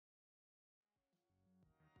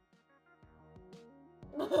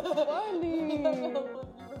Funny.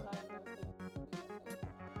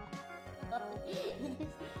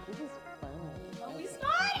 This is funny. We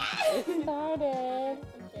started! It started.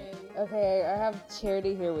 Okay, I have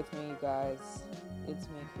Charity here with me, you guys. It's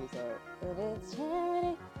me, Kuzo. But it's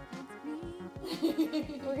Charity. That's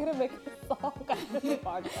me. We're gonna make a song after the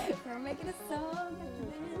podcast. We're making a song after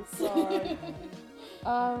this.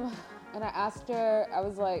 And I asked her, I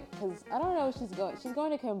was like, because I don't know where she's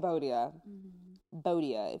going to Cambodia.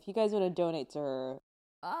 Cambodia. If you guys want to donate to her.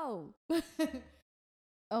 Oh.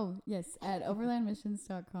 Oh, yes, at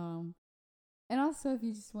overlandmissions.com. And also, if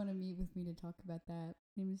you just want to meet with me to talk about that,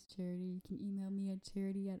 my name is Charity. You can email me at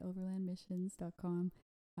charity@overlandmissions.com.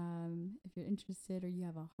 If you're interested or you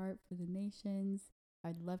have a heart for the nations,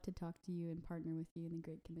 I'd love to talk to you and partner with you in the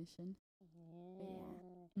Great Commission.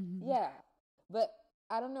 Yeah, but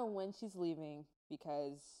I don't know when she's leaving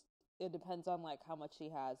because it depends on like how much she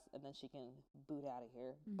has, and then she can boot out of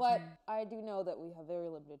here. But I do know that we have very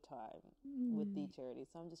limited time with the Charity,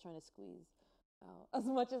 so I'm just trying to squeeze out as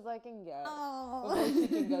much as I can get before she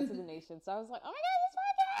can go to the nation. So I was like, oh my god, this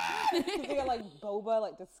podcast! They got like boba,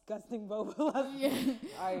 like disgusting boba last night.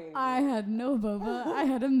 I had no boba. I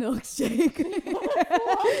had a milkshake.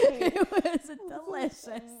 It was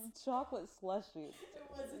delicious. Chocolate slushy. It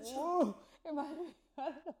was a chocolate. It reminded me, I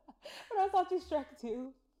don't know, when I saw you Shrek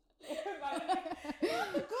 2. It reminded me,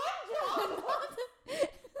 not the good job.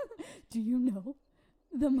 Do you know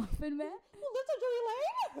the Muffin Man? Little Drury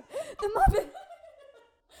Lane? The Muffin.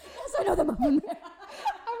 Yes, I know the Muffin Man.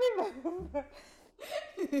 I remember.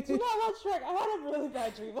 Do you not watch Shrek? I had a really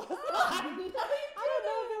bad dream last night. I don't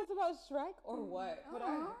know if it was about Shrek or what, but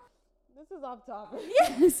this is off topic.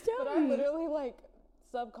 Yes, tell But me. I literally like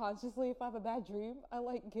subconsciously, if I have a bad dream, I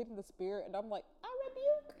like get in the spirit and I'm like, I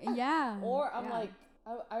rebuke. Yeah. Or I'm like,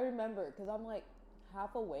 I remember because I'm like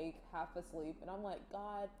half awake, half asleep, and I'm like,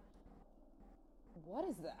 God, what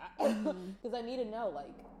is that? Because I need to know,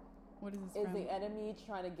 like, what is this is from? the enemy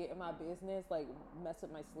trying to get in my business, like mess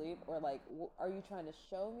with my sleep, or like, are you trying to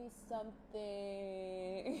show me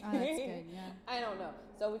something? Oh, that's good, yeah. I don't know.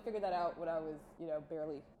 So we figured that out when I was,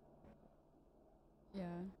 barely.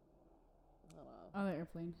 Yeah. I don't know. Oh, the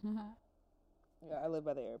airplane. Yeah, I live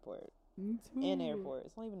by the airport. Me too. An airport.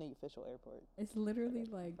 It's not even the official airport. It's literally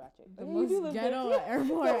like Ratchet. the You do most live ghetto there.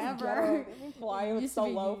 airport ever. Flying Used so to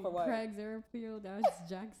be low for what? Craig's Airfield. Now it's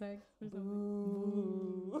Jack's X or something.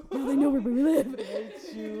 Boo. Now they know where we live. I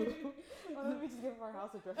hate you. Oh, let me just give them our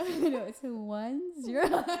house address. I know, it's a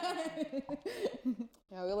 10.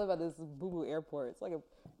 Yeah, we live at this boo-boo airport. It's like a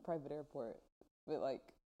private airport. But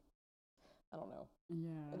like, I don't know.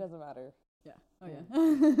 Yeah. It doesn't matter. Yeah. Oh, yeah.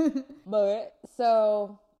 But,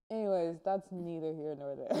 so, anyways, that's neither here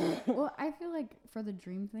nor there. Well, I feel like for the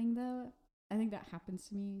dream thing, though, I think that happens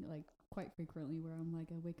to me, like, quite frequently where I'm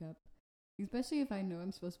like, I wake up, especially if I know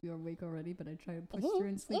I'm supposed to be awake already, but I try to push through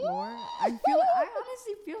and sleep more. I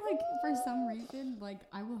honestly feel like for some reason, like,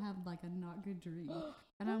 I will have, like, a not good dream.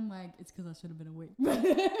 And I'm like, it's because I should have been awake.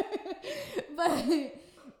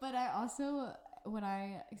 But I also,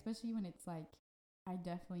 especially when it's like, I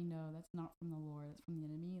definitely know that's not from the Lord, it's from the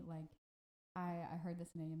enemy. Like, I heard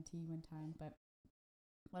this in AMT one time, but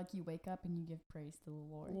like you wake up and you give praise to the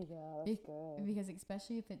Lord. Yeah, that's good. Because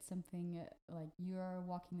especially if it's something like you are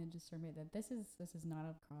walking in discernment that this is not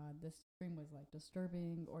of God. This dream was like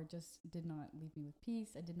disturbing or just did not leave me with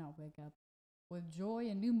peace. I did not wake up with joy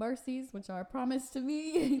and new mercies, which are promised to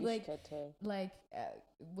me. What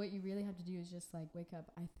you really have to do is just like wake up.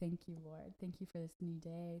 I thank you, Lord. Thank you for this new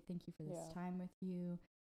day. Thank you for this time with you.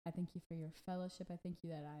 I thank you for your fellowship. I thank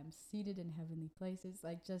you that I am seated in heavenly places.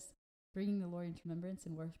 Like just bringing the Lord into remembrance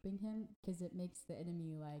and worshiping him, because it makes the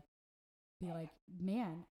enemy like be like,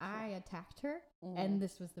 man, I attacked her and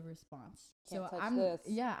this was the response. Can't so I'm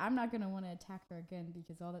not gonna want to attack her again,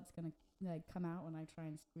 because all that's gonna like come out when I try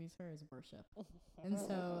and squeeze her is worship. And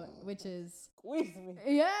so, which is squeeze me.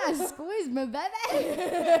 Yeah, squeeze me, baby.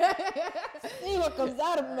 See what comes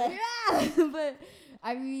out of me. Yeah, but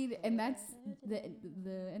I mean, and that's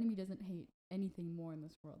the enemy doesn't hate anything more in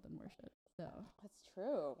this world than worship. So that's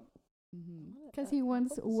true. Because he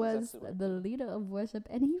once was the leader of worship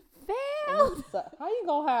and he failed. How you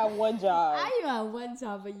gonna have one job? How you have one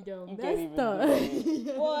job but you don't mess up?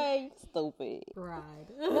 Boy, stupid.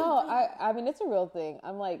 Pride. No, I mean, it's a real thing.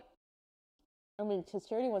 I'm like, because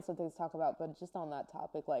Charity wants something to talk about, but just on that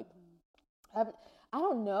topic, like, I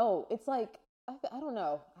don't know. It's like, I don't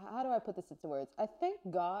know. How do I put this into words? I thank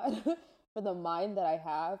God for the mind that I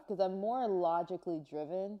have, because I'm more logically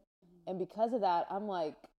driven. And because of that, I'm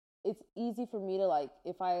like, it's easy for me to like,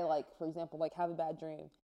 if I like, for example, like have a bad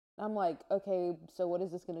dream, and I'm like, okay, so what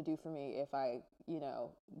is this going to do for me if I,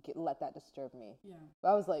 let that disturb me? Yeah. But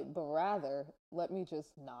I was like, but rather, let me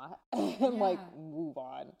just not and like move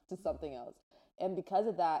on to something else. And because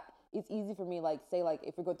of that, it's easy for me, like, say, like,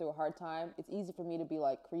 if you're going through a hard time, it's easy for me to be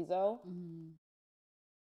like, Krizo,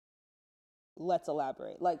 let's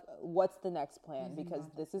elaborate. Like, what's the next plan? Because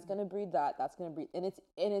this is going to breed that, that's going to breed. And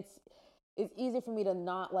it's easy for me to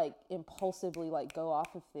not like impulsively like go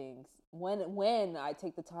off of things when I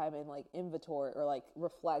take the time and like inventory or like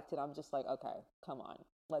reflect, and I'm just like, okay, come on,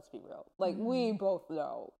 let's be real. Like we both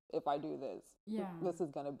know if I do this, this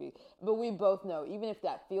is gonna be. But we both know even if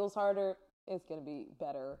that feels harder, it's gonna be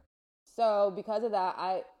better. So because of that,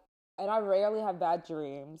 I rarely have bad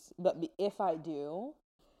dreams, but if I do,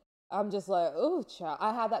 I'm just like, oh, child.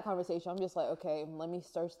 I have that conversation. I'm just like, okay, let me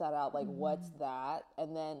search that out. Like, what's that?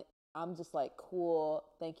 And then I'm just like, cool.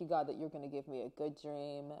 Thank you, God, that you're going to give me a good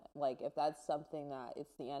dream. Like, if that's something that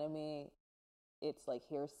it's the enemy, it's like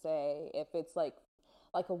hearsay. If it's like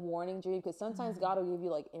a warning dream, because sometimes God will give you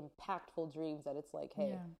like impactful dreams that it's like,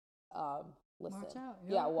 hey, listen. Watch out.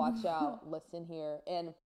 Yeah, watch out. Listen here.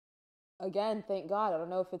 And again, thank God. I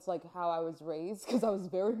don't know if it's like how I was raised, because I was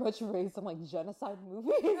very much raised on like genocide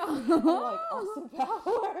movies, and, like Austin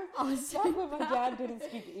Powers. Back when my dad didn't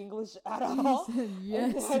speak English at all.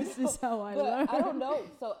 Yes, this is how I learned. I don't know.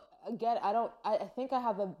 So again, I think I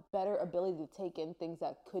have a better ability to take in things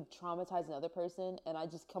that could traumatize another person, and I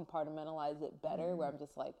just compartmentalize it better. Where I'm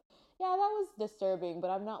just like, yeah, that was disturbing,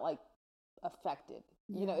 but I'm not like affected.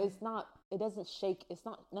 You know, it's not. It doesn't shake. It's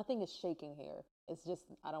not. Nothing is shaking here. It's just,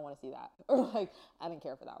 I don't want to see that. Or like, I didn't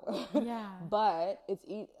care for that one. Yeah. But it's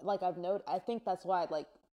like I've noted, I think that's why like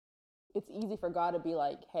it's easy for God to be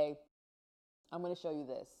like, hey, I'm going to show you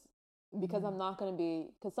this. Because I'm not going to be,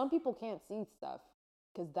 because some people can't see stuff,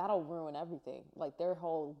 because that'll ruin everything. Like their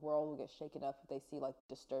whole world will get shaken up if they see like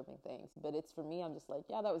disturbing things. But it's for me, I'm just like,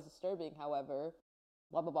 yeah, that was disturbing. However,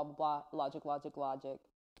 blah, blah, blah, blah, blah, logic.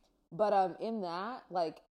 But in that,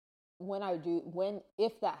 like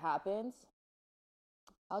if that happens,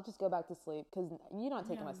 I'll just go back to sleep, because you're not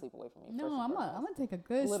taking my sleep away from me. No, I'm gonna take a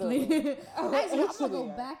good Literally. sleep. Actually, I'm gonna go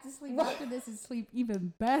back to sleep after this and sleep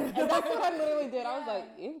even better. And that's what I literally did. I was like,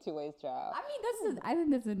 into ways, child. I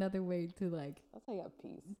think that's another way to like. That's how you have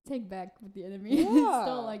peace. Take back what the enemy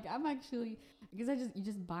stole. Like I'm actually, because you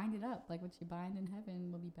just bind it up. Like what you bind in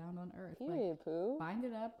heaven will be bound on earth. Period, like, poo. Bind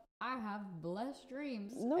it up. I have blessed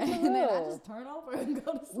dreams. No, for and real. then I just turn over and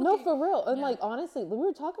go to sleep. No, for real. And like honestly, we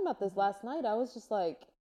were talking about this last night. I was just like,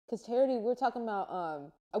 because Charity, we were talking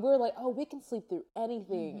about, we were like, oh, we can sleep through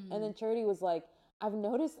anything. And then Charity was like, I've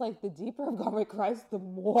noticed like the deeper I've gone with Christ, the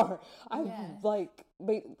more I've like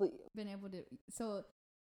basically been able to. So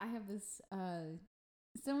I have this,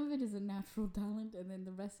 some of it is a natural talent, and then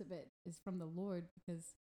the rest of it is from the Lord,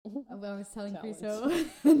 because I was telling Chris, so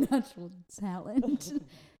natural talent.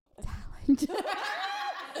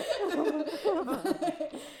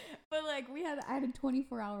 But like I had a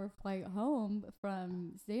 24-hour flight home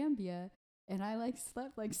from Zambia, and I like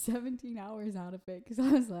slept like 17 hours out of it, because I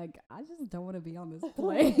was like, I just don't want to be on this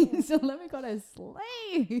plane, so let me go to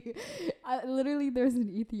sleep. Literally, there's an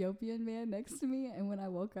Ethiopian man next to me, and when I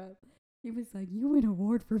woke up, he was like, you win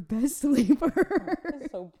award for best sleeper.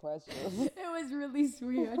 That's so precious. It was really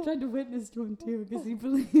sweet. I tried to witness to him too, because he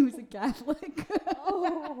believed he was a Catholic.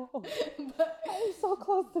 Oh, but I'm so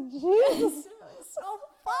close to Jesus. It's so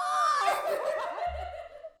far.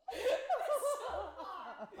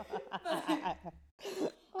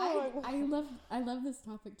 I love this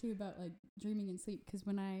topic too, about like dreaming and sleep, because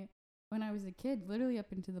when I was a kid, literally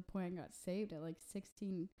up until the point I got saved at like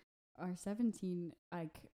 16 or 17,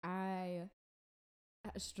 like I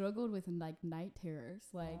struggled with like night terrors,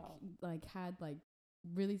 like had like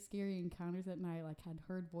really scary encounters at night, like had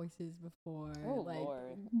heard voices before,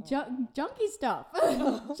 Lord. Junky stuff.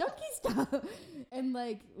 And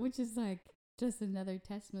like, which is like just another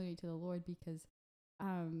testimony to the Lord, because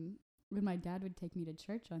when my dad would take me to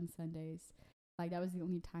church on Sundays, like that was the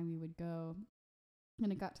only time we would go,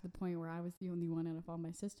 and it got to the point where I was the only one out of all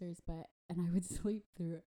my sisters, and I would sleep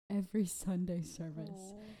through every Sunday service.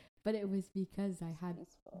 Aww. But it was because I had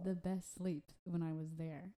the best sleep when I was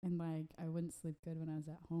there, and like I wouldn't sleep good when I was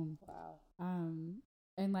at home. Wow.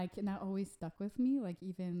 And that always stuck with me, like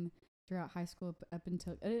even throughout high school up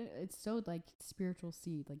until it sowed like spiritual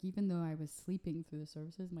seed. Like even though I was sleeping through the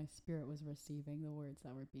services, my spirit was receiving the words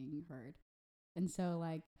that were being heard. And so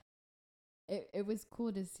like it was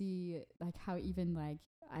cool to see like how even like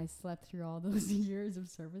I slept through all those years of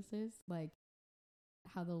services, like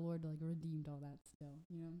how the Lord like redeemed all that still,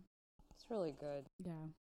 you know. It's really good. Yeah.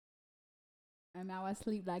 And now I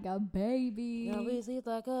sleep like a baby. Now we sleep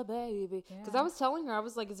like a baby. Because I was telling her, I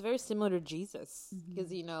was like, it's very similar to Jesus.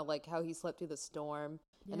 Because, you know, like how he slept through the storm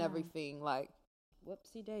and everything. Like,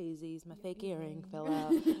 whoopsie daisies, my fake earring fell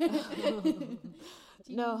out.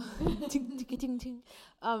 No.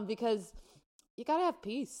 Because you got to have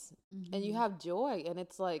peace and you have joy. And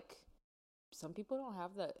it's like, some people don't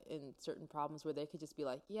have that in certain problems where they could just be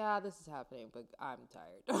like, yeah, this is happening, but I'm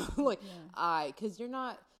tired. Because you're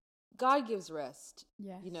not, God gives rest,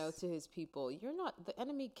 you know, to his people. You're not, the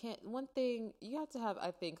enemy can't, one thing you have to have,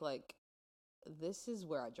 I think, like, this is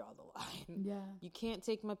where I draw the line. Yeah. You can't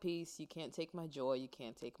take my peace. You can't take my joy. You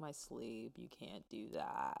can't take my sleep. You can't do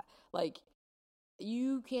that. Like,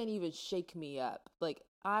 you can't even shake me up. Like,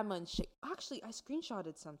 I'm unshakable. Actually, I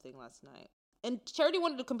screenshotted something last night. And Charity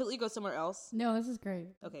wanted to completely go somewhere else. No, this is great.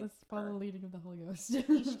 Okay. Let's follow the leading of the Holy Ghost. This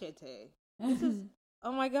is,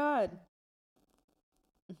 oh my God.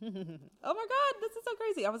 Oh my God, this is so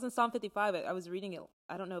crazy. I was in Psalm 55. I was reading it.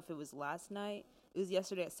 I don't know if it was last night. It was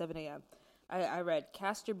yesterday at 7 a.m. I read,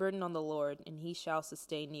 cast your burden on the Lord, and he shall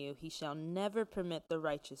sustain you. He shall never permit the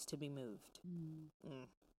righteous to be moved.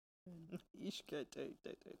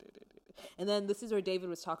 And then this is where David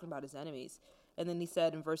was talking about his enemies. And then he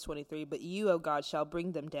said in verse 23, but you, O God, shall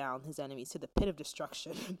bring them down, his enemies, to the pit of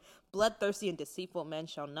destruction. Bloodthirsty and deceitful men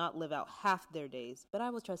shall not live out half their days, but I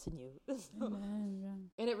will trust in you. Amen.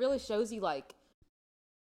 And it really shows you, like,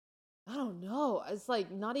 I don't know. It's like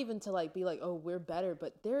not even to like be like, oh, we're better,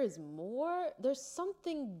 but there is more. There's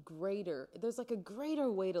something greater. There's like a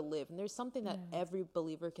greater way to live. And there's something that every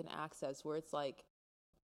believer can access where it's like,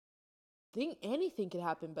 think anything could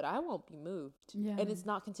happen, but I won't be moved. Yeah. And it's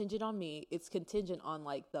not contingent on me. It's contingent on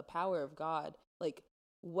like the power of God. Like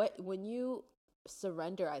when you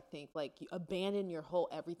surrender, I think, like you abandon your whole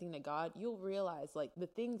everything to God, you'll realize like the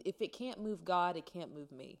things, if it can't move God, it can't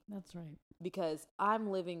move me. That's right. Because I'm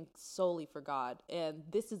living solely for God, and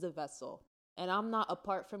this is a vessel, and I'm not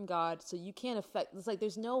apart from God, so you can't affect, it's like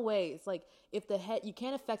there's no way. It's like if the head, you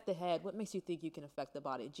can't affect the head, what makes you think you can affect the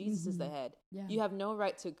body? Jesus is the head. Yeah. You have no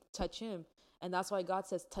right to touch him, and that's why God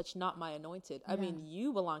says, touch not my anointed. I mean,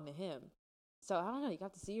 you belong to him. So I don't know, you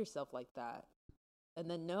got to see yourself like that, and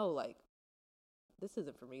then know, like, this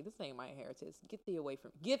isn't for me, this ain't my inheritance, get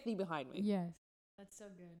thee behind me. Yes, that's so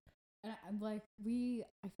good. And I'm like,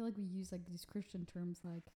 I feel like we use like these Christian terms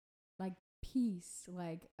like peace,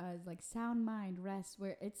 like sound mind, rest,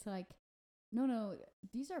 where it's like, no,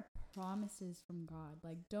 these are promises from God.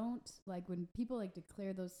 Like, don't, like when people like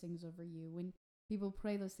declare those things over you, when people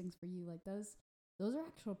pray those things for you, like those are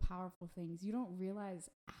actual powerful things. You don't realize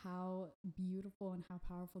how beautiful and how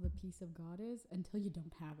powerful the peace of God is until you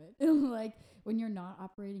don't have it. Like when you're not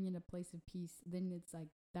operating in a place of peace, then it's like,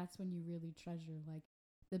 that's when you really treasure, like,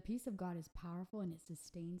 the peace of God is powerful and it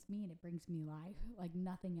sustains me and it brings me life like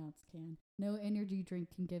nothing else can. No energy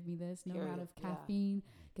drink can give me this. No amount of caffeine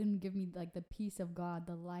can give me like the peace of God,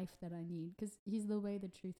 the life that I need, because he's the way, the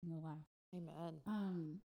truth, and the life.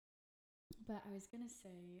 Amen. But I was going to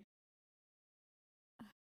say,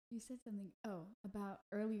 you said something,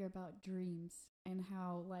 earlier about dreams and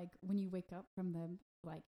how like when you wake up from them,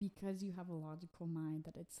 like because you have a logical mind,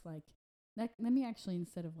 that it's like, let me actually,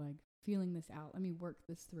 instead of like feeling this out, let me work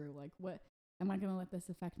this through. Like, what am I going to let this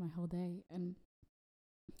affect my whole day? And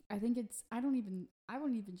I think I won't even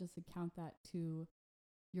just account that to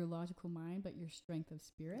your logical mind, but your strength of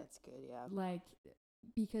spirit. That's good. Yeah. Like,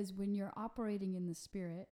 because when you're operating in the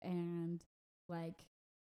spirit and like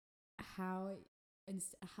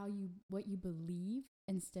what you believe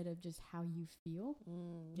instead of just how you feel,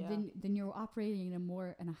 then you're operating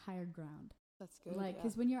in a higher ground. That's good. Like,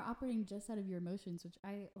 because when you're operating just out of your emotions, which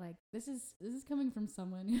I like, this is coming from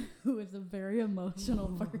someone who is a very emotional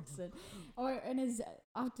person, and is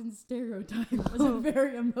often stereotyped as a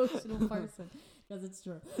very emotional person, because it's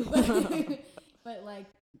true. But like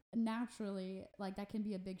naturally, like that can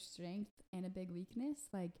be a big strength and a big weakness,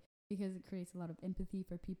 like because it creates a lot of empathy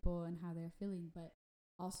for people and how they're feeling, but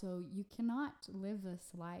also, you cannot live this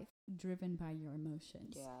life driven by your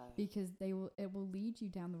emotions, because it will lead you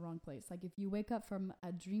down the wrong place. Like if you wake up from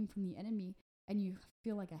a dream from the enemy and you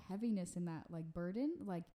feel like a heaviness in that like burden,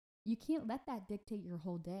 like you can't let that dictate your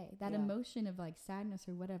whole day. That emotion of like sadness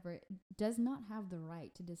or whatever does not have the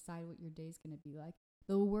right to decide what your day is going to be like.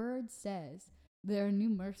 The word says there are new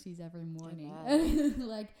mercies every morning.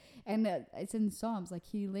 It's in Psalms, like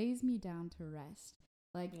he lays me down to rest.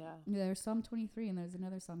 Like there's Psalm 23 and there's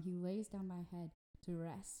another Psalm. He lays down my head to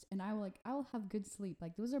rest, and I will have good sleep.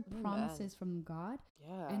 Like those are promises from God.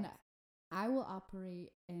 Yeah. And I will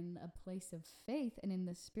operate in a place of faith and in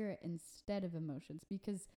the spirit instead of emotions,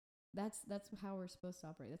 because that's how we're supposed to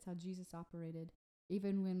operate. That's how Jesus operated,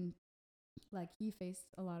 even when like he faced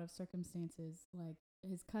a lot of circumstances, like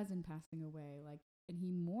his cousin passing away, like, and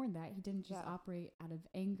he mourned that. He didn't just operate out of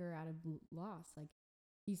anger, out of loss. Like,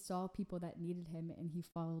 he saw people that needed him, and he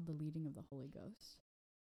followed the leading of the Holy Ghost.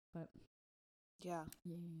 But yeah.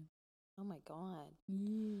 Oh my God.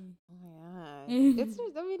 Yeah. Oh my God. It's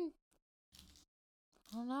just, I mean,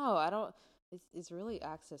 I don't know. It's really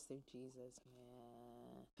access through Jesus,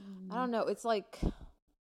 man. I don't know. It's like,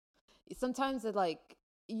 sometimes it like,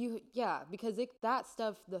 because that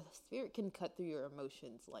stuff, the Spirit can cut through your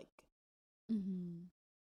emotions. Like,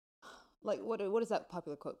 like what is that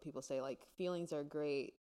popular quote people say? Like, feelings are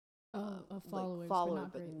great. Followers,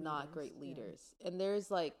 but not great leaders. Yeah. And there's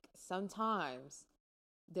like, sometimes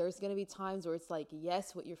there's going to be times where it's like,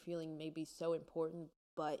 yes, what you're feeling may be so important,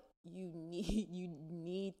 but you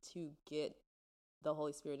need to get the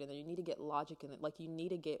Holy Spirit in there. You need to get logic in it. Like, you need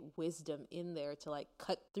to get wisdom in there to like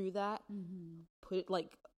cut through that, put it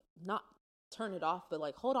like, not turn it off, but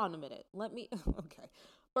like, hold on a minute. Let me,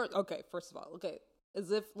 first of all,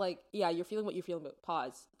 as if like, yeah, you're feeling what you're feeling, but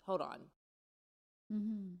pause, hold on.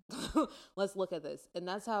 Let's look at this. And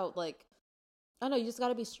that's how, like, I know, you just got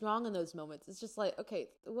to be strong in those moments. It's just like, okay,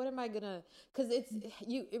 what am I gonna, because it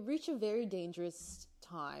reached a very dangerous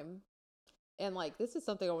time. And like, this is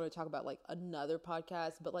something I want to talk about, like another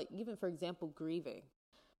podcast, but like, even for example, grieving,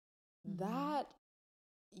 that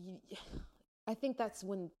I think that's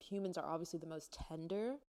when humans are obviously the most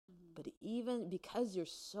tender, but even because you're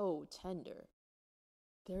so tender,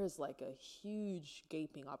 there is like a huge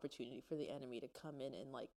gaping opportunity for the enemy to come in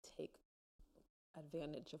and like take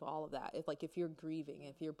advantage of all of that. If you're grieving,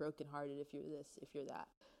 if you're brokenhearted, if you're this, if you're that,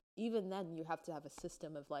 even then you have to have a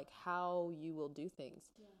system of like how you will do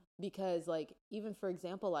things. Because like, even for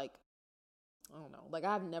example, like, I don't know, like,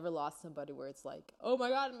 I've never lost somebody where it's like, oh my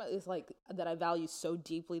God, it's like that I value so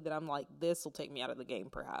deeply that I'm like, this will take me out of the game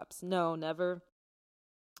perhaps. No, never.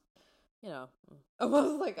 You know,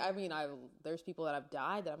 almost like, I mean, there's people that have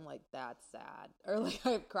died that I'm like, that's sad. Or like,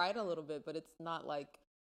 I've cried a little bit, but it's not like,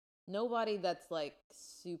 nobody that's like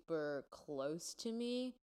super close to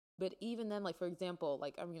me. But even then, like, for example,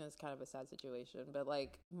 like, I mean, it's kind of a sad situation, but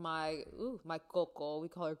like my Coco, we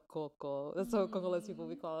call her Coco. That's how Congolese people,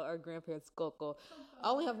 we call our grandparents Coco.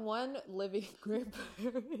 I only have one living grandparent.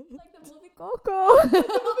 Like the movie Coco. Like the movie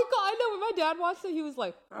Coco. I know, when my dad watched it, he was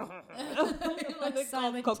like, like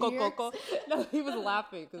silent Coco, tears. Coco. No, he was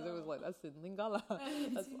laughing because it was like, that's in Lingala.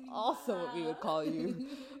 That's also what we would call you.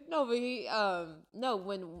 No, but he, no,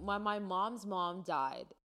 when my mom's mom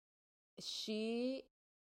died,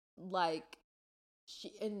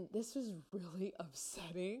 and this was really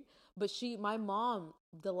upsetting, but my mom,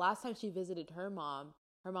 the last time she visited her mom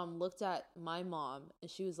looked at my mom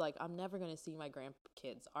and she was like, I'm never going to see my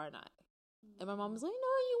grandkids, aren't I? And my mom was like, no,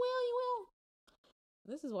 you will.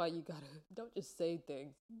 This is why you don't just say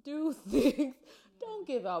things, do things. Don't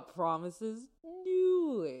give out promises,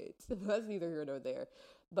 do it. That's neither here nor there.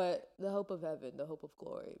 But the hope of heaven, the hope of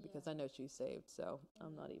glory, because I know she's saved, so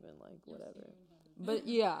I'm not even like, whatever. But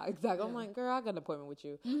yeah, exactly. I'm like, girl, I got an appointment with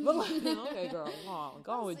you. But like, okay, girl,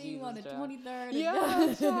 go on with Jesus. You on the 23rd.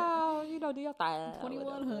 Yeah, child. You know, do your thing.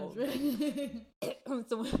 2100.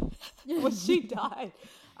 So when she died,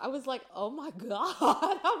 I was like, oh my God.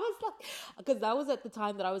 I was like, because that was at the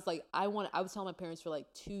time that I was like, I was telling my parents for like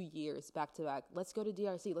 2 years back to back, let's go to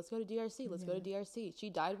DRC. Let's go to DRC. Let's go to DRC.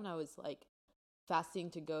 She died when I was like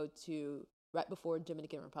fasting to go to right before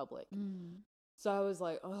Dominican Republic. So I was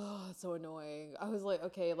like, oh, it's so annoying. I was like,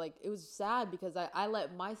 okay, like, it was sad because I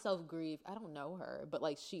let myself grieve. I don't know her, but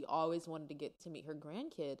like, she always wanted to get to meet her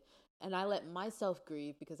grandkid. And I let myself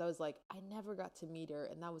grieve because I was like, I never got to meet her.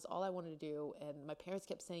 And that was all I wanted to do. And my parents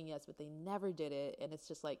kept saying yes, but they never did it. And it's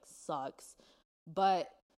just like, sucks. But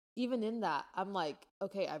even in that, I'm like,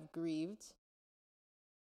 okay, I've grieved.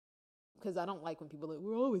 Because I don't like when people are like,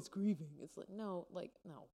 we're always grieving. It's like, no.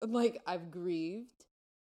 Like, I've grieved.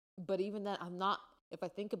 But even then, if I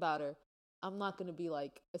think about her, I'm not going to be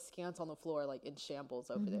like askance on the floor, like in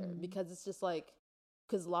shambles over there. Because it's just like,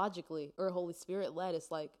 because logically, or Holy Spirit led,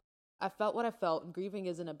 it's like, I felt what I felt, and grieving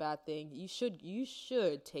isn't a bad thing. You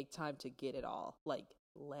should take time to get it all. Like,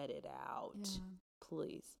 let it out,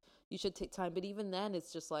 please. You should take time. But even then,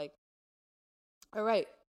 it's just like, all right,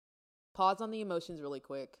 pause on the emotions really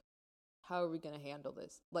quick. How are we going to handle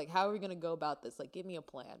this? Like, how are we going to go about this? Like, give me a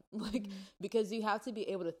plan. Like, because you have to be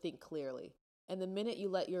able to think clearly. And the minute you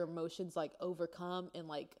let your emotions like overcome and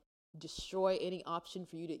like destroy any option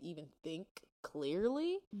for you to even think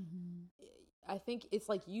clearly, I think it's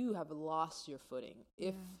like you have lost your footing.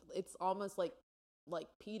 If it's almost like like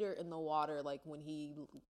Peter in the water, like when he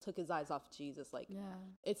took his eyes off Jesus, like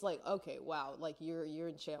it's like, okay, wow, like you're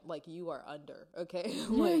in champ, like you are under, okay,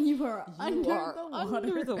 like you are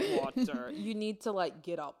under the water. You need to like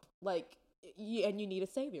get up, like and you need a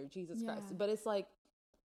savior, Jesus Christ. But it's like,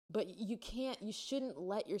 but you shouldn't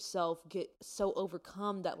let yourself get so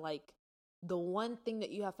overcome that like the one thing that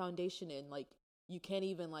you have foundation in, like you can't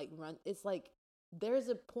even like run. It's like there's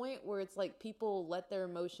a point where it's like people let their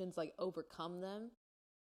emotions like overcome them.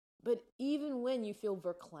 But even when you feel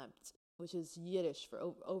verklempt, which is Yiddish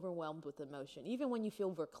for overwhelmed with emotion, even when you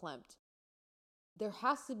feel verklempt, there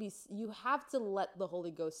has to be, you have to let the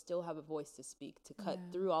Holy Ghost still have a voice to speak, to cut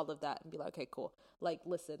through all of that and be like, okay, cool. Like,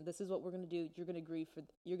 listen, this is what we're going to do. You're going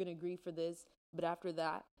to agree for this. But after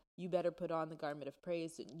that, you better put on the garment of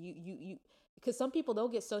praise. And you, because some people, they'll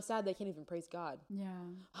get so sad they can't even praise God. Yeah.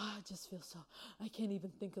 I just feel so, I can't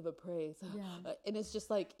even think of a praise. Yeah. And it's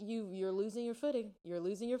just like, you're losing your footing. You're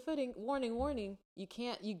losing your footing. Warning.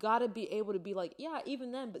 You got to be able to be like, yeah,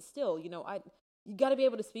 even then, but still, you got to be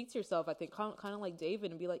able to speak to yourself, I think, kind of like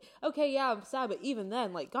David, and be like, okay, yeah, I'm sad, but even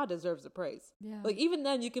then, like, God deserves the praise. Yeah. Like, even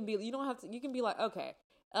then, you can be like, okay,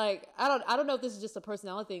 like, I don't know if this is just a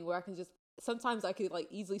personality thing where I can just, sometimes I could, like,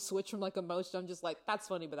 easily switch from, like, emotion. I'm just like, that's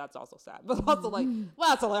funny, but that's also sad. But also, like, well,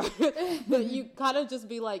 that's hilarious. But you kind of just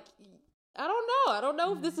be like, I don't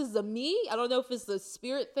know if this is a me. I don't know if it's a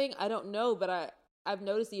spirit thing. I don't know, but I've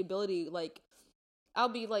noticed the ability, like, I'll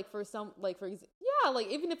be like, for example, like,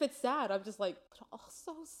 even if it's sad, I'm just like,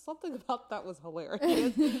 so something about that was hilarious.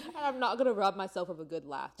 And I'm not going to rob myself of a good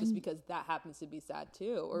laugh just because that happens to be sad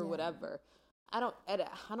too, or whatever. I don't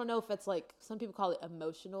know if it's like, some people call it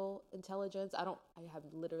emotional intelligence. I'm not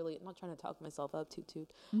trying to talk myself up too.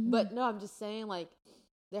 But no, I'm just saying, like,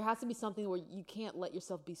 there has to be something where you can't let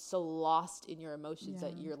yourself be so lost in your emotions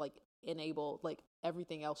that you're like like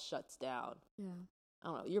everything else shuts down. Yeah. I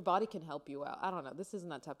don't know. Your body can help you out. I don't know. This isn't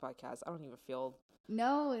that type of podcast. I don't even feel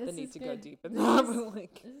the need to go deep in that.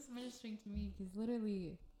 This is ministering to me because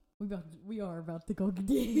literally we are about to go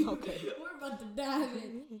deep. Okay. We're about to dive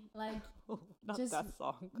in. Like, not just that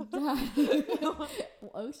song.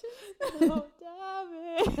 Ocean? Oh, damn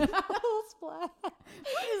it. Splash.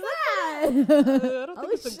 What is that? I don't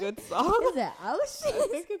think it's a good song. Is that Ocean? I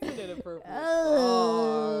think it's an inappropriate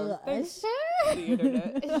song. Thanks, the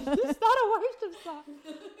internet. It's not a worship song.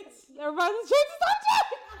 Everybody change the subject.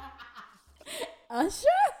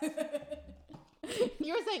 Usher?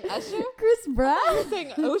 You were saying Usher? Chris Brown? You were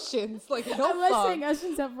saying Oceans. Like, no I was saying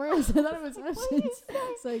Oceans at first. I thought it was Oceans.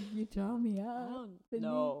 It's like, you draw me out. I don't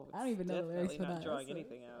even know the lyrics for that. Not drawing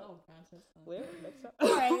anything out. Oh, gosh, that's fun. Next time.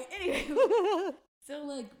 All right, anyway. So,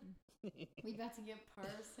 like, we got to get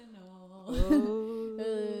personal.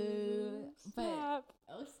 Snap.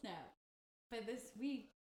 But this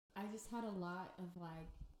week, I just had a lot of,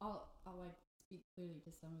 like, I'll like, speak clearly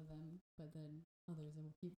to some of them, but then others I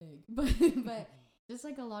will keep vague. But just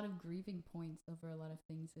like a lot of grieving points over a lot of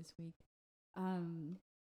things this week. And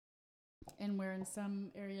where in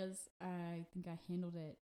some areas I think I handled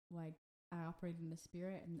it like I operated in the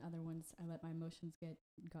spirit, and other ones I let my emotions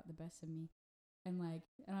got the best of me. And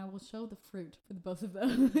I will show the fruit for both of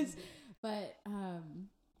those. But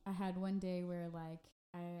I had one day where like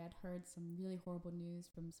I had heard some really horrible news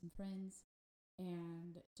from some friends,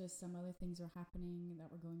 and just some other things were happening that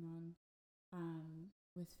were going on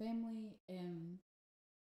with family, and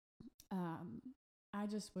I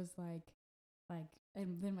just was like,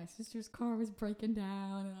 and then my sister's car was breaking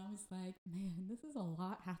down, and I was like, man, this is a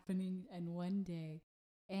lot happening in one day.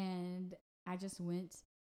 And I just went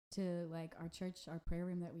to like our church, our prayer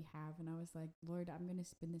room that we have, and I was like, Lord, I'm going to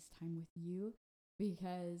spend this time with you,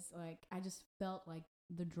 because like I just felt like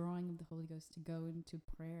the drawing of the Holy Ghost to go into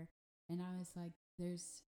prayer. And I was like,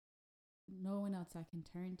 there's no one else I can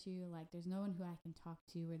turn to. Like, there's no one who I can talk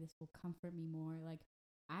to where this will comfort me more. Like,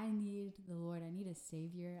 I need the Lord. I need a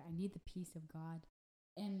savior. I need the peace of God.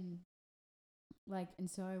 And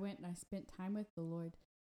so I went and I spent time with the Lord.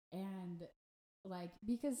 And like,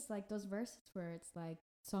 because like those verses where it's like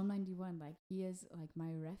Psalm 91, like he is like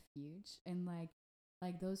my refuge. And like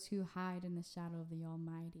those who hide in the shadow of the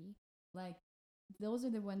Almighty, like those are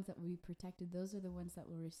the ones that will be protected. Those are the ones that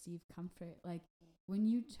will receive comfort. Like when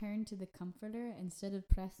you turn to the Comforter, instead of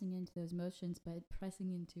pressing into those emotions, but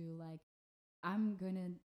pressing into like, I'm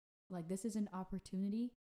gonna, like, this is an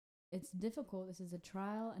opportunity. It's difficult. This is a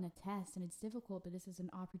trial and a test, and it's difficult, but this is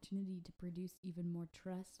an opportunity to produce even more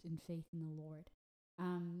trust and faith in the Lord.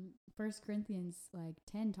 1 Corinthians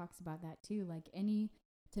 10 talks about that too. Like any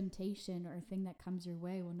temptation or thing that comes your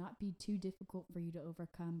way will not be too difficult for you to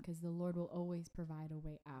overcome, because the Lord will always provide a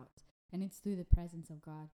way out, and it's through the presence of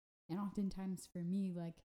God. And oftentimes for me,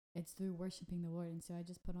 like, it's through worshiping the Lord. And so I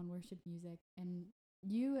just put on worship music. And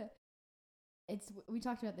we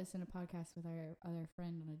talked about this in a podcast with our other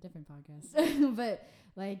friend on a different podcast. But,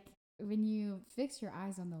 like, when you fix your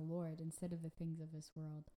eyes on the Lord instead of the things of this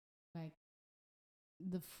world, like,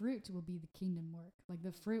 the fruit will be the kingdom work. Like,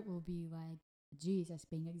 the fruit will be, like, Jesus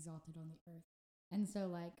being exalted on the earth. And so,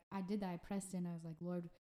 like, I did that. I pressed in. I was like, Lord,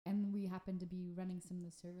 and we happened to be running some of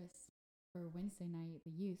the service for Wednesday night,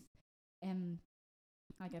 the youth. And,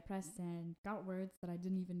 like, I pressed in, got words that I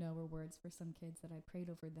didn't even know were words for some kids that I prayed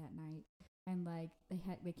over that night. And, like,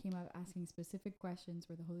 they came up asking specific questions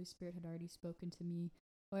where the Holy Spirit had already spoken to me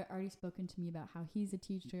about how he's a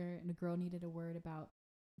teacher, and a girl needed a word about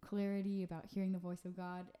clarity, about hearing the voice of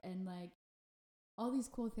God, and, like, all these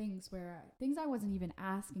cool things where things I wasn't even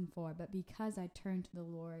asking for, but because I turned to the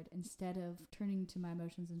Lord instead of turning to my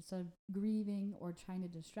emotions, instead of grieving or trying to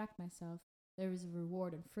distract myself, there was a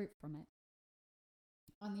reward and fruit from it.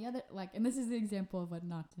 On the other, like, and this is the example of what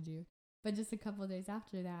not to do, but just a couple of days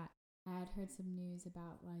after that, I had heard some news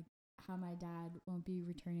about, like, how my dad won't be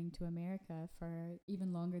returning to America for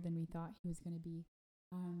even longer than we thought he was going to be,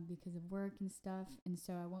 because of work and stuff. And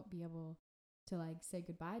so I won't be able to, like, say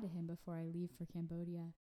goodbye to him before I leave for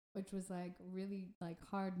Cambodia, which was, like, really, like,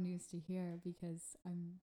 hard news to hear because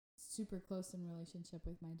I'm super close in relationship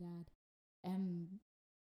with my dad. And,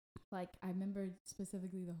 like, I remember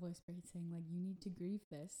specifically the Holy Spirit saying, like, you need to grieve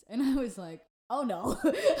this. And I was like, oh no.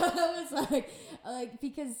 I was like,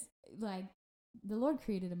 because, like, the Lord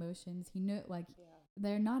created emotions. He knew, like,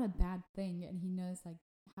 they're not a bad thing, and he knows, like,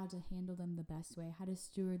 how to handle them the best way, how to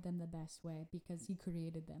steward them the best way, because he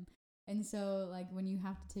created them. And so, like, when you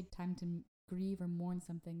have to take time to grieve or mourn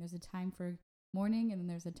something, there's a time for mourning, and then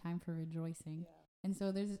there's a time for rejoicing. Yeah. And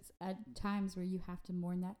so there's at times where you have to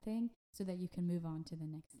mourn that thing so that you can move on to the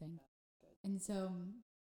next thing. And so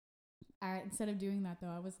instead of doing that,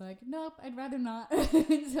 though, I was like, nope, I'd rather not.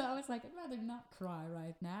 And so I was like, I'd rather not cry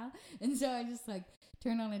right now. And so I just, like,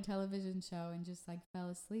 turned on a television show and just, like, fell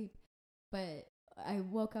asleep. But I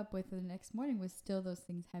woke up with the next morning with still those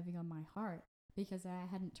things heavy on my heart because I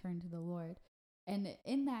hadn't turned to the Lord. And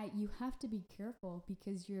in that, you have to be careful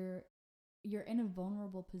because you're in a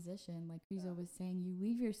vulnerable position. Like Rizzo was saying, you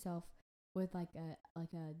leave yourself with, like,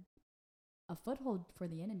 a foothold for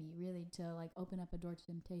the enemy, really, to, like, open up a door to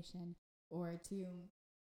temptation, or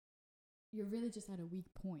you're really just at a weak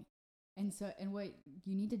point. And so, and what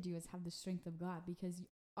you need to do is have the strength of God, because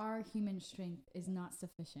our human strength is not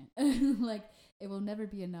sufficient. Like, it will never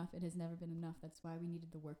be enough. It has never been enough. That's why we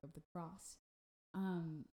needed the work of the cross.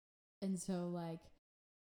 And so, like,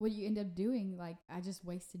 what you end up doing, like, I just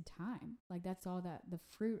wasted time. Like, that's all that the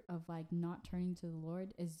fruit of, like, not turning to the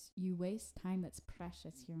Lord is. You waste time that's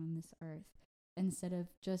precious here on this earth instead of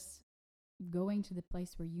just going to the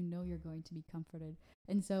place where you know you're going to be comforted.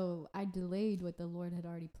 And so I delayed what the Lord had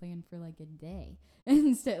already planned for, like, a day.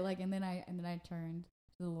 Instead, like, and then I turned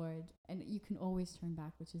to the Lord, and you can always turn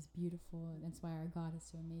back, which is beautiful, and that's why our God is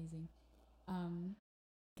so amazing.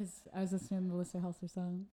 Because I was listening to the Melissa Helser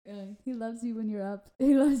song. He loves you when you're up.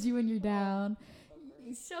 He loves you when you're down.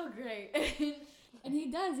 He's so great. And he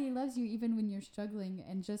does. He loves you even when you're struggling.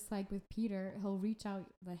 And just like with Peter, he'll reach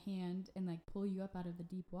out the hand and, like, pull you up out of the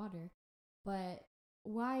deep water. But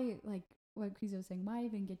why, like what Chris was saying, why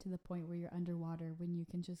even get to the point where you're underwater when you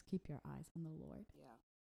can just keep your eyes on the Lord? Yeah.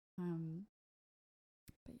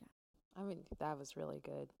 But yeah. I mean, that was really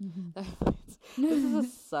good. Mm-hmm. This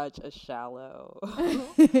is such a shallow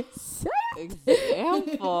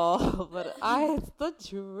example, but it's the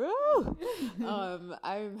truth.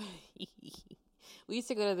 We used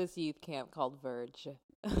to go to this youth camp called Verge.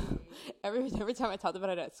 Every time I talked about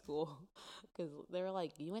it at school, because they were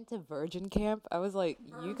like, "You went to Virgin camp?" I was like,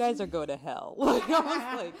 "You guys are going to hell." Like, I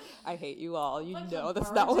was like, "I hate you all. You know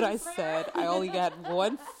that's not what I said. I only got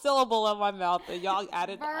one syllable in my mouth, and y'all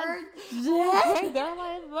added Virgin. They're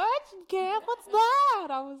like, "Virgin camp? What's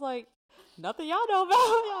that?" I was like, "Nothing y'all know about.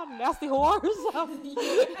 Y'all nasty whores."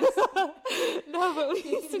 No, but we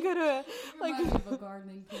used to go to like a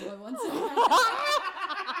gardening pool once.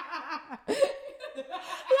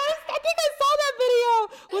 Yes, I think I saw that video.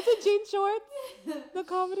 Was it Jean Shorts? The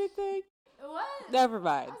comedy thing? What? Never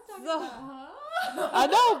mind. I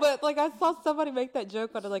know, but, like, I saw somebody make that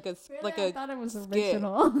joke on, like, I thought it was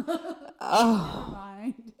original. Oh, never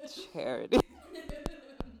mind. Charity.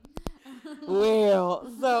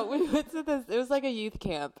 Well, so we went to this. It was like a youth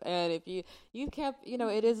camp, and youth camp,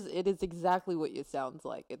 it is exactly what it sounds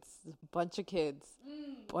like. It's a bunch of kids.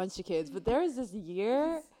 But there was this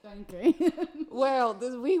year. Well,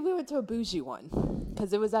 we went to a bougie one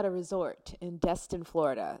because it was at a resort in Destin,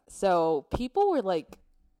 Florida. So people were, like,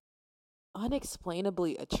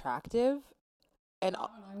 unexplainably attractive. And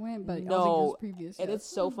I went, but no, previous. And it's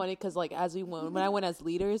so funny because like as we went, when I went as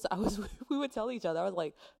leaders, we would tell each other, I was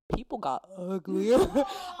like, people got uglier.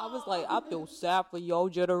 I was like, I feel sad for your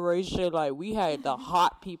generation. Like we had the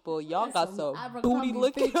hot people, y'all got some booty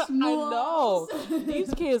looking. I know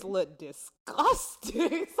these kids look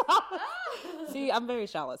disgusting. See, I'm very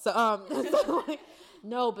shallow. So so, like,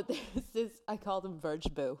 no, but there's this. I call them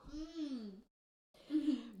Verge Boo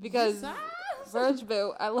because. Verge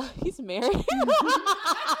Boo, he's married.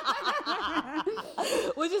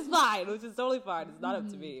 Which is fine, which is totally fine. It's not up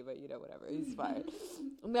to me, but whatever. He's fine.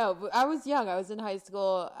 No, but I was young. I was in high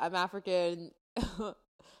school. I'm African.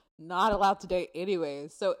 Not allowed to date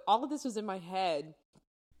anyways. So all of this was in my head.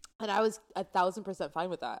 And I was 1,000% fine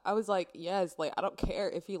with that. I was like, yes, like, I don't care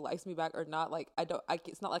if he likes me back or not. Like,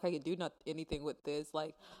 it's not like I can do anything with this.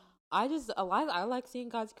 Like, I like seeing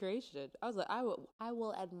God's creation. I was like, I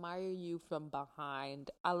will admire you from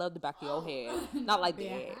behind. I love the back of your head. Not like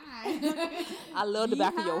that. I love the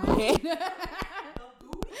back of your head.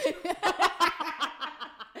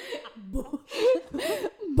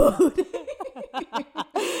 Booty.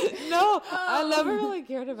 No, I never really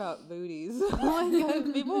cared about booties. Oh my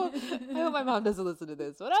God, people. I hope my mom doesn't listen to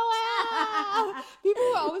this, but people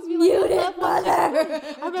will always be like,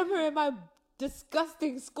 I remember in my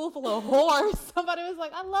disgusting school full of whores, somebody was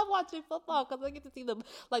like, I love watching football because I get to see them,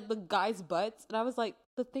 like, the guys' butts. And I was like,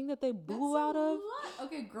 the thing that they boo out of.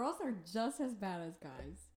 Okay, girls are just as bad as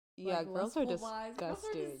guys. Yeah, like, girls are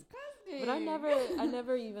disgusting. But I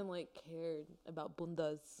never even like cared about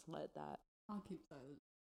bundas like that. I'll keep silent.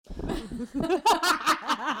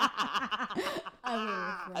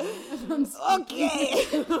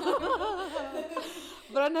 Okay.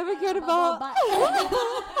 But I never cared about.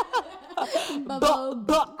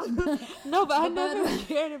 No, but I never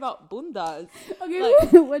cared about bundas. Okay,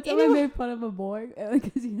 like, one time I made fun of a boy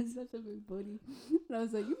because he has such a big booty, and I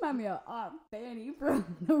was like, "You remind me of Aunt Fanny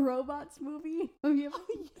from the Robots movie." Have you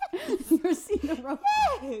ever seen the Robots?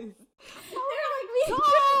 Yes. They're like, we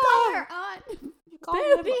call her Aunt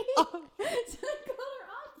Fanny. So I call her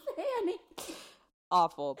Aunt Fanny.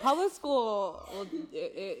 Awful. Public school, well,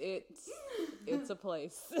 it's a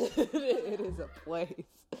place. It is a place.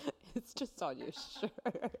 It's just on your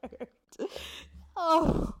shirt.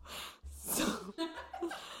 Oh, so,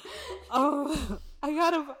 I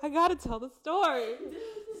gotta tell the story.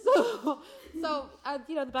 So,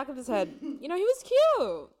 the back of his head, he was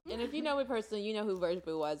cute. And if you know me personally, you know who Verge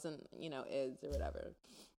Boo was and, is or whatever.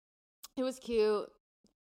 He was cute.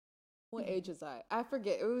 What age was I? I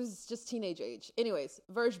forget. It was just teenage age. Anyways,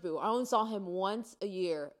 Verge Boo. I only saw him once a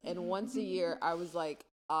year. And once a year, I was like,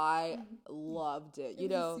 I loved it.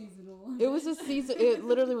 It was a season. It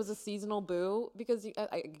literally was a seasonal boo because,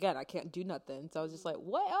 I can't do nothing. So I was just like,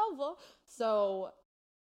 whatever. So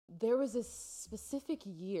there was this specific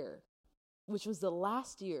year, which was the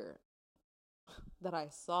last year that I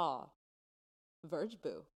saw Verge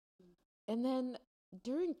Boo. And then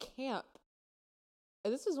during camp,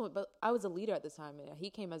 and this was but I was a leader at this time, and he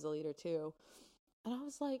came as a leader too. And I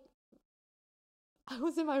was like, I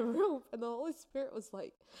was in my room, and the Holy Spirit was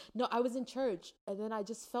like, no, I was in church, and then I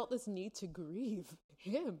just felt this need to grieve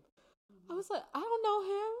him. I was like, I don't know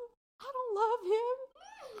him. I don't love him.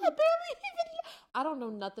 I don't know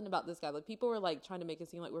nothing about this guy. Like, people were like trying to make it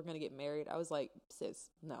seem like we're gonna get married. I was like, sis,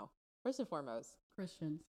 no. First and foremost,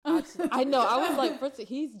 Christians. I know. I was like, first, can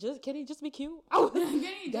he just be cute? I was, like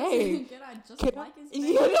his face?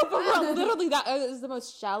 Literally, that is the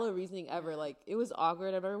most shallow reasoning ever. Like, it was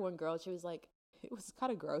awkward. I remember one girl, she was like, it was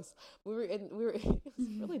kind of gross. It was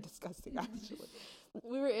really disgusting, actually.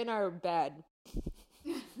 We were in our bed.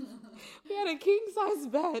 We had a king size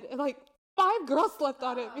bed, and like 5 girls slept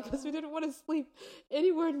on it because we didn't want to sleep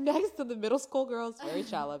anywhere next to the middle school girls. Very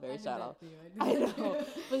shallow, very shallow. I know.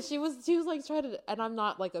 But she was like trying to, and I'm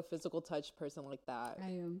not like a physical touch person like that.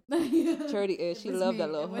 I am. Charity is. She loved that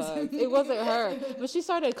little hug. It wasn't her. But she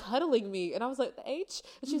started cuddling me, and I was like, H?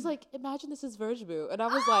 And she's like, imagine this is Verge Boo. And I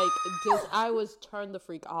was like, I was turned the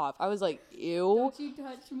freak off. I was like, ew. Don't you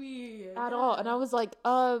touch me. At all. And I was like,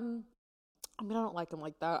 I don't like him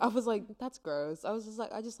like that. I was like, that's gross. I was just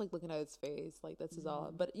like, I just like looking at his face. Like, that's his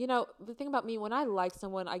all. But, the thing about me, when I like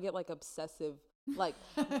someone, I get like obsessive. Like,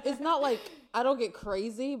 it's not like I don't get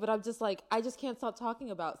crazy, but I'm just like, I just can't stop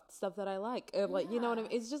talking about stuff that I like. And like, you know what I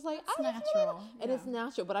mean? It's just like, it's natural. And it's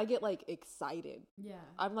natural, but I get like excited. Yeah.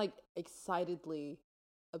 I'm like excitedly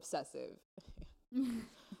obsessive.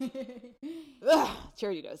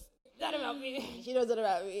 Charity does. Not about me. She knows it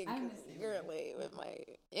about me. Currently with my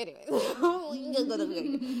anyway.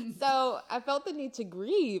 So I felt the need to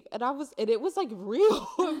grieve, and it was like real.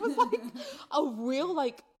 It was like a real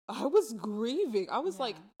like I was grieving. I was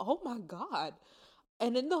like, oh my God.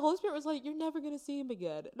 And then the Holy Spirit was like, you're never gonna see him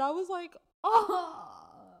again. And I was like, oh.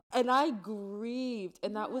 And I grieved.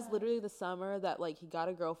 And that was literally the summer that, like, he got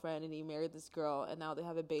a girlfriend and he married this girl and now they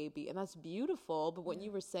have a baby. And that's beautiful. But when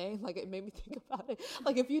you were saying, like, it made me think about it.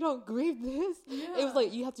 Like, if you don't grieve this, it was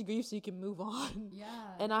like, you have to grieve so you can move on. Yeah.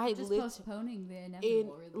 And I just lived postponing the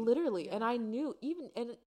inevitable. Literally. And I knew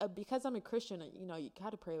because I'm a Christian, you know, you got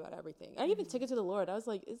to pray about everything. I even took it to the Lord. I was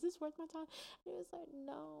like, is this worth my time? And he was like,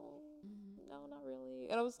 no, not really.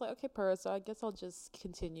 And I was like, okay, so I guess I'll just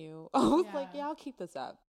continue. I was like, yeah, I'll keep this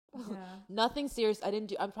up. Yeah. Nothing serious.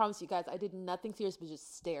 I promise you guys, I did nothing serious but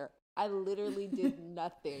just stare. I literally did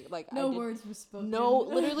nothing. Like no words were spoken.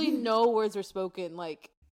 Literally no words were spoken. Like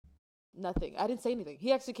nothing. I didn't say anything.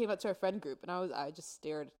 He actually came up to our friend group and I just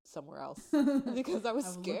stared somewhere else because I was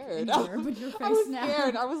scared. I was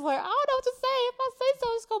scared. I was like, I don't know what to say. If I say so,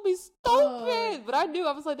 it's gonna be stupid. But I knew,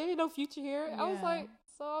 I was like, there ain't no future here. I was like,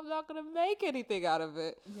 so I'm not gonna make anything out of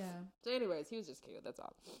it. Yeah. So anyways, he was just cute. That's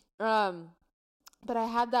all. But I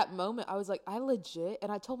had that moment. I was like, I legit,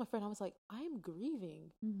 and I told my friend, I was like, I am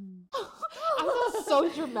grieving. I was so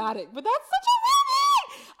dramatic, but that's such a big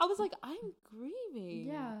thing. I was like, I'm grieving.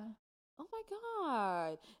 Yeah. Oh my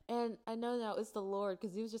God. And I know now it's the Lord,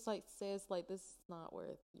 because he was just like, sis, like, this is not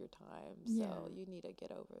worth your time. So you need to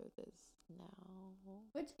get over this now.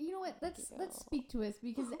 Which, you know what, let's speak to us,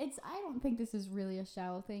 because I don't think this is really a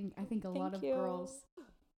shallow thing. I think a lot of girls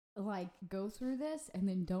like go through this and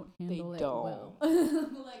then don't handle it well.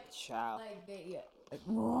 Like they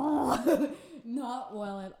not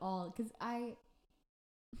well at all. Because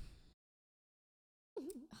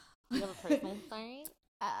You have a personal story?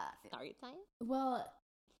 Story time? Well,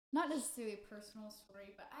 not necessarily a personal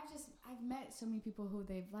story, but I've met so many people who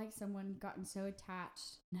they've liked someone, gotten so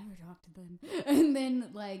attached, never talked to them, and then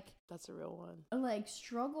like that's a real one. Like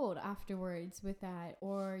struggled afterwards with that,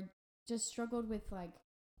 or just struggled with like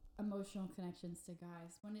emotional connections to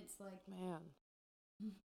guys when it's like, man,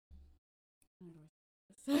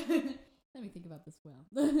 let me think about this well.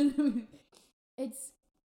 It's,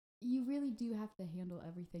 you really do have to handle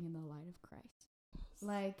everything in the light of Christ,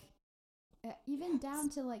 like even down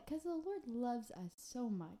to like, because the Lord loves us so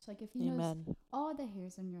much. Like if he knows all the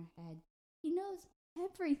hairs on your head, he knows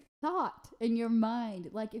every thought in your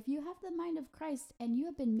mind. Like if you have the mind of Christ and you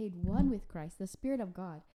have been made one with Christ, the Spirit of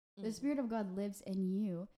God, the Spirit of God lives in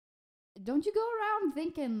you. Don't you go around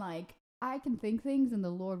thinking like, I can think things and the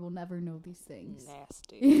Lord will never know these things.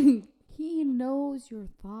 Nasty. He knows your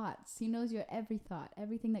thoughts. He knows your every thought,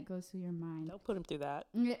 everything that goes through your mind. Don't put him through that.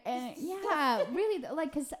 And yeah, really,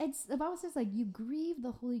 like, because it's, the Bible says like you grieve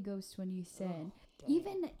the Holy Ghost when you sin.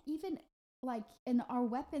 Even like, and our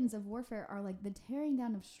weapons of warfare are like the tearing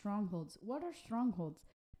down of strongholds. What are strongholds?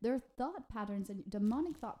 They're thought patterns and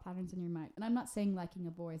demonic thought patterns in your mind. And I'm not saying liking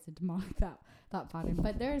a boy is a demonic thought pattern,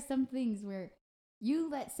 but there are some things where you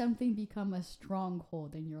let something become a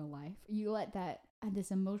stronghold in your life. You let that, this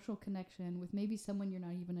emotional connection with maybe someone you're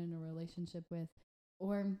not even in a relationship with,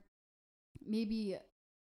 or maybe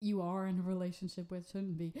you are in a relationship with,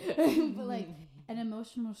 shouldn't be, but like an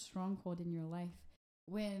emotional stronghold in your life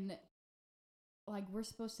when like we're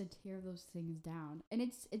supposed to tear those things down. And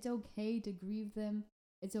it's okay to grieve them.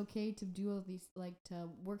 It's okay to do all these, like to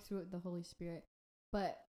work through it with the Holy Spirit,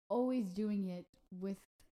 but always doing it with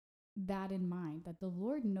that in mind, that the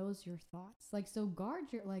Lord knows your thoughts. Like, so guard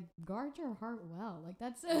your heart well. Like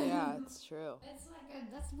that's yeah, it's true. It's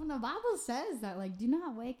like that's when the Bible says that, like, do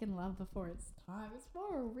not awaken love before it's time. It's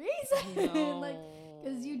for a reason. No. Like,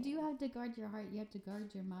 because you do have to guard your heart. You have to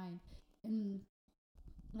guard your mind. And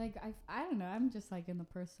like I don't know. I'm just like in the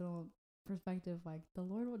personal perspective, like the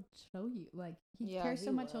Lord will show you, like he cares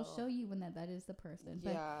so much, he'll show you when that is the person.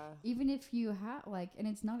 But even if you have like, and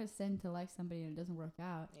it's not a sin to like somebody and it doesn't work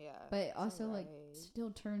out, but also like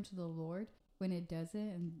still turn to the Lord when it doesn't,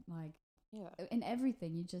 and like in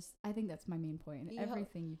everything you just, I think that's my main point. In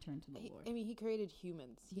everything you turn to the Lord. I mean, he created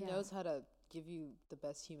humans. He knows how to give you the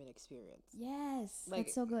best human experience. Yes, like,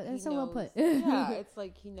 that's so good. That's so well put. Yeah, it's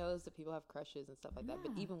like he knows that people have crushes and stuff like that.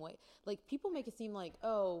 But even like people make it seem like,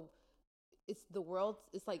 oh, it's the world.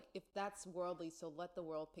 It's like, if that's worldly, so let the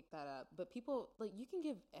world pick that up. But people, like, you can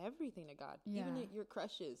give everything to God, even your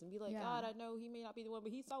crushes, and be like, God, I know he may not be the one,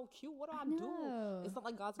 but he's so cute. What do I do? It's not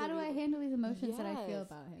like God's. How do I handle these emotions that I feel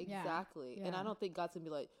about him? Exactly. Yeah. And I don't think God's gonna be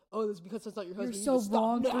like, oh, this is because that's not your husband. You're so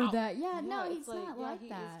wrong for that. Yeah, no, he's not like he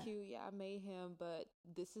that. Is cute. Yeah, I made him, but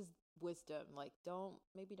this is wisdom. Like, don't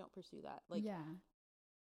pursue that. Like,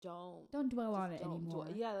 don't dwell on it anymore.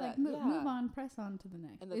 Like, move on, press on to the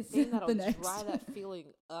next. And the thing that'll dry that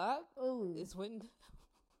feeling up is when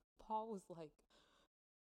Paul was like,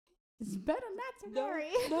 it's better not to marry.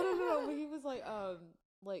 No. He was like,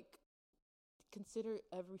 consider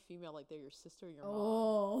every female like they're your sister or your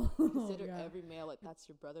mom. Consider every male like that's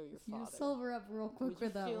your brother or your father. You sober up real quick for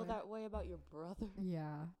that. Would you feel that way about your brother?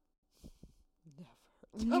 Yeah.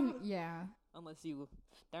 Never. Yeah. Unless you.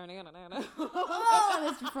 Oh,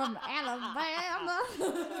 this is from Alabama.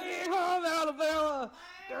 From Alabama.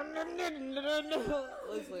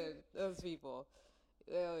 Listen, those people.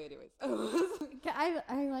 Oh, anyways.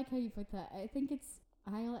 I like how you put that. I think it's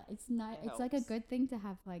not. It's like a good thing to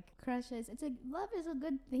have like crushes. Love is a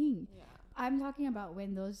good thing. Yeah. I'm talking about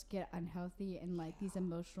when those get unhealthy and like these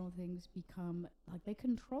emotional things become like they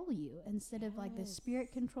control you instead of like the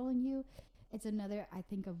spirit controlling you. It's another, I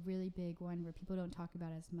think, a really big one where people don't talk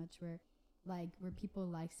about as much, where people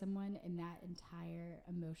like someone and that entire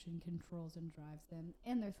emotion controls and drives them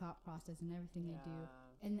and their thought process and everything they do,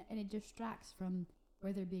 and it distracts from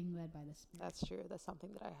where they're being led by the spirit. That's true. That's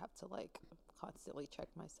something that I have to like constantly check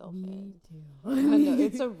myself Me in. too. I know,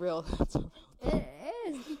 it's a real thing. It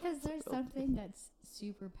is, because there's something that's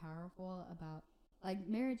super powerful about, like,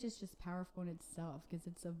 marriage is just powerful in itself because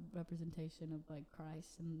it's a representation of like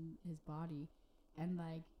Christ and his body, and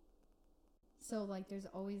like, so like there's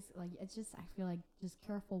always like, it's just, I feel like just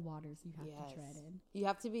careful waters you have to tread in. You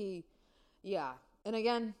have to be, and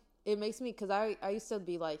again, it makes me, because I used to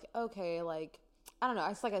be like, okay, like, I don't know.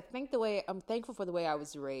 It's like, I'm thankful for the way I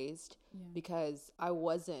was raised, because I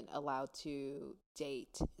wasn't allowed to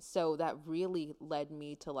date. So that really led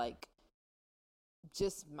me to like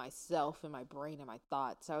just myself and my brain and my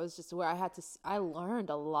thoughts. I was just where I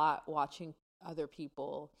learned a lot watching other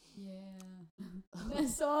people. Yeah.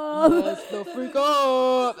 Mess up. Yes, they'll freak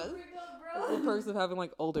up. The perks of having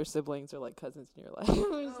like older siblings or like cousins in your life.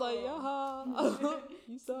 It's like,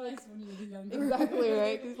 you suck. Nice when you were younger. Exactly,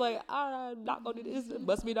 right? He's like, I'm not gonna do this. It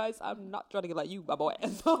must be nice. I'm not trying to get like you, my boy.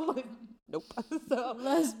 And so I'm like, nope. So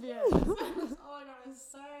lesbian. That's all I gotta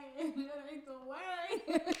say. It ain't the way.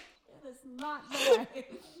 It is not the way.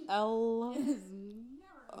 L. It is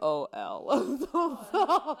never. O-L. I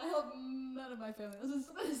hope none of my family listens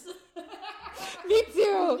to this. Me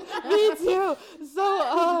too. So,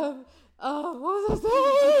 what was I saying?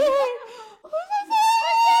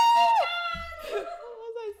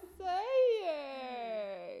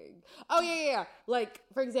 Oh, yeah. Like,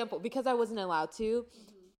 for example, because I wasn't allowed to,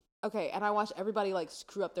 okay, and I watched everybody, like,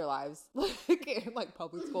 screw up their lives, like, in, like,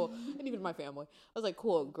 public school, and even my family. I was like,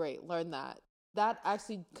 cool, great, learn that. That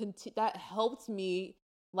actually, that helped me,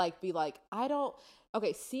 like, be like,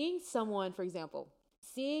 seeing someone, for example,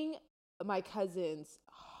 seeing my cousin's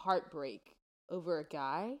heartbreak over a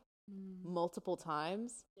guy multiple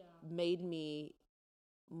times made me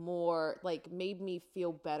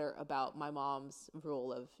feel better about my mom's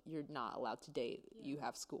rule of you're not allowed to date, you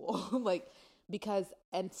have school. Like, because,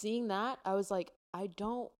 and seeing that, I was like,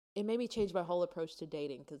 it made me change my whole approach to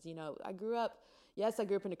dating, because, you know, I grew up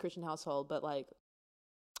in a Christian household, but like,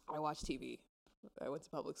 I watched TV. I went to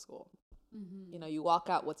public school. You know, you walk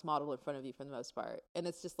out what's modeled in front of you for the most part. And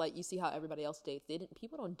it's just like, you see how everybody else dates.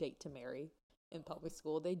 People don't date to marry in public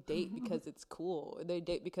school. They date because it's cool. They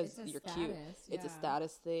date because you're cute. It's a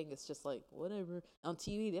status thing. It's just like, whatever. On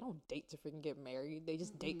TV, they don't date to freaking get married. They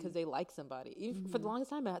just date because they like somebody. Even for the longest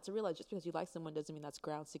time, I had to realize just because you like someone doesn't mean that's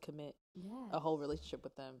grounds to commit a whole relationship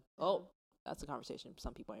with them. Oh, that's a conversation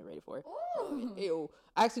some people ain't ready for. Ew.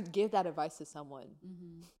 I actually gave that advice to someone,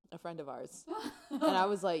 a friend of ours. And I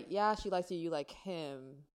was like, yeah, she likes you like him.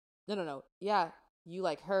 No. Yeah, you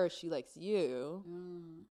like her, she likes you.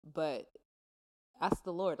 But ask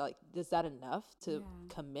the Lord, like, is that enough to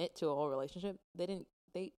commit to a whole relationship?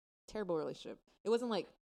 Terrible relationship. It wasn't like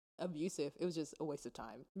abusive. It was just a waste of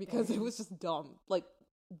time because it was just dumb. Like,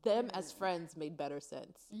 them as friends made better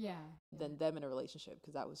sense than them in a relationship,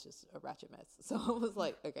 because that was just a ratchet mess. So I was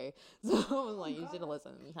like, okay. So I was like, you should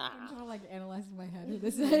listen. I'm trying to like analyze in my head who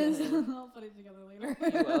this is. I'll put it together later.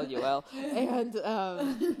 You will. And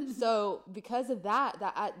so because of that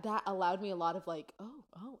allowed me a lot of like,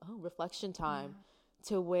 reflection time,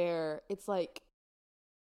 to where it's like,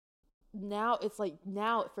 now,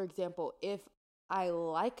 for example, if I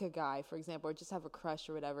like a guy, for example, or just have a crush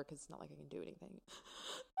or whatever, because it's not like I can do anything.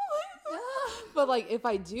 But like, if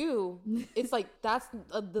I do, it's like, that's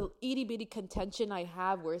the itty bitty contention I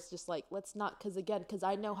have, where it's just like, let's not, because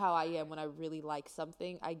I know how I am when I really like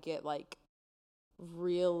something. I get like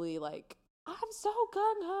really like I'm so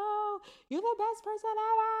gung-ho. You're the best person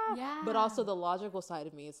ever. Yeah. But also the logical side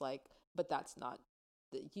of me is like, but that's not,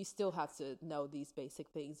 you still have to know these basic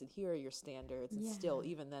things, and here are your standards, and still,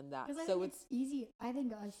 even then that. So it's easy. I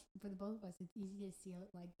think for the both of us, it's easy to see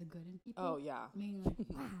like the good in people. Oh yeah. I mean, like,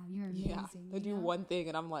 wow, you're amazing. Yeah. They do one thing,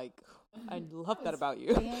 and I'm like, I love that about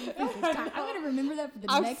you. I'm gonna remember that for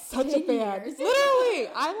the next such 10 a fan. years. Literally,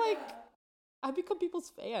 I become people's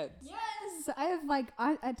fans. Yes, I have like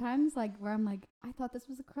at times like where I'm like, I thought this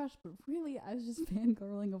was a crush, but really I was just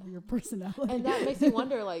fangirling over your personality. And that makes me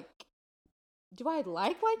wonder, like, do I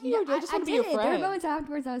like you, or do I just want to be your friend? There were moments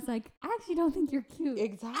afterwards I was like, I actually don't think you're cute.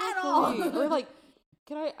 Exactly. At all. Or like,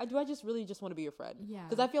 do I just really just want to be your friend? Yeah.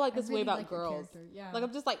 Because I feel like this really way about like girls. Yeah. Like,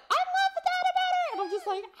 I'm just like, I love that about her. And I'm just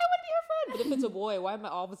like, I want to be her friend. But if it's a boy, why am I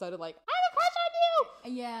all of a sudden like, I have a crush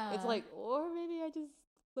on you? Yeah. It's like, or maybe I just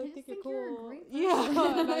think you're cool. You're a great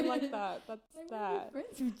yeah. And I like that. That's that.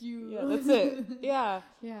 Friends with you. Yeah, that's it. Yeah.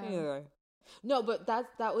 Yeah. Anyway. No, but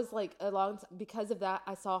that was like a long time. Because of that,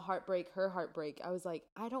 I saw her heartbreak. I was like,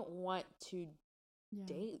 I don't want to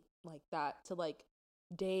date like that, to like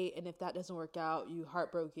date, and if that doesn't work out, you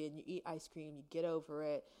heartbroken, you eat ice cream, you get over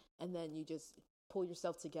it, and then you just pull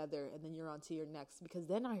yourself together, and then you're on to your next. Because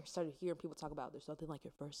then I started hearing people talk about there's something like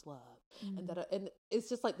your first love, and it's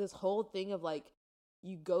just like this whole thing of like,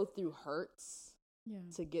 you go through hurts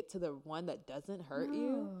to get to the one that doesn't hurt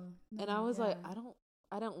you. And I was like,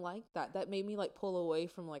 I don't like that. That made me like pull away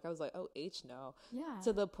from, like, I was like, oh, no. Yeah.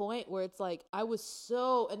 To the point where it's like, I was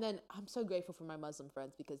so, and then I'm so grateful for my Muslim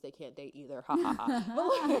friends because they can't date either. Ha ha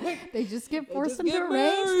ha. Like, they just get forced into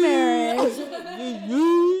arranged marriage.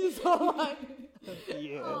 So like,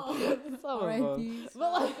 yeah. Some of them.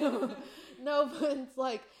 But like, no, but it's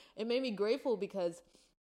like, it made me grateful because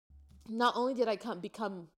not only did I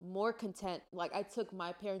become more content, like I took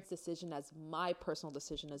my parents' decision as my personal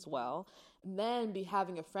decision as well. And then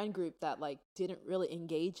having a friend group that like didn't really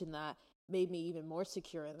engage in that made me even more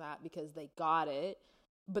secure in that because they got it.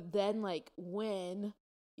 But then like when,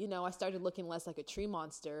 I started looking less like a tree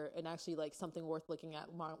monster and actually like something worth looking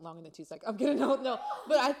at longer than 2 seconds. I'm gonna no,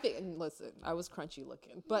 but I think, and listen, I was crunchy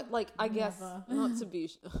looking, but like I guess not to be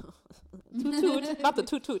toot, not the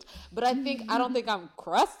toot, but I don't think I'm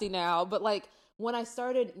crusty now. But like when I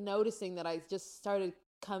started noticing that, I just started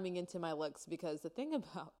coming into my looks, because the thing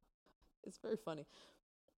about, it's very funny.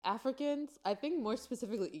 Africans, I think more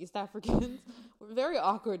specifically East Africans, were very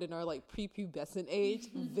awkward in our like prepubescent age.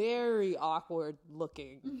 Very awkward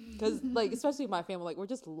looking, because like especially my family, like we're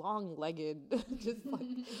just long legged, just like.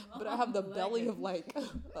 But I have the belly of like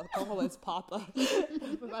Kamala's papa.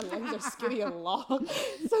 But my legs are skinny and long.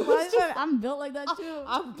 So I'm built like that too.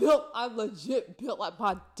 I'm legit built like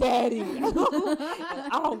my daddy. I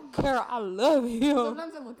don't care. I love him.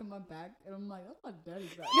 Sometimes I look at my back and I'm like, that's my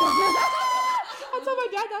daddy's back. I told my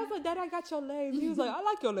dad, I was like, Dad, I got your legs. He was like, I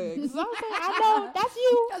like your legs. So I was like, I know, that's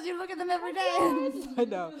you. Because you look at them every day. Yes, I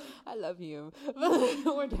know. I love you.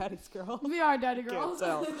 We're daddy's girls. We are daddy girls.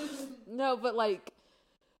 Can't tell. No, but like,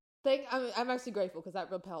 I'm actually grateful because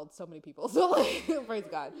that repelled so many people. So like, praise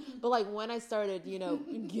God. But like when I started,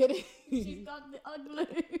 getting. She's got the ugly.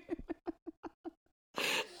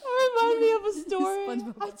 That reminds me of a story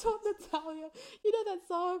I told Natalia. You know that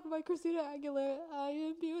song by Christina Aguilera, I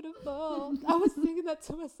Am Beautiful? I was singing that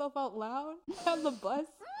to myself out loud on the bus.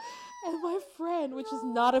 And my friend, which is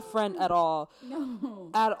not a friend at all. No.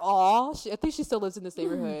 At all. I think she still lives in this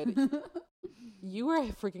neighborhood. You were a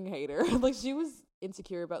freaking hater. Like, she was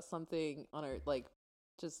insecure about something on her, like,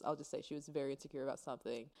 I'll just say she was very insecure about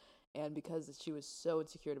something. And because she was so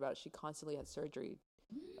insecure about it, she constantly had surgery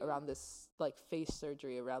around this, like, face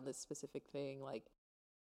surgery around this specific thing. Like,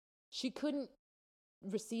 she couldn't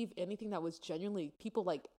receive anything that was genuinely, people,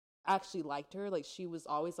 like, actually liked her. Like, she was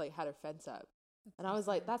always, like, had her fence up. And I was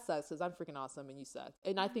like, that sucks because I'm freaking awesome and you suck.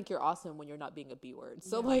 And I think you're awesome when you're not being a B word.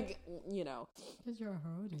 So, like, Because you're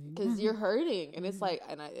hurting. Because you're hurting. And it's like,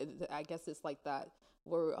 and I guess it's like that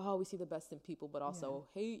where, we see the best in people, but also,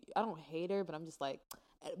 I don't hate her, but I'm just like,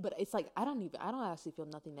 but it's like, I don't actually feel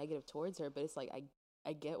nothing negative towards her, but it's like,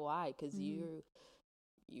 I get why, because your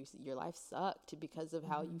life sucked because of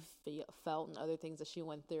how you felt and other things that she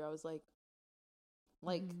went through. I was like,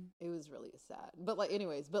 it was really sad. But like,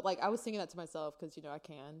 anyways, I was singing that to myself because, I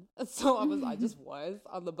can. So I just was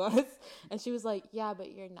on the bus, and she was like, yeah,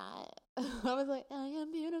 but you're not. I was like, I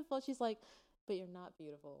am beautiful. She's like, but you're not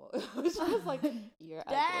beautiful. She was like, you're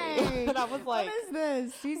ugly. And I was like, what is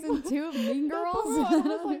this? Season 2 of Mean Girls? I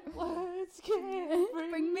was like, words can't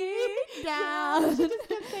bring me down. She just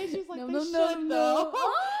kept saying, she was like, no, they should though. And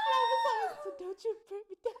I was like, so don't you bring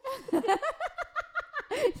me down.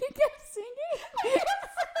 You kept singing?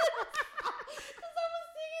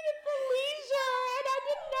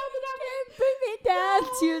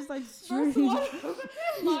 She was like, First one,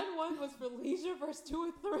 line 1 was for leisure. Verse 2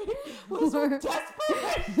 and 3 was for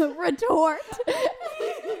desperation. Retort.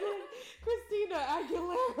 Christina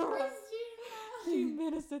Aguilera. She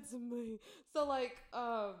menaced to me. So like,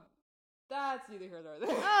 that's neither here nor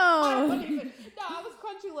there. Oh. I was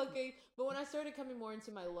crunchy looking, but when I started coming more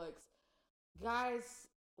into my looks, guys,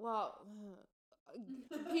 well,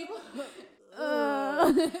 people,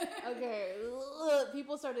 okay,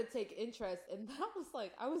 people started to take interest, and that was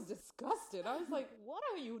like, I was disgusted. I was like, what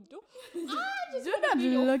are you doing? I just do wanna not be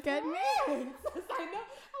your look at me. friends. I know.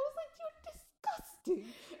 I was like, you're disgusting.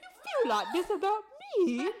 You feel like this about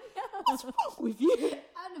me? What's wrong with you?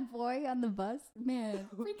 I had a boy on the bus, man,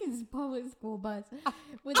 freaking public school bus,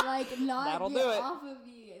 would like not get off of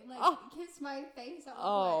me, and, like kiss my face. I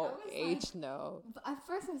was H like, no. At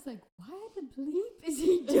first, I was like, why the bleep is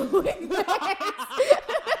he doing this?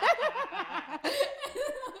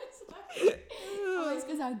 Oh, it's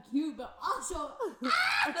because I'm cute, but also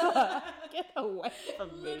get away from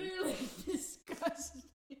me. Literally disgusting.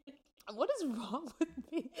 What is wrong with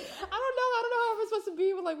me? I don't know how we're supposed to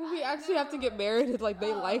be when we actually have to get married and like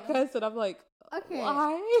they like us, and I'm like, okay,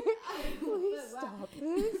 why? Please stop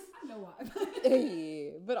this. I know why.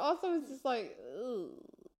 Yeah. But also it's just like, ugh.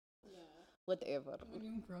 Whatever. When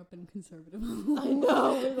you grow up in conservative, I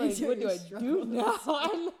know. Like, what do I do now?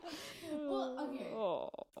 Well, okay. Oh.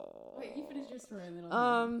 Wait, you finish your story and then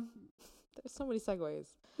I'll there's so many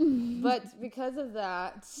segues. But because of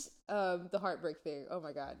that, the heartbreak thing. Oh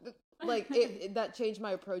my god. Like that changed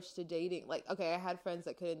my approach to dating. Like, okay, I had friends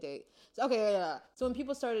that couldn't date. So So when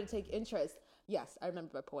people started to take interest, yes, I remember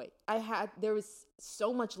my point. There was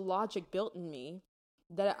so much logic built in me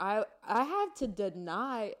that I had to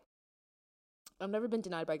deny. I've never been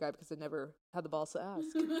denied by a guy because I never had the balls to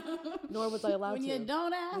ask. Nor was I allowed when to. When you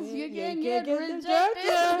don't ask, you can get rejected.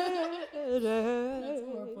 That's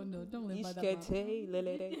horrible. No, don't live by that.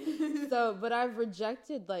 So, but I've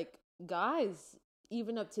rejected like guys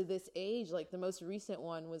even up to this age. Like the most recent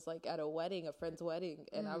one was like at a friend's wedding,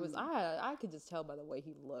 and I could just tell by the way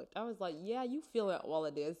he looked. I was like, yeah, you feeling all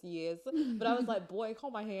of this, yes. But I was like, boy,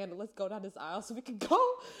 hold my hand and let's go down this aisle so we can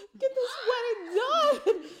go get this wedding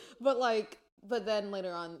done. But then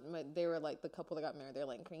later on, they were like, the couple that got married, they're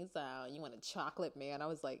like, cream style, you want a chocolate, man? I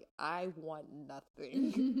was like, I want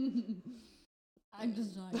nothing. I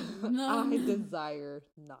desire I desire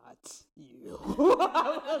not you. So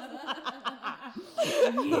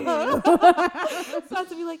I had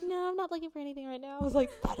to be like, no, I'm not looking for anything right now. I was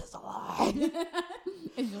like, that is a lie.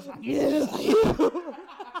 It's just like,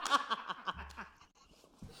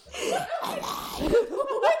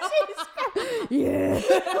 yeah.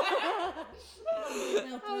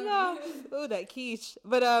 I know. Ooh, that quiche.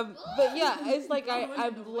 But yeah, it's like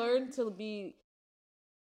I've learned to be.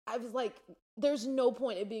 I was like, there's no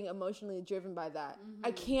point in being emotionally driven by that. Mm-hmm.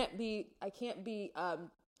 I can't be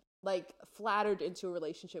like flattered into a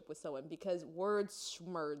relationship with someone because words.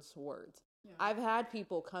 Yeah. I've had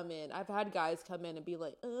guys come in and be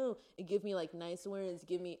like, oh, and give me like nice words.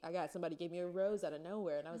 Somebody gave me a rose out of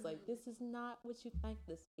nowhere. And I was like, this is not what you think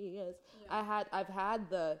this is. Yeah. I've had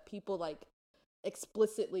the people like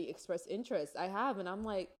explicitly express interest. I have, and I'm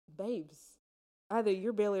like, babes, either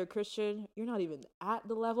you're barely a Christian, you're not even at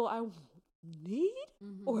the level I need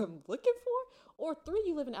or I'm looking for, or 3,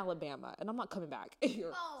 you live in Alabama and I'm not coming back.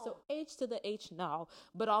 So H to the H now.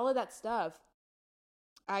 But all of that stuff,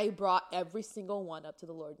 I brought every single one up to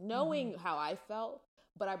the Lord, knowing how I felt,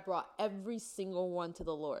 but I brought every single one to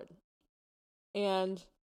the Lord. And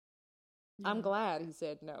I'm glad he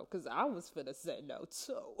said no, because I was finna say no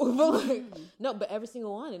too. But every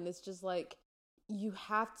single one. And it's just like, you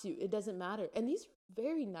have to. It doesn't matter. And these are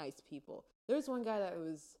very nice people. There was one guy that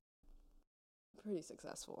was pretty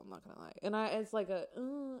successful, I'm not gonna lie. And it's like I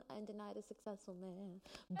denied a successful man.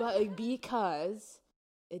 But because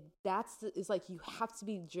it's like you have to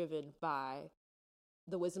be driven by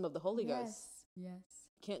the wisdom of the Holy Ghost. Yes.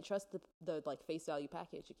 Can't trust the like face value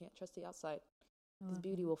package. You can't trust the outside. His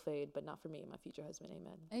beauty will fade, but not for me and my future husband.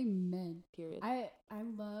 Amen. Amen. Period. I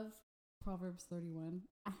love Proverbs 31.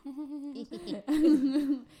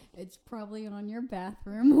 It's probably on your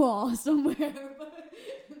bathroom wall somewhere.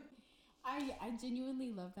 I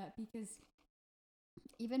genuinely love that because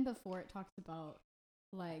even before it talks about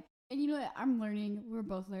like, and you know what, we're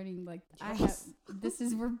both learning, like, yes. we're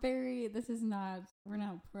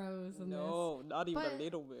not pros in this. No, not even a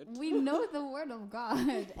little bit. We know the word of God.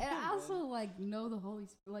 And I also, like, know the Holy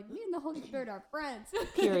Spirit. Like, me and the Holy Spirit are friends.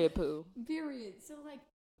 Period, poo. Period. So, like,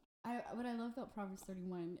 what I love about Proverbs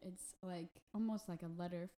 31, it's, like, almost like a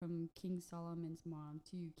letter from King Solomon's mom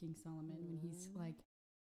to King Solomon when he's, like,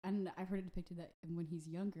 and I've heard it depicted that when he's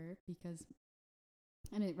younger, because,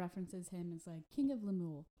 and it references him as like King of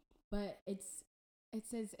Lemuel, but it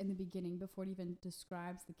says in the beginning, before it even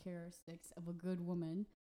describes the characteristics of a good woman,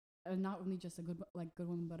 not only just a good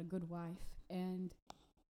woman, but a good wife, and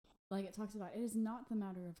like it talks about, it is not the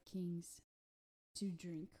matter of kings to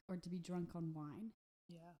drink or to be drunk on wine.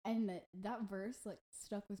 Yeah. And that verse like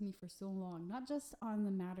stuck with me for so long, not just on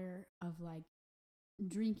the matter of like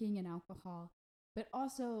drinking and alcohol, but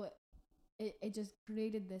also it just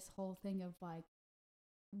created this whole thing of like,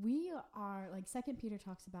 we are like, Second Peter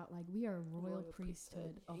talks about like, we are a royal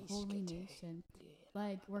priesthood, a holy nation. Yeah.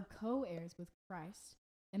 Like we're co-heirs with Christ.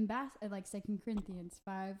 Like 2 Corinthians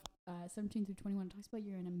 5, 17 through 21 talks about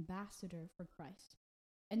you're an ambassador for Christ.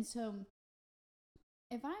 And so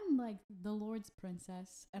if I'm like the Lord's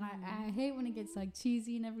princess, and I hate when it gets like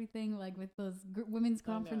cheesy and everything, like with those women's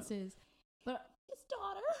conferences, but his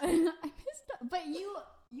daughter, but you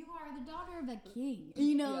are the daughter of a king,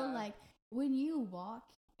 you know, like when you walk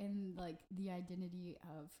in like the identity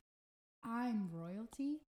of I'm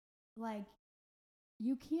royalty, like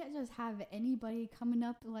you can't just have anybody coming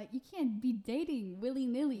up, like you can't be dating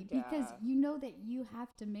willy-nilly because you know that you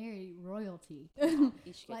have to marry royalty.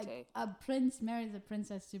 Like a prince marries a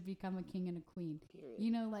princess to become a king and a queen. Period. You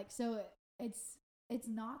know, like, so it's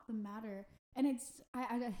not the matter. And it's,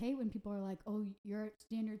 I hate when people are like, oh, your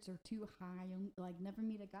standards are too high, and like never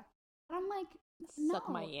meet a guy. And I'm like, no. Suck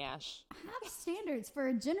my ash. Have standards for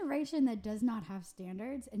a generation that does not have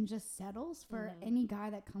standards and just settles for any guy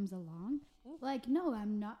that comes along. Like, no,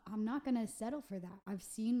 I'm not going to settle for that. I've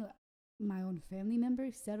seen my own family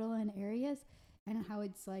members settle in areas and how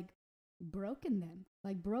it's like broken them,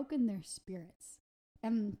 like broken their spirits.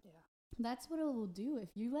 And that's what it will do.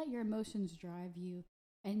 If you let your emotions drive you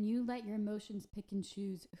and you let your emotions pick and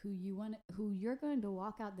choose who you're going to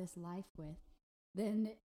walk out this life with,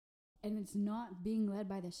 then, and it's not being led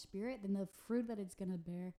by the Spirit, then the fruit that it's going to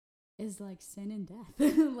bear is like sin and death.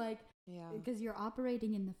 Like, because you're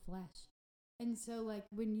operating in the flesh. And so like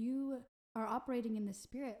when you are operating in the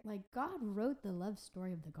Spirit, like God wrote the love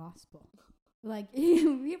story of the gospel. Like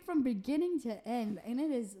from beginning to end, and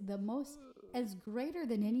it is as greater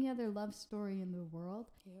than any other love story in the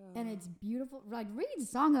world. And it's beautiful. Like read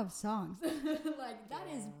Song of Songs. Like that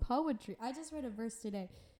is poetry. I just read a verse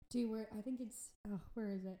today too where I think it's, where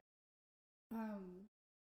is it? I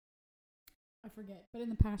forget, but in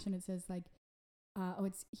the Passion it says like,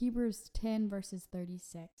 it's Hebrews 10 verses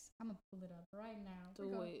 36. I'm gonna pull it up right now.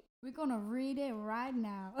 We're gonna read it right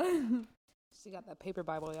now. She got that paper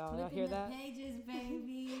Bible, y'all. Y'all hear that? Pages,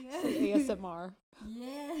 baby. ASMR.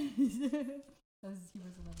 Yes. That was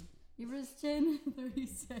Hebrews 11. Hebrews 10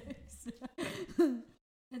 36.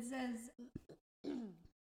 It says,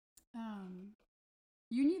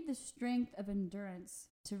 you need the strength of endurance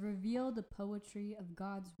to reveal the poetry of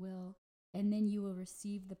God's will, and then you will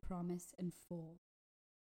receive the promise in full.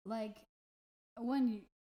 Like, one, you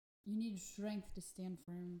need strength to stand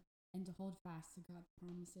firm and to hold fast to God's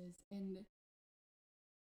promises.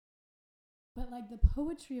 But like the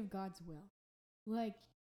poetry of God's will, like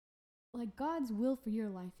God's will for your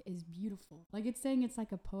life is beautiful. Like it's saying it's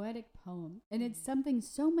like a poetic poem, and it's something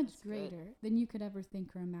so much greater than you could ever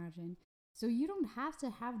think or imagine. So you don't have to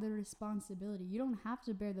have the responsibility. You don't have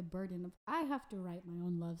to bear the burden of, I have to write my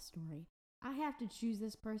own love story. I have to choose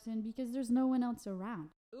this person because there's no one else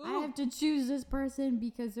around. Ooh. I have to choose this person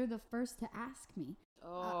because they're the first to ask me.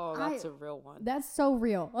 Oh, that's a real one. That's so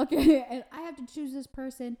real. Okay. And I have to choose this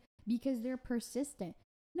person because they're persistent.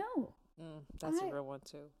 No. That's a real one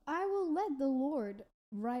too. I will let the Lord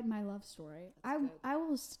write my love story. I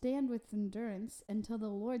will stand with endurance until the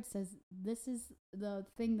Lord says, this is the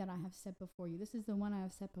thing that I have set before you. This is the one I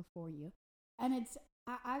have set before you. And it's,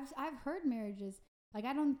 I've heard marriages, like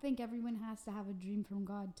I don't think everyone has to have a dream from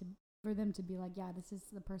God for them to be like, yeah, this is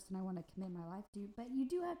the person I want to commit my life to. But you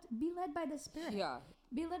do have to be led by the Spirit. Yeah.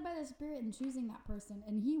 Be led by the Spirit in choosing that person.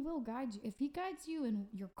 And He will guide you. If He guides you in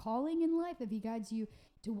your calling in life, if He guides you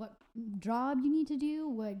to what job you need to do,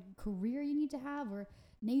 what career you need to have, or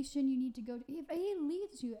nation you need to go to, if He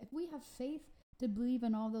leads you, if we have faith to believe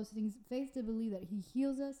in all those things, faith to believe that He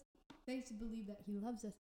heals us, faith to believe that He loves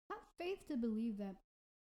us, have faith to believe that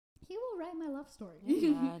He will write my love story.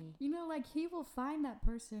 You know, like He will find that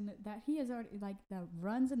person that He has already, like, that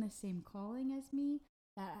runs in the same calling as me,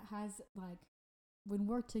 that has, like, when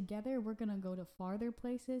we're together, we're going to go to farther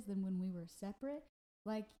places than when we were separate.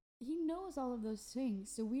 Like, He knows all of those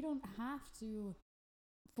things, so we don't have to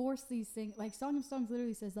force these things. Like Song of Songs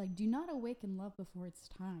literally says, like, do not awaken love before it's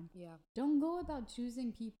time. Yeah. Don't go about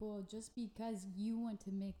choosing people just because you want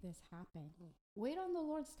to make this happen. Wait on the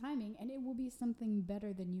Lord's timing, and it will be something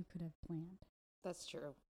better than you could have planned. That's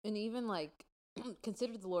true. And even like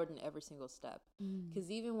consider the Lord in every single step, because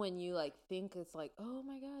even when you like think it's like, oh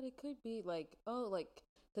my God, it could be like, oh, like,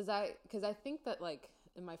 because I think that like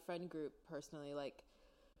in my friend group personally, like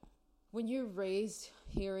when you're raised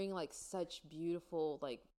hearing like such beautiful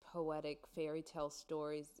like poetic fairy tale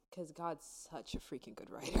stories, because God's such a freaking good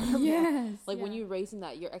writer. Yes. Like when you're raised in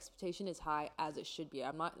that, your expectation is high, as it should be.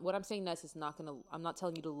 What I'm saying next is I'm not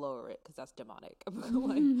telling you to lower it, because that's demonic.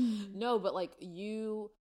 Like, no, but like you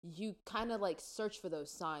kind of like search for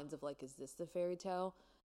those signs of like, is this the fairy tale?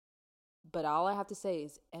 But all I have to say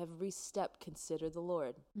is every step consider the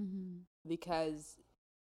Lord, because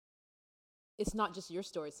it's not just your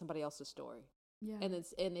story, it's somebody else's story. Yeah. And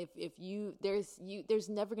if there's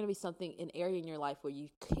never going to be an area in your life where you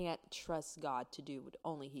can't trust God to do what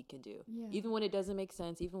only he can do. Yeah. Even when it doesn't make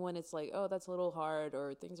sense, even when it's like, oh, that's a little hard,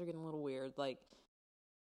 or things are getting a little weird. Like,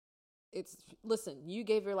 listen, you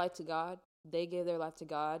gave your life to God. They gave their life to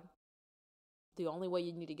God. The only way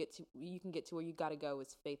you can get to where you got to go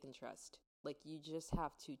is faith and trust. Like, you just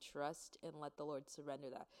have to trust and let the Lord surrender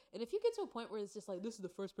that. And if you get to a point where it's just like, this is the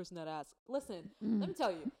first person that asked, listen, let me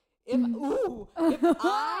tell you, if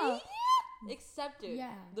I accepted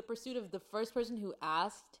the pursuit of the first person who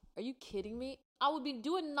asked, are you kidding me? I would be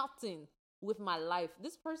doing nothing with my life.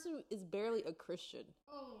 This person is barely a Christian.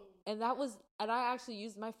 And I actually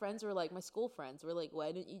used, my friends were like, my school friends were like,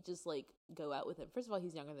 why didn't you just like go out with him? First of all,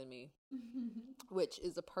 he's younger than me, which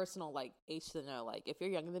is a personal like age to know. Like, if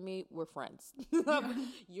you're younger than me, we're friends.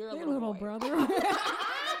 You're a little brother.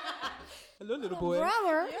 Hello, little boy.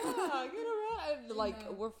 Brother. Yeah, get around.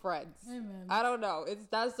 Like, we're friends. Amen. I don't know.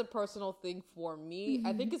 That's a personal thing for me.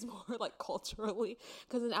 I think it's more like culturally,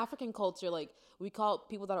 because in African culture, like, we call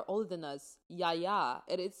people that are older than us yaya,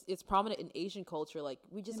 and it's prominent in Asian culture. Like,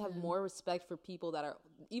 we just have more respect for people that are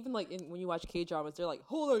even like when you watch K-dramas, they're like,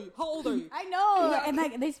 how old are you? How old are you? I know, and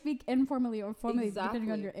like they speak informally or formally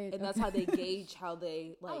depending on your age, and that's how they gauge how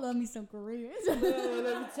they like. I love me some Koreans. Let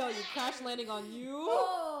me tell you, crash landing on you.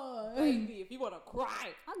 Oh, baby, if you want to cry,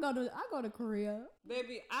 I go to Korea.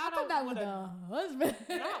 Baby, I don't that with a husband.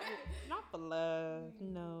 Not for love.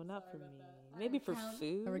 No, not for me. Maybe for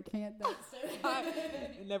food. I recant that.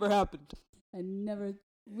 It never happened.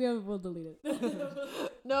 We'll delete it.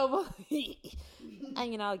 No, but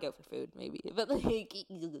I'll go for food maybe. But like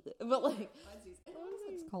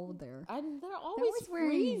it's cold there. They're always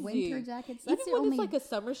wearing winter jackets. That's even when it's like a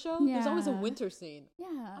summer show, there's always a winter scene.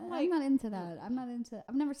 Yeah, I'm not into that.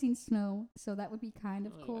 I've never seen snow, so that would be kind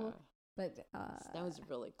of cool. But snow is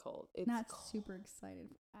really cold. It's not cold. Super excited.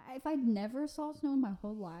 If I never saw snow in my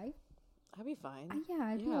whole life, I'd be fine.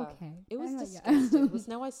 I'd be okay. It was disgusting. The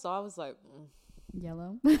snow I saw, I was like,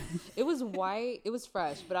 yellow. It was white. It was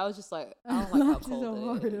fresh, but I was just like, I don't like how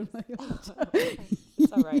cold it is.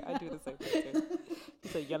 It's all right. I do the same thing too.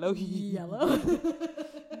 It's like yellow.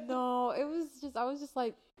 No, I was just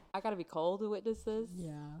like, I gotta be cold to witness this.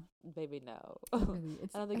 Yeah. Baby, no. Really,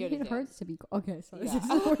 I don't think it hurts to be cold. Okay, sorry. Yeah.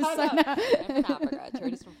 I'm from Africa.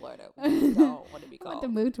 Charity's from Florida. We don't want to be cold. I want to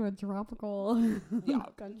move to a tropical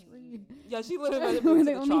country. Yeah, she literally moved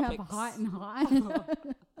to the only tropics. Have hot and hot.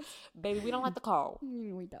 Baby, we don't like the cold.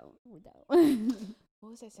 We don't. What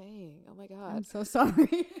was I saying? Oh my God. I'm so sorry.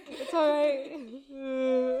 It's alright.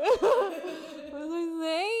 What was I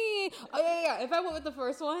saying? Oh yeah. If I went with the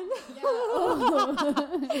first one,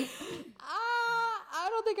 I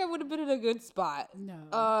don't think I would have been in a good spot.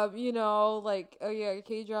 No. Like, oh yeah,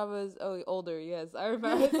 K-dramas. Oh, older. Yes, I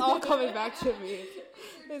remember. It's all coming back to me.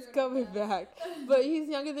 It's coming back. But he's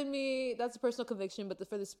younger than me. That's a personal conviction. But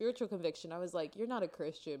for the spiritual conviction, I was like, you're not a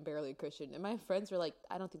Christian, barely a Christian. And my friends were like,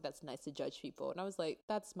 I don't think that's nice to judge people. And I was like,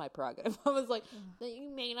 that's my prerogative. I was like, you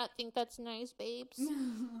may not think that's nice, babes.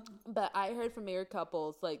 But I heard from married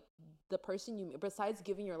couples, like, the person besides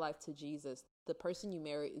giving your life to Jesus, the person you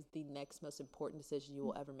marry is the next most important decision you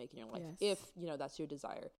will ever make in your life. Yes. If, that's your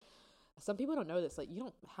desire. Some people don't know this. Like, you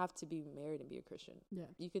don't have to be married and be a Christian. Yeah.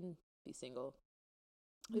 You can be single.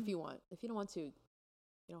 If you want. If you don't want to,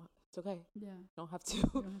 it's okay. Yeah. You don't have to. You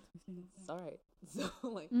don't have to be single. It's all right. So,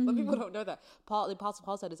 like, some people don't know that. The Apostle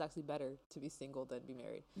Paul said it's actually better to be single than be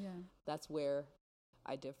married. Yeah. That's where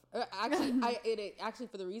I differ. Actually,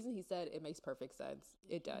 for the reason he said, it makes perfect sense.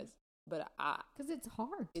 It does. But because it's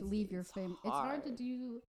hard to leave your family. It's hard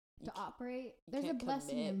to operate. There's a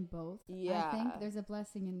blessing in both. Yeah. I think there's a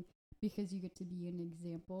blessing in because you get to be an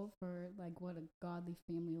example for like what a godly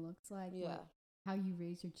family looks like. Yeah. how you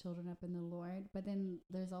raise your children up in the Lord. But then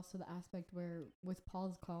there's also the aspect where with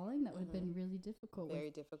Paul's calling, that would have been really difficult. Very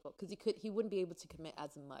difficult, because he wouldn't be able to commit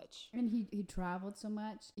as much. And he traveled so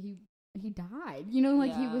much. He died. You know,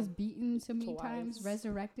 like he was beaten so many times,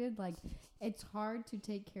 resurrected. Like it's hard to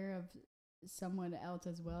take care of someone else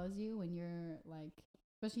as well as you when you're like,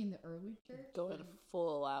 especially in the early church, going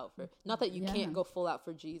full out for, not that you can't go full out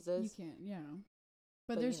for Jesus. You can't,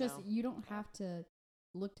 but there's just, you don't have to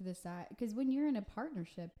look to the side, because when you're in a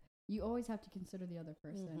partnership, you always have to consider the other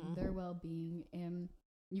person, their well-being, and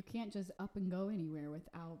you can't just up and go anywhere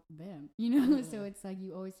without them, you know. So it's like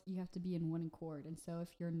you have to be in one accord, and so if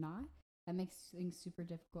you're not, that makes things super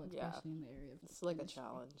difficult, especially in the area of it's like ministry. A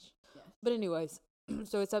challenge. But anyways,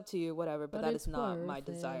 so it's up to you, whatever, but that is not my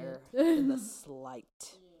desire in the slightest.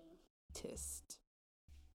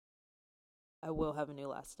 I will have a new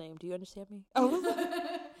last name. Do you understand me? Oh,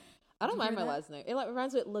 I don't mind my last name. It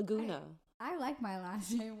rhymes with Laguna. I like my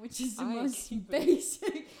last name, which is the most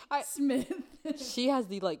basic. Smith. She has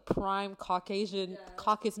the like prime Caucasian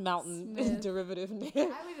Caucasus Mountain derivative name.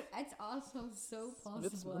 It's also so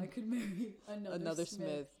possible I could marry another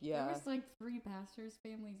Smith. Yeah, there's like 3 pastors'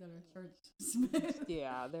 families that are church Smith.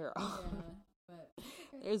 Yeah, there are. But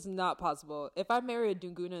it's not possible. If I marry a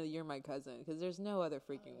Dunguna, you're my cousin, because there's no other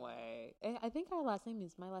freaking way. I think my last name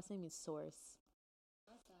is Source.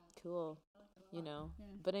 Cool. You know. Yeah.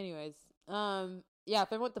 But anyways, if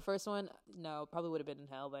I went the first one, no, probably would have been in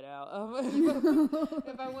hell by now.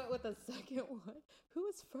 If I went with the second one, who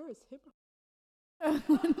was first? Him.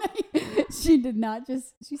 She did not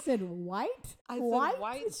she said white? I said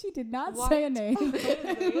white. She did not say a name. I didn't say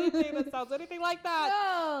anything that sounds anything like that.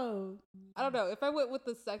 No. I don't know. If I went with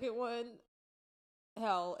the second one,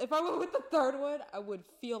 hell. If I went with the third one, I would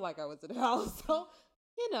feel like I was in hell. So,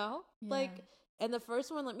 like, and the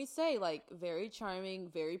first one, let me say, like, very charming,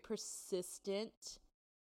 very persistent,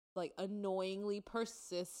 like, annoyingly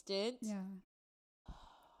persistent. Yeah.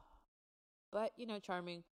 But,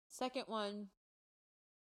 charming. Second one,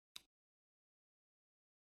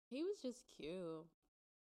 he was just cute.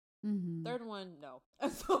 Mm-hmm. Third one, no.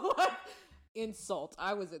 So, like, insult.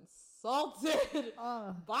 I was insulted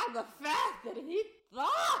by the fact that he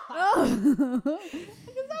thought.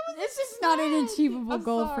 This is not an achievable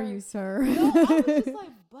goal for you, sir. No, I was just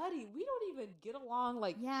like, buddy, we don't even get along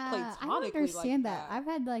like platonically. I don't understand like that. I've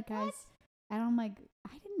had like guys, and I'm like,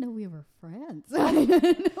 I didn't know we were friends. I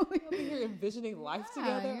didn't know we were here envisioning life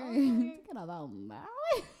together. Thinking about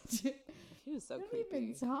marriage. He was so creepy. Don't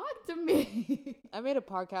even talk to me. I made a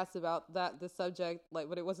podcast about the subject, like,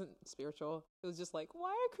 but it wasn't spiritual. It was just like, why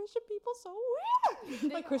are Christian people so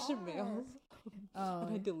weird? Like Christian males. Oh,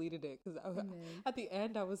 and I deleted it because at the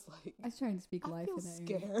end I was like, I was trying to speak life. I feel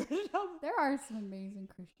scared. There are some amazing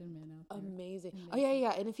Christian men out there. Amazing. Oh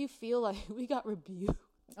yeah. And if you feel like we got rebuked.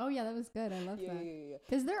 Oh yeah, that was good. I love that. Yeah.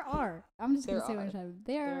 Because there are. I'm just gonna say one time.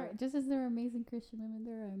 There are, just as there are amazing Christian women,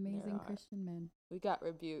 there are amazing Christian men. We got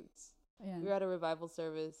rebuked. Yeah. We were at a revival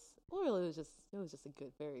service. Well, it was just a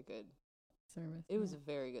good, very good service. It was a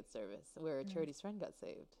very good service where Charity's friend got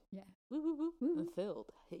saved. Yeah. Woo woo woo. Woo. And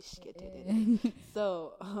filled.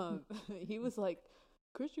 So he was like,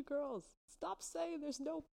 Christian girls, stop saying there's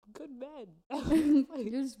no good men.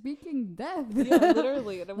 Like, you're speaking death. Yeah,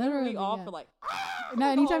 literally. And we all for like, no,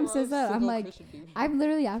 anytime says that, I'm like, I've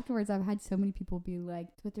literally afterwards, I've had so many people be like,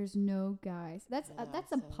 but there's no guys. That's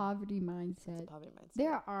a poverty mindset.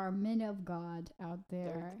 There are men of God out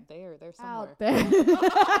there. They're somewhere. Out there.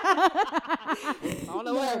 I don't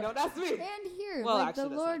know where. Don't ask me. And here, well, like actually,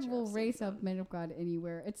 the Lord will raise up men of God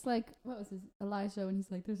anywhere. It's like, what was his Elijah when he's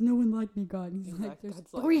like, there's no one like me, God. And he's like, there's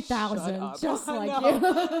 3,000 just like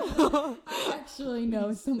you. I actually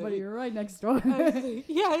know somebody right next door.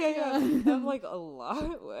 Yeah. I'm like, a lot.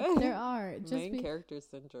 There are. Just main character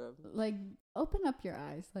syndrome. Like, open up your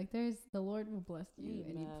eyes. Like, the Lord will bless you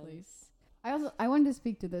any place. I wanted to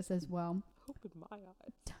speak to this as well. Open my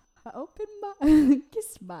eyes. Open my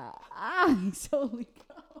kiss my eyes. Holy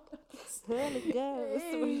Ghost. Holy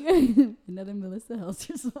Ghost. Another Melissa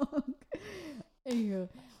Helser song. Anywho,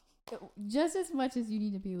 just as much as you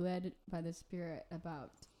need to be led by the Spirit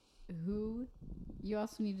about who, you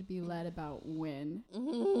also need to be led about when.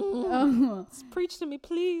 Preach to me,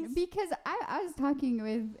 please. Because I was talking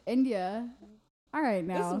with India. All right,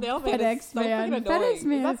 now this mailman FedEx is so man. FedEx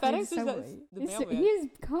man. Is that FedEx or the mailman? He's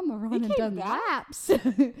come around and done back? laps.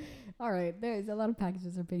 All right, there's a lot of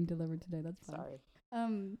packages are being delivered today. That's fine.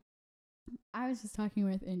 Sorry. I was just talking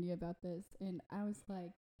with India about this, and I was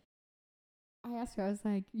like, I asked her, I was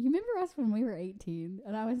like, you remember us when we were 18?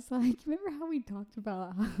 And I was like, remember how we talked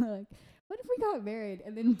about how, like, what if we got married?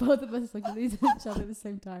 And then both of us looked at each other at the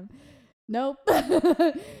same time. Nope.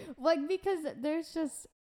 Like, because there's just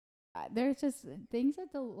things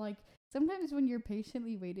that the like sometimes when you're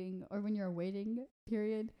patiently waiting or when you're waiting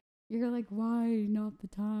period, you're like, why not the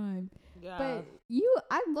time? Yeah. But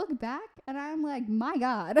I look back and I'm like, my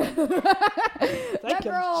God, Thank that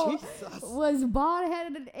you, girl Jesus. was bald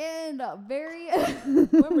headed and very.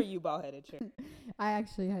 When were you bald headed, Cherry? I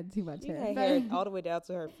actually had too much She hair. had hair all the way down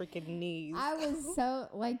to her freaking knees. I was so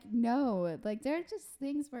like, no, like there are just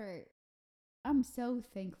things where I'm so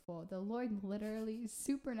thankful. The Lord literally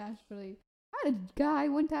supernaturally. I had a guy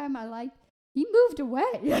one time I liked. He moved away.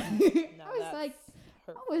 I was like,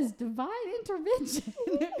 hurtful. that was divine intervention.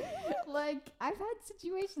 Like, I've had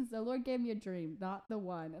situations. The Lord gave me a dream, not the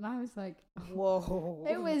one, and I was like, whoa.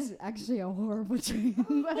 it was actually a horrible dream.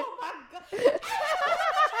 But Oh my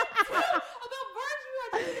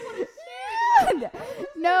God.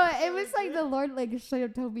 no, it was like the Lord like straight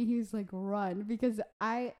up told me he was like run because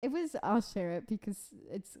I'll share it because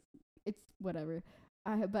it's whatever.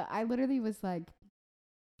 But I literally was like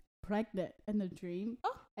pregnant in the dream,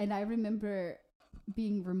 and I remember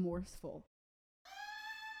being remorseful,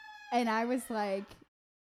 and I was like,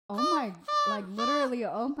 oh my, like literally,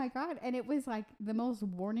 oh my God, and it was like the most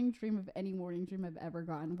warning dream of any warning dream I've ever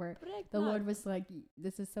gotten, where the Lord was like,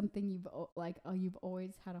 this is something you've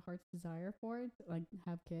always had a heart's desire for, like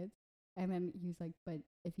have kids, and then he was like, but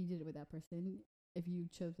if you did it with that person, if you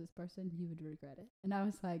chose this person, you would regret it, and I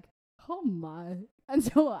was like, oh my, and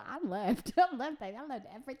so I left everything.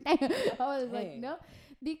 I was like, no,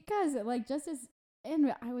 because like just as,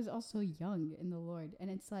 and I was also young in the Lord, and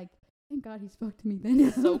it's like, thank God he spoke to me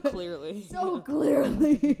then. So clearly. So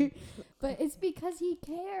clearly. But it's because he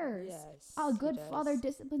cares. Yes. A good father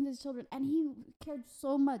disciplines his children. And he cared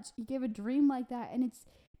so much. He gave a dream like that. And it's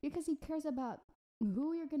because he cares about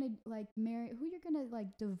who you're going to like marry, who you're going to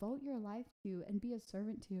like devote your life to and be a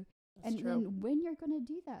servant to. That's and true. then when you're going to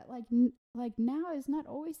do that, like now is not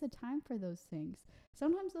always the time for those things.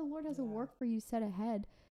 Sometimes the Lord has a work for you set ahead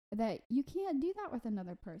that you can't do that with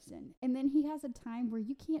another person. And then he has a time where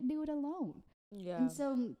you can't do it alone. Yeah. And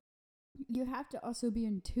so you have to also be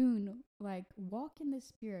in tune, like walk in the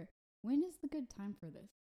Spirit. When is the good time for this?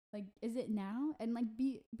 Like, is it now? And like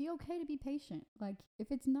be okay to be patient. Like,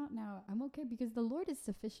 if it's not now, I'm okay because the Lord is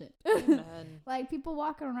sufficient. Amen. Like people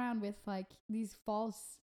walking around with like these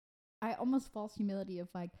false humility of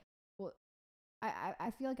like, well,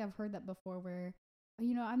 I feel like I've heard that before where,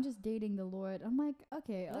 you know, I'm just dating the Lord. I'm like,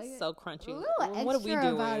 okay, That's like, so crunchy. A little What are we extra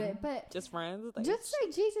doing? about it, but just friends? Like, just say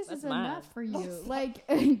Jesus is mine. enough for you. Like,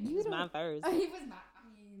 you He's mine first. He was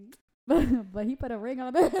mine. I mean, but he put a ring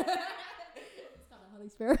on it. It's called the Holy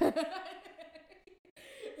Spirit.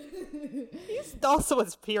 You stole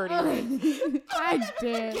someone's purity ring. I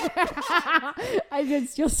did. I did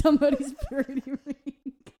steal somebody's purity ring.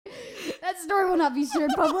 That story will not be shared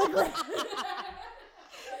publicly.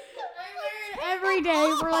 Every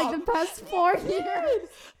day for like the past 4 years. I've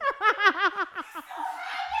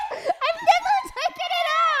never taken it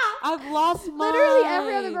off. I've lost mine. Literally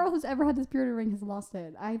every other girl who's ever had this purity ring has lost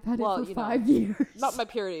it. I've had it for 5 years. Not my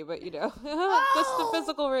purity, but you know, just the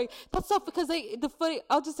physical ring. That's not because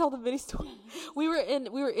I'll just tell the mini story. We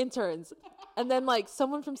were interns, and then like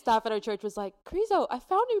someone from staff at our church was like, "Crizo, I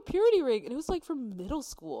found your purity ring," and it was like from middle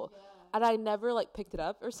school. Yeah. And I never like picked it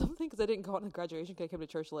up or something because I didn't go on a graduation because I came to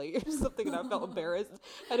church late or something, and I felt embarrassed.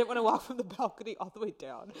 I didn't want to walk from the balcony all the way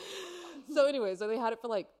down. So anyway, they had it for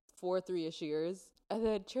like 3-ish years, and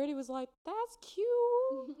then Charity was like, "That's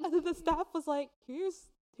cute," and then the staff was like, "Here's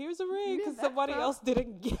a ring," because somebody else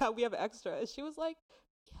didn't. Yeah, we have extra. And she was like,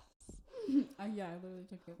 "Yes." Yeah, I literally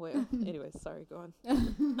took it. Wait. Anyways, sorry. Go on.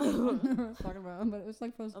 Talking about, but it was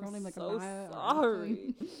like postponing like so a riot.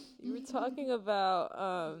 Sorry. You were talking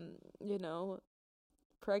about you know,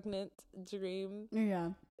 pregnant dream.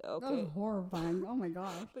 Yeah. Okay. That was horrifying. Oh my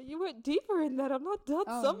gosh. But you went deeper in that. I'm not done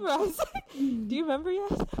summarizing. Do you remember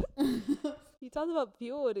yet? You talked about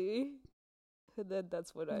purity. And then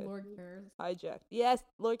that's what Lord cares. hijacked. Yes,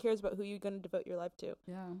 Lord cares about who you're going to devote your life to.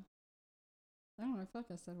 Yeah. I don't know. I feel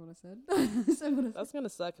like I said what I said. That's going to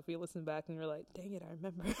suck if you listen back and you're like, dang it, I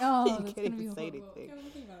remember. Oh, you that's can't gonna even be say horrible. anything. Okay, let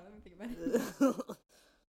me think about it.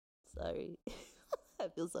 Sorry. I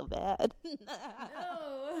feel so bad.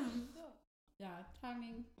 No. Yeah,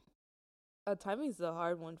 timing. Timing's the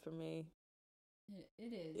hard one for me.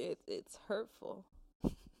 It is. It's hurtful.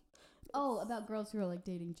 Oh, about girls who are like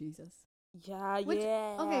dating Jesus. Yeah,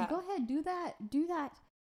 yeah. Okay, go ahead, do that.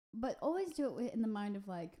 But always do it in the mind of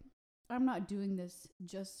like, I'm not doing this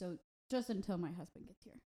just until my husband gets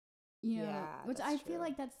here. You know, which I feel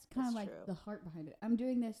like that's kind of like the heart behind it. I'm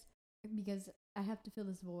doing this because I have to fill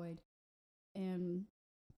this void, and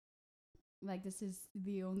like this is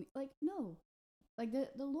the only, like, no, like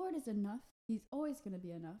the Lord is enough. He's always going to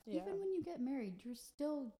be enough. Yeah. Even when you get married, you're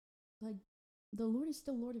still like, the Lord is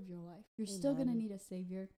still Lord of your life. You're still going to need a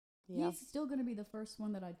savior. Yeah. He's still going to be the first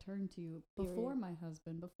one that I turn to before my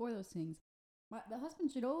husband, before those things. The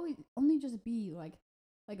husband should only just be like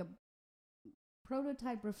a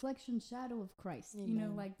prototype, reflection, shadow of Christ. Amen. You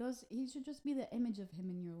know, like those. He should just be the image of him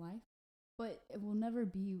in your life, but it will never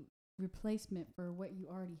be replacement for what you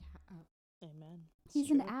already have. Amen. He's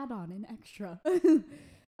an add-on, an extra,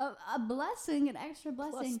 a blessing, an extra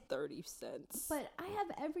blessing. Plus 30 cents. But I have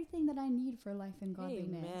everything that I need for life and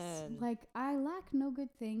godliness. Amen. Like I lack no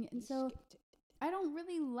good thing, and so I don't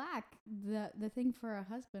really lack the thing for a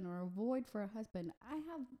husband or a void for a husband. I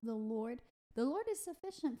have the Lord. The Lord is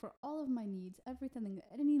sufficient for all of my needs, everything,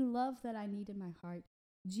 any love that I need in my heart.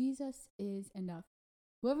 Jesus is enough.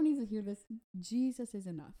 Whoever needs to hear this, Jesus is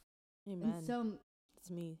enough. Amen. And so it's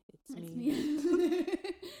me.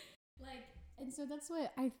 Like, and so that's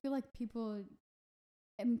what I feel like people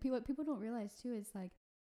what people don't realize too is like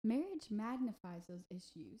marriage magnifies those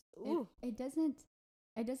issues. It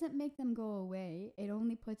doesn't make them go away. It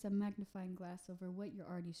only puts a magnifying glass over what you're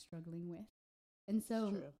already struggling with. And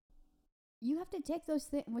so you have to take those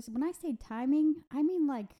things. When I say timing, I mean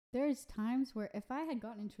like there's times where if I had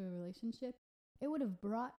gotten into a relationship, it would have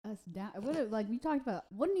brought us down. It would have, like we talked about,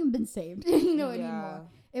 wouldn't even been saved, anymore.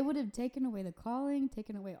 It would have taken away the calling,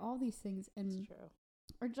 taken away all these things, and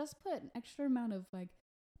or just put an extra amount of like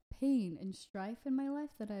pain and strife in my life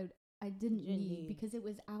that I didn't need because it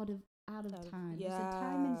was out of time. There's a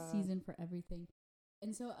time and season for everything,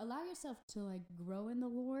 and so allow yourself to like grow in the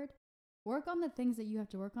Lord. Work on the things that you have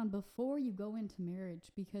to work on before you go into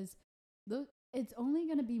marriage, because it's only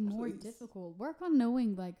going to be more difficult. Work on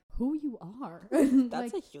knowing like who you are.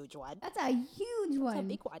 That's a huge one. That's a huge one. That's a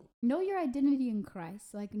big one. Know your identity in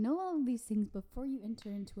Christ. Like know all of these things before you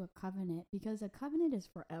enter into a covenant, because a covenant is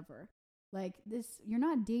forever. Like this, you're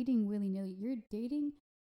not dating willy-nilly. You're dating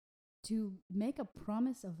to make a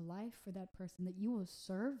promise of life for that person, that you will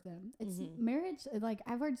serve them. It's marriage. Like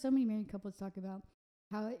I've heard so many married couples talk about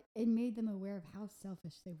how it made them aware of how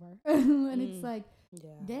selfish they were. And it's like,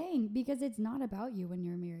 dang, because it's not about you when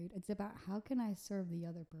you're married. It's about how can I serve the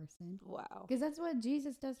other person? Wow. Because that's what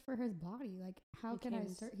Jesus does for his body. Like, how can I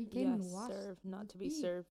serve? He came and washed. Serve, not to be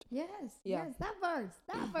served. Yes. That verse.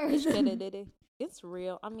 It's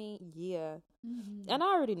real. I mean, yeah. And I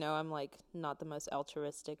already know I'm like not the most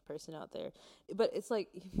altruistic person out there. But it's like,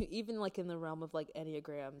 even like in the realm of like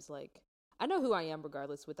Enneagrams, like, I know who I am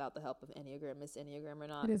regardless without the help of Miss Enneagram or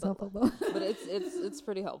not. It is helpful though. But it's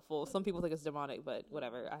pretty helpful. Some people think it's demonic, but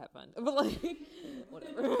whatever. I have fun. But like,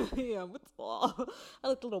 whatever. Yeah, what's all? I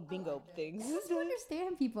like the little bingo things. I just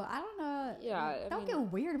understand people. I don't know. Yeah. Don't get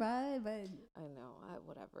weird about it, but I know.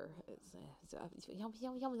 Whatever.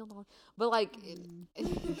 But like,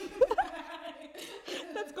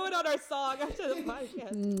 that's going on our song after the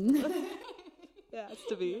podcast. Yeah, it has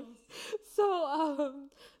to be. So,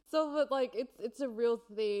 but like, it's a real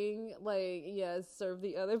thing. Like, yes, serve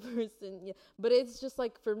the other person. Yeah, but it's just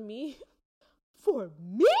like for me,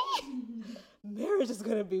 marriage is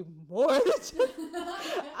gonna be more than just.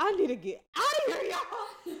 I need to get out of here,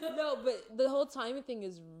 y'all. No, but the whole timing thing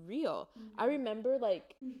is real. I remember,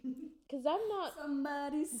 like, cause I'm not.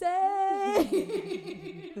 Somebody say.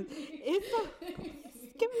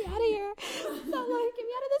 Get me out of here. So like, get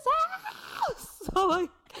me out of this house. So like,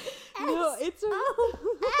 no, it's a.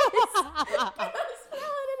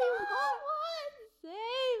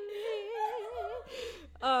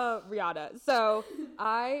 Rihanna. So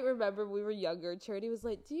I remember we were younger. Charity was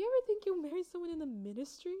like, "Do you ever think you'll marry someone in the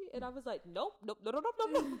ministry?" And I was like, "Nope.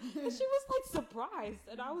 And she was like surprised,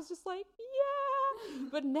 and I was just like, "Yeah."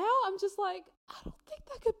 But now I'm just like, I don't think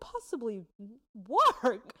that could possibly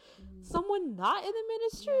work. Someone not in the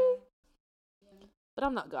ministry. But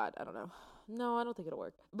I'm not God. I don't know. No, I don't think it'll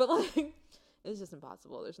work. But like, it's just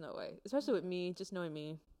impossible. There's no way. Especially with me, just knowing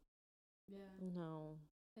me. Yeah. No.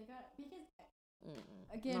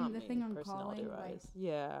 Again, the thing on calling, like,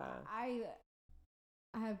 I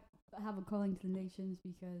have a calling to the nations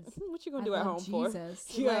because what you gonna do at home Jesus.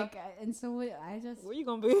 For? Yeah. Like, and so I just. Where you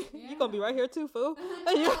gonna be? Yeah. You gonna be right here too, fool.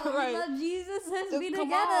 Yeah, right. Love Jesus has me Come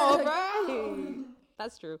together. on, right?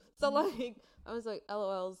 That's true. So like, I was like,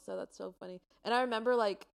 LOL. So that's so funny. And I remember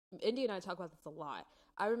like, Indy and I talk about this a lot.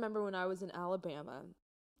 I remember when I was in Alabama,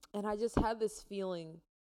 and I just had this feeling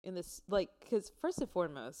in this, like, because first and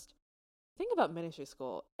foremost, think about ministry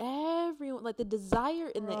school. Everyone, like, the desire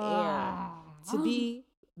in the air to be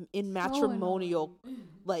in matrimonial,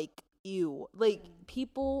 like, ew. Like,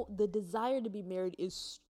 people, the desire to be married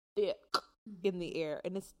is thick. in the air,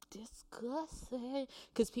 and it's disgusting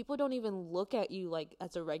because people don't even look at you like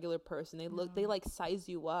as a regular person. They like size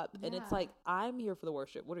you up, and it's like, I'm here for the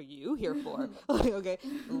worship. What are you here for? Like, okay,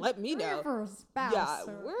 let me know. Here for a spouse.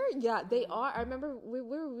 They are. I remember we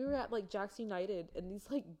were at like Jackson United, and these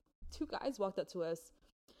like two guys walked up to us.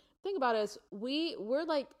 Think about us. We're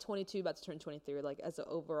like 22, about to turn 23, like as an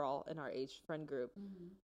overall in our age friend group.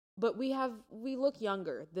 But we look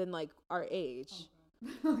younger than like our age.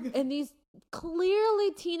 Okay. And these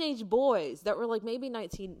clearly teenage boys that were like maybe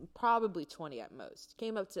 19, probably 20 at most,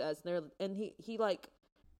 came up to us, and he like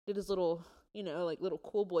did his little, like little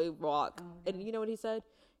cool boy walk. And you know what he said?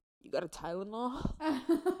 You got a Tylenol? I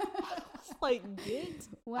was like, get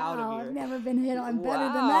out of here. I've never been hit on better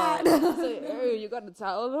than that. I was like, hey, you got a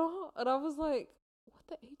Tylenol? And I was like, what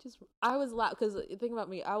the H is... I was laughing, because think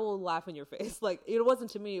about me, I will laugh in your face. Like, it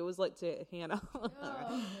wasn't to me, it was like to Hannah.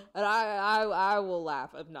 And I will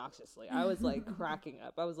laugh obnoxiously. I was like cracking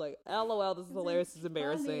up. I was like, LOL, this is hilarious, this is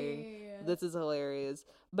embarrassing. Funny. This is hilarious.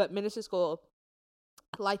 But ministry school...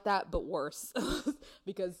 like that, but worse.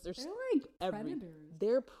 Because they're like predators.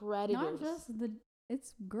 They're predators. Not just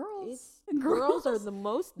it's girls. Girls are the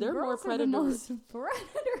most. They're more predators. The most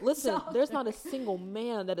predators. Listen, there's not a single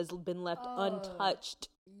man that has been left untouched.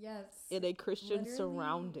 Yes. In a Christian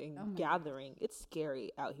surrounding gathering. God. It's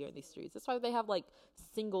scary out here in these streets. That's why they have like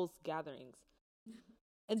singles gatherings.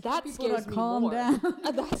 And that scares me more.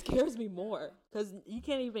 That scares me more because you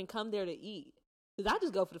can't even come there to eat. Because I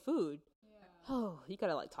just go for the food. Oh, you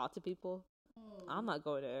gotta like talk to people. I'm not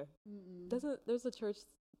going there. There's a church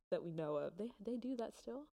that we know of. They do that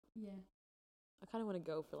still. Yeah. I kind of want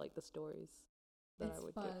to go for like the stories that I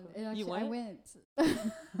would fun. get. Actually, you went?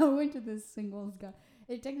 I went to this singles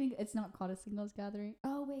gathering. It's not called a singles gathering.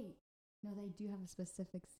 Oh wait, no, they do have a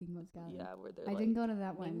specific singles gathering. Yeah, where they're I didn't go to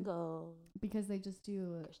that one bingo. Because they just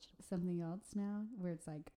do something else now where it's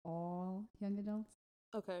like all young adults.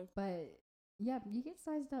 Okay, but. Yeah, you get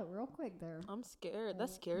sized up real quick there. I'm scared.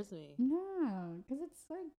 That scares me. No, because it's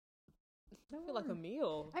like... I feel like a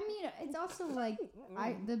meal. I mean, it's also like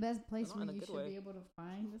the best place where you should be able to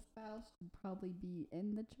find a spouse would probably be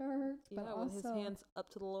in the church. But also, with his hands up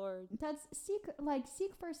to the Lord. That's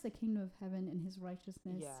seek first the kingdom of heaven and his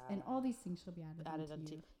righteousness, and all these things shall be added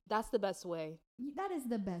unto you. That's the best way. That is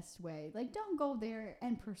the best way. Like, don't go there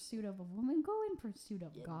in pursuit of a woman. Go in pursuit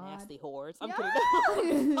of God. Nasty whores. I'm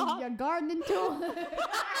kidding. Your gardening tool.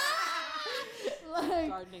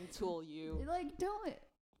 Gardening tool, you. Like, don't...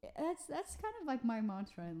 That's kind of like my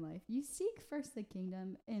mantra in life. You seek first the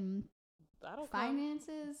kingdom and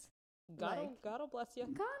finances. God will bless you.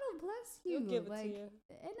 God will bless you. He'll give it to you.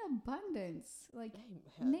 In abundance. Like,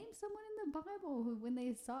 name someone in the Bible who, when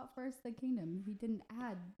they sought first the kingdom, he didn't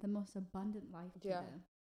add the most abundant life to them.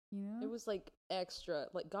 You know? It was like extra.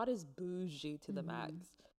 Like, God is bougie to the max.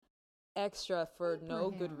 Extra for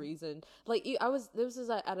no good reason. Like, this was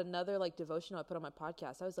at another like devotional I put on my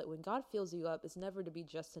podcast. I was like, when God fills you up, it's never to be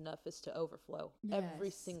just enough, it's to overflow. Every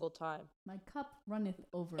single time. My cup runneth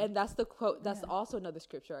over. And that's the quote. That's also another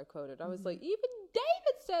scripture I quoted. I was like, even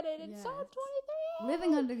David said it in Psalm 23.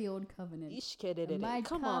 Living under the old covenant.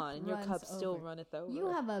 Come on, and your cup still runneth over.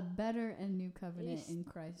 You have a better and new covenant in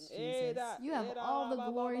Christ Jesus. You have all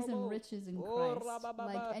the glories and riches in Christ.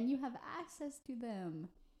 And you have access to them.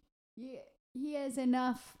 He is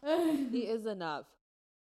enough. He is enough.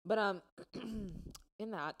 But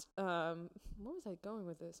in that, where was I going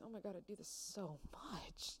with this? Oh my God, I do this so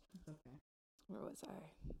much. Okay. Where was I?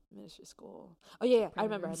 Ministry school. Oh yeah, I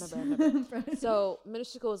remember. So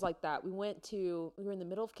ministry school was like that. We were in the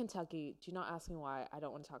middle of Kentucky. Do not ask me why. I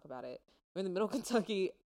don't want to talk about it. We're in the middle of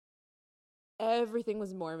Kentucky. Everything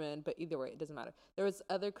was Mormon, but either way, it doesn't matter. There was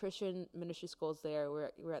other Christian ministry schools there.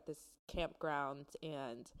 We're at this campground,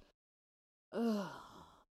 and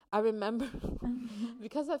I remember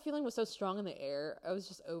because that feeling was so strong in the air, I was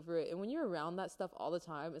just over it. And when you're around that stuff all the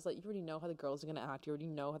time, it's like you already know how the girls are going to act. You already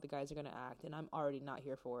know how the guys are going to act. And I'm already not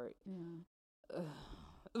here for it. Yeah.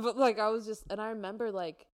 But like, and I remember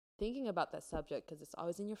like thinking about that subject because it's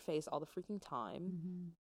always in your face all the freaking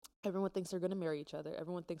time. Everyone thinks they're going to marry each other.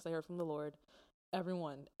 Everyone thinks they heard from the Lord.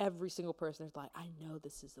 Every single person is like, I know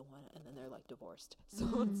this is the one, and then they're like divorced.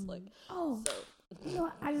 So it's like, you know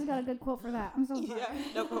what? I just got a good quote for that. I'm so sorry. Yeah,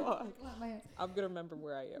 no, go on. I'm gonna remember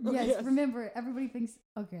where I am. Yes, remember. Everybody thinks.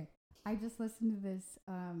 Okay, I just listened to this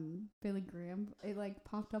Billy Graham. It like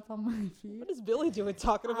popped up on my feed. What is Billy doing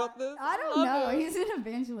talking about this? I don't know. He's an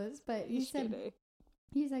evangelist, but he said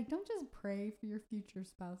he's like, don't just pray for your future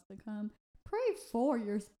spouse to come. Pray for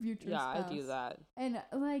your future spouse. Yeah, I do that. And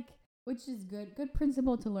like. Which is good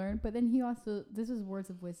principle to learn. But then this is words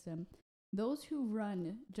of wisdom. those who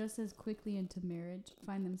run just as quickly into marriage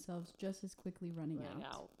find themselves just as quickly running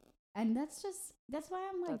out. And that's why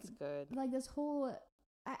I'm like, that's good. Like this whole,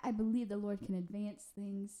 I believe the Lord can advance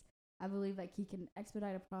things. I believe like he can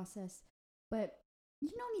expedite a process, but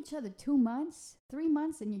you've known each other 2 months, 3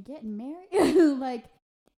 months, and you're getting married. Like,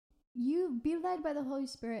 you be led by the Holy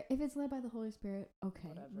Spirit. If it's led by the Holy Spirit, okay,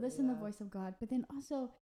 listen to the voice of God. But then also,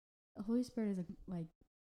 the Holy Spirit is like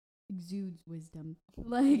exudes wisdom.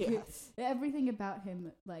 Like everything about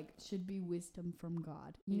him like should be wisdom from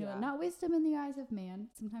God. You know, not wisdom in the eyes of man.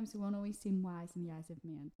 Sometimes it won't always seem wise in the eyes of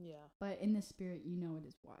man. Yeah. But in the Spirit, you know it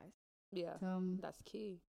is wise. Yeah. So, that's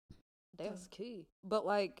key. That's key. But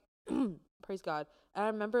like, praise God. And I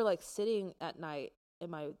remember like sitting at night in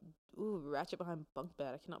my ratchet behind bunk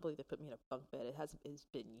bed. I cannot believe they put me in a bunk bed. It's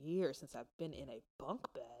been years since I've been in a bunk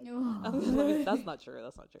bed. Oh. That's not true.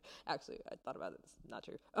 Actually, I thought about it. It's not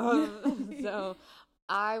true. So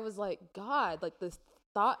I was like, God, like this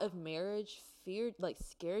thought of marriage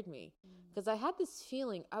scared me, because I had this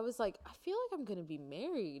feeling. I was like, I feel like I'm gonna be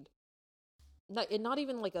married. Not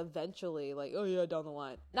even like eventually, like, oh yeah, down the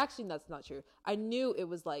line. Actually, that's not true. I knew it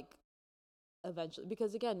was like eventually,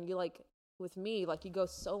 because again, you like, with me, like, you go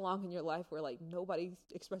so long in your life where like nobody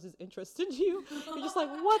expresses interest in you. You're just like,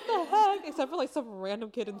 what the heck? Except for like some random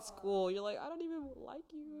kid in school. You're like, I don't even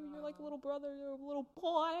like you. You're like a little brother. You're a little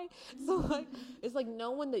boy. So like, it's like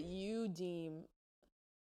no one that you deem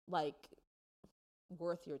like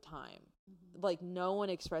worth your time. Like no one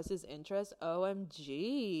expresses interest.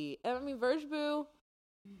 OMG. I mean, Verge Boo,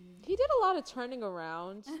 he did a lot of turning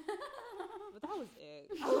around, but that was it.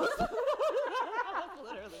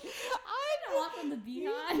 Literally, I walk on the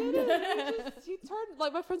behind. He turned,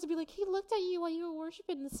 like, my friends would be like, he looked at you while you were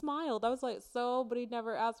worshiping and smiled. I was like, so, but he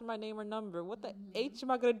never asked for my name or number. What the H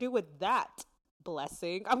am I gonna do with that?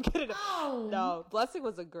 Blessing. I'm kidding. Oh. No, Blessing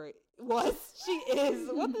was she is.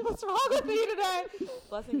 What's wrong with me today?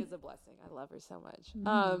 Blessing is a blessing. I love her so much.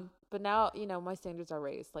 But now, you know, my standards are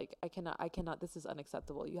raised. Like, I cannot, this is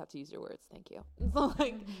unacceptable. You have to use your words. Thank you. So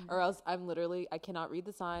like, or else I cannot read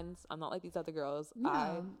the signs. I'm not like these other girls. No,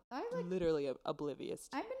 I'm like, literally oblivious.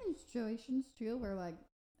 I've been in situations too where like,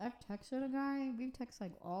 I've texted a guy. We've texted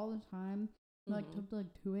like all the time. Like, till like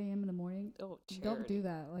 2 a.m. in the morning. Oh, Charity. Don't do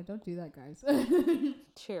that. Like, don't do that, guys.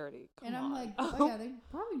 Charity. Come on. I'm like, oh yeah, they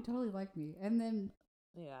probably totally like me. And then,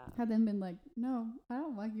 have them been like, no, I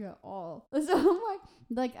don't like you at all. So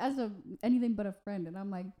I'm like as anything but a friend. And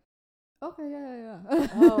I'm like, okay, yeah.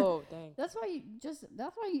 Oh, dang. That's why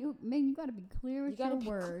you gotta be clear with your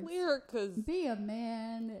words. Clear, cause be a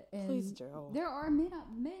man. And please do. There are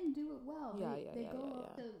men do it well. They go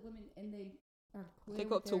up to women and they are clear. They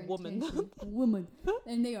go up to woman,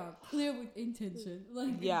 and they are clear with intention.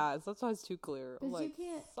 Like, yeah, sometimes too clear. Like, you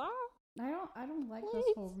can't. I don't like this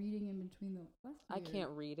whole reading in between the. I can't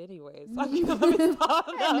read anyways. I'm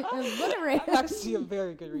actually a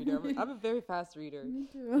very good reader. I'm a very fast reader. Me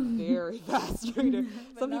too. Very fast reader.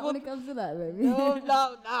 Some people, when it comes to that, baby.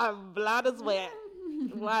 No, I'm blind as wet.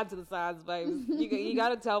 Blind to the signs, baby. You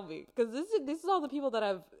gotta tell me, because this is all the people that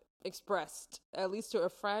I've expressed, at least to a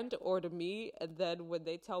friend or to me, and then when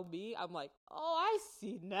they tell me, I'm like, oh, I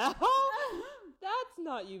see now. That's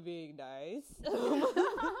not you being nice.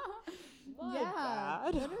 My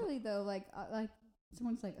bad. Literally though, like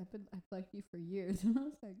someone's like, I've liked you for years, and I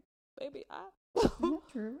was like, baby, is that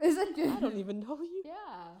true? Is that true? I don't even know you.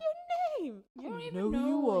 Yeah. Your name. You don't even know who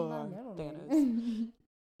you are. Thanos.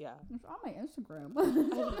 Yeah. It's on my Instagram.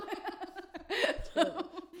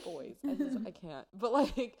 Boys, I can't. But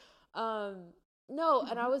like, no,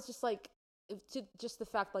 and I was just like, just the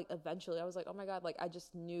fact, like, eventually I was like, oh my God, like, I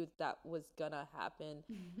just knew that was gonna happen.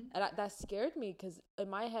 And that scared me, because in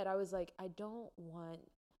my head I was like, I didn't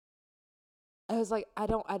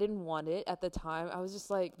want it at the time. I was just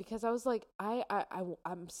like, because I was like,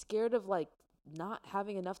 I'm scared of like not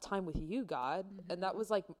having enough time with you, God. And that was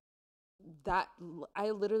like, that I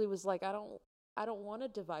literally was like, I don't want to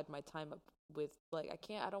divide my time up with, like,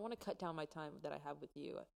 I don't want to cut down my time that I have with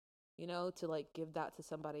you, you know, to like give that to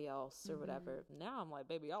somebody else or whatever. Now I'm like,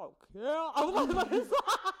 baby, I don't care.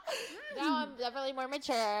 Now I'm definitely more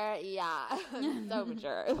mature. Yeah. So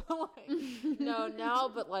mature. Like, no, now,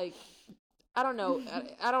 but like, I don't know.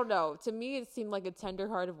 I don't know. To me, it seemed like a tender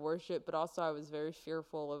heart of worship, but also I was very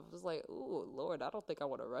fearful of, it was like, ooh, Lord, I don't think I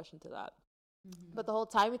want to rush into that. But the whole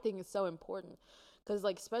timing thing is so important. Because,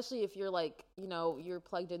 like, especially if you're, like, you know, you're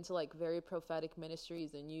plugged into, like, very prophetic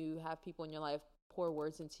ministries and you have people in your life pour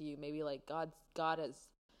words into you. Maybe, like, God has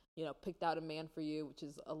picked out a man for you, which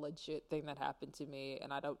is a legit thing that happened to me,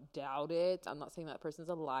 and I don't doubt it. I'm not saying that person's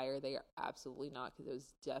a liar. They are absolutely not, because it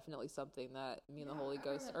was definitely something that me and the Holy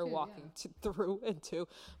Ghost are walking through into.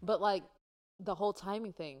 But like the whole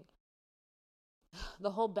timing thing,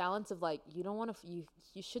 the whole balance of like, you don't want to, you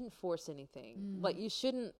shouldn't force anything. Like you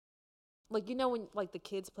shouldn't, like, when like the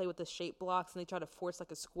kids play with the shape blocks and they try to force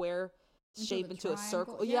like a square shape into a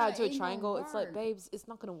circle, into a triangle. It's like, babes, it's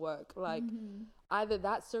not gonna work. Like either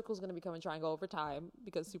that circle is gonna become a triangle over time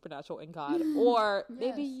because supernatural and God, or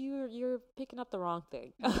maybe you're picking up the wrong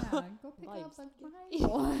thing. Go pick up a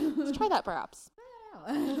triangle. Let's try that, perhaps.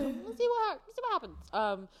 Let's see what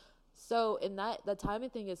happens. So in the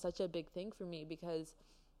timing thing is such a big thing for me, because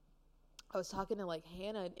I was talking to like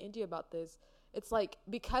Hannah and India about this. It's like,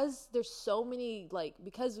 because there's so many, like,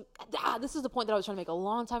 because this is the point that I was trying to make a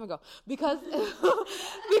long time ago. Because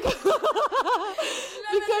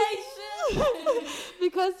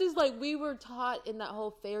because there's like, we were taught in that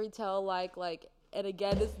whole fairy tale, like, and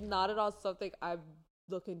again, it's not at all something I'm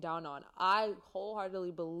looking down on. I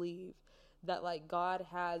wholeheartedly believe that like God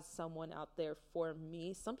has someone out there for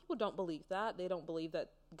me. Some people don't believe that. They don't believe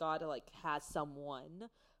that God like has someone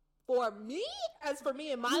for me. As for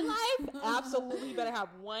me in my life, absolutely better have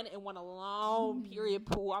one and one alone, period.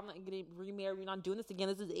 Pool. I'm not getting remarried. We're not doing this again.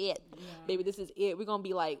 This is it. Baby, this is it. We're gonna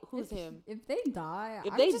be like, who's him? If they die,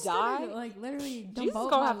 gonna, like literally Jesus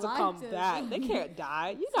gonna have to come back. They can't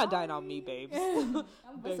die. You're not dying on me, babes. I'm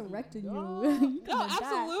resurrecting you. No,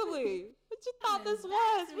 absolutely. What you thought this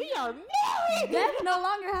was? We are married. Death no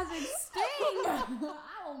longer has its sting.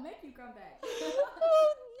 I will make you come back.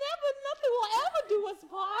 Nothing will ever do us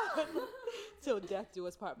part. Till death do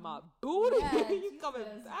us part. My booty. You coming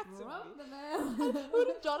back to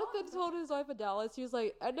me. Jonathan told his wife in Dallas, he was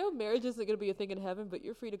like, I know marriage isn't going to be a thing in heaven, but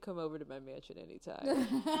you're free to come over to my mansion anytime.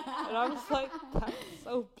 And I was like, that's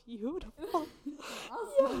so beautiful.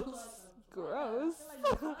 Yes. Gross.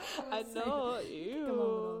 I know.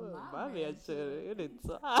 Ew. My mansion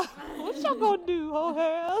anytime. What y'all gonna do, whole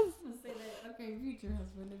hands? Okay, future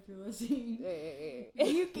husband, if you're listening,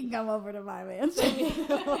 you can come over to my mansion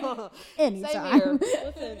anytime. Same here.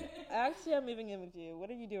 Listen, actually, I'm moving in with you. What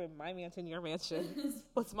are you doing? My mansion, your mansion.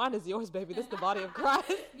 What's mine is yours, baby. This is the body of Christ.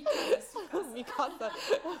 Mi casa.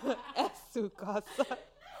 Es su casa.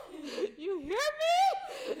 You hear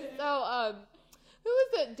me? So, who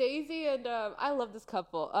is it? Daisy and I love this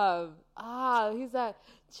couple. He's that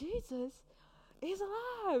Jesus. He's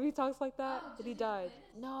alive. He talks like that, but he died.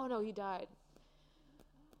 No, he died.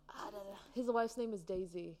 His wife's name is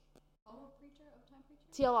Daisy. Old preacher, old time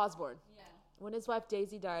preacher. T.L. Osborne. Yeah. When his wife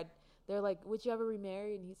Daisy died, they're like, "Would you ever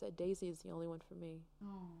remarry?" And he said, "Daisy is the only one for me.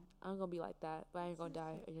 I'm gonna be like that, but I ain't gonna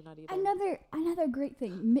die, and you're not either." Another great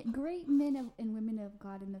thing. Great men and women of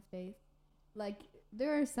God in the faith. Like,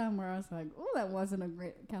 there are some where I was like, oh, that wasn't a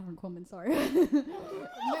great Catherine Coleman, sorry. Marriage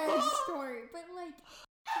story. But, like...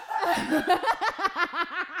 I'm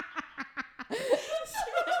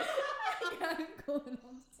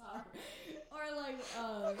sorry. Or, like,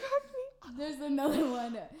 there's another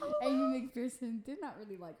one. Amy McPherson did not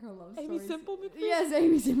really like her love story. Amy Simple McPherson? Yes,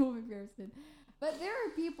 Amy Simple McPherson. But there are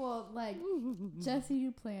people like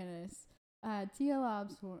Jesse Duplantis, T.L.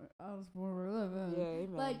 Osborne,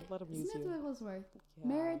 like Smith Wigglesworth,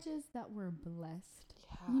 marriages that were blessed.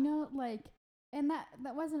 Yeah. You know, like, and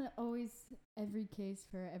that wasn't always every case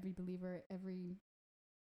for every believer,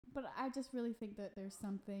 but I just really think that there's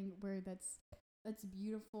something where that's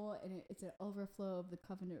beautiful, and it's an overflow of the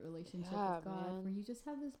covenant relationship with God, where you just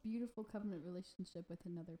have this beautiful covenant relationship with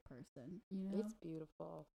another person, you know? It's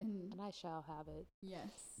beautiful. And I shall have it.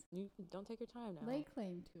 Yes. You don't take your time now. Lay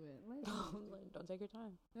claim to it. Don't take your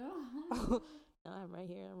time. No, I'm right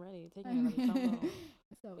here. I'm ready. Take me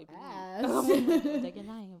so ass. Take your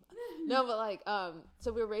time. No, but like,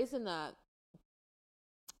 so we're raised in that.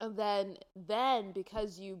 And then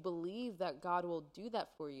because you believe that God will do that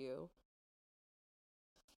for you,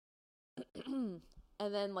 and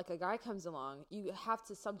then like a guy comes along, you have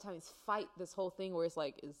to sometimes fight this whole thing where it's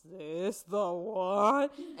like, is this the one?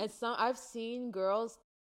 And I've seen girls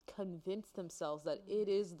convince themselves that it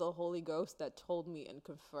is the Holy Ghost that told me and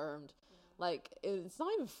confirmed. Like, it's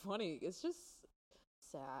not even funny. It's just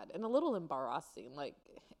sad and a little embarrassing. Like,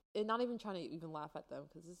 and not even trying to even laugh at them,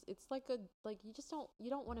 because it's like you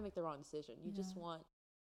don't want to make the wrong decision. You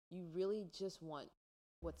really just want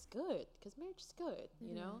what's good, because marriage is good,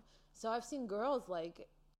 you know? So I've seen girls like,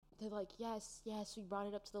 they're like, yes, we brought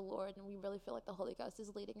it up to the Lord, and we really feel like the Holy Ghost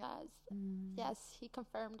is leading us. Yes, he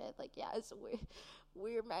confirmed it. Like, yes,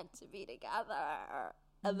 we're meant to be together.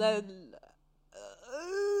 And then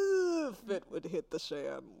fit would hit the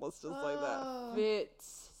shan. Let's just say that. Fit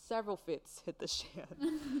several fits hit the shan.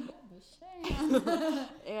 The shan.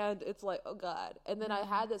 And it's like, oh God. And then I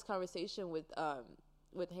had this conversation with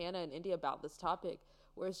Hannah and India about this topic,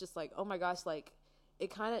 where it's just like, oh my gosh, like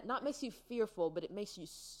it kind of not makes you fearful, but it makes you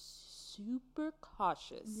super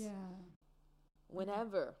cautious. Yeah.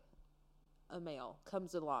 Whenever a male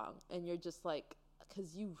comes along, and you're just like,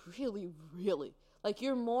 because you really, really like,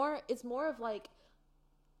 it's more of like,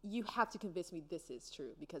 you have to convince me this is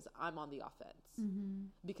true because I'm on the offense,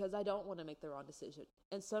 because I don't want to make the wrong decision.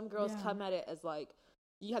 And some girls come at it as like,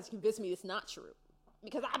 you have to convince me it's not true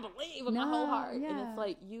because I believe with my whole heart. And it's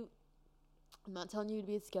like, I'm not telling you to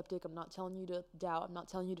be a skeptic. I'm not telling you to doubt. I'm not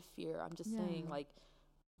telling you to fear. I'm just saying, like,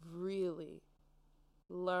 really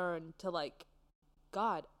learn to, like,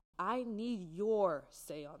 God, I need your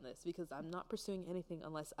say on this, because I'm not pursuing anything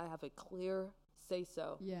unless I have a clear say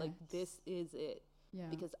so. Like, this is it. Yeah.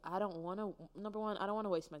 Because I don't want to, number one, I don't want to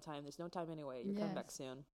waste my time. There's no time anyway. You're coming back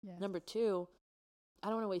soon. Number two, I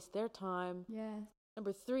don't want to waste their time.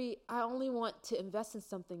 Number three, I only want to invest in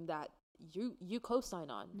something that you co-sign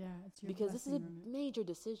on. It's your because this is a major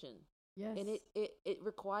decision. And it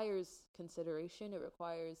requires consideration. It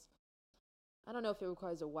requires, I don't know if it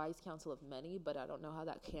requires a wise counsel of many, but I don't know how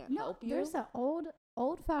that can't help you. There's an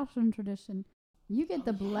old-fashioned tradition. You get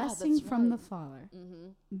the blessing from the Father.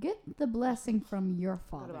 Get the blessing from your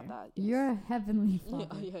Father. What about that? Yes. Your heavenly Father.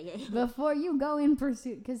 Before you go in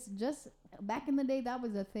pursuit. Because just back in the day, that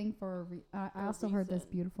was a thing for... I also heard this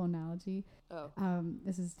beautiful analogy.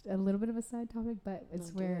 This is a little bit of a side topic, but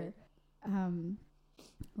it's where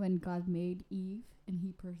when God made Eve and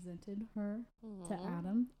he presented her to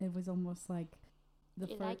Adam, it was almost like...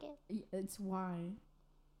 It's why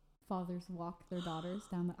fathers walk their daughters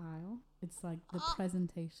down the aisle. It's like the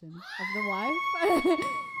presentation of the wife.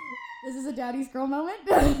 This is a daddy's girl moment.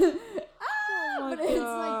 But it's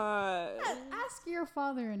like, ask your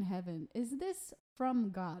Father in heaven, is this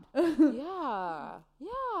from God? Yeah.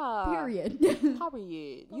 Period.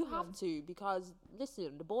 You have to, because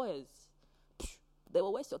listen, the boys, they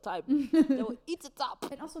will waste your time. They will eat it up.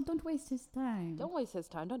 And also, don't waste his time. Don't waste his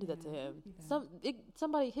time. Don't do that to him.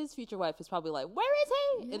 Somebody, his future wife is probably like, where is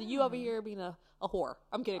he? And you over here being a whore.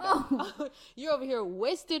 I'm kidding. You're over here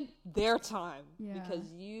wasting their time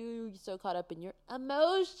because you so caught up in your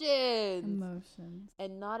emotions.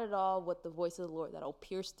 And not at all with the voice of the Lord that'll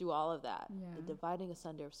pierce through all of that. The dividing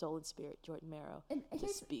asunder of soul and spirit, joint and marrow. And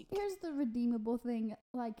here's the redeemable thing.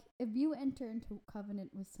 Like, if you enter into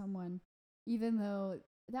covenant with someone, even though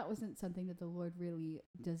that wasn't something that the Lord really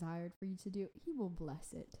desired for you to do, he will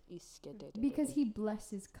bless it. Because he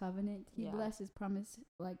blesses covenant. He blesses promise.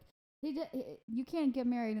 Like, you can't get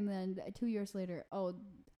married and then 2 years later,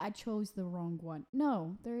 I chose the wrong one.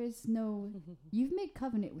 No, there is no... You've made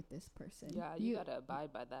covenant with this person. You got to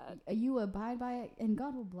abide by that. You abide by it, and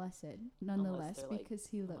God will bless it, nonetheless, because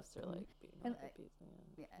he loves you.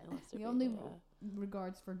 The only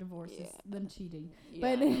regards for divorce is them cheating.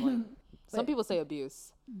 But some people say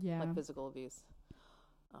abuse. Like physical abuse.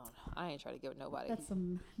 Oh, no, I ain't trying to give it nobody. That's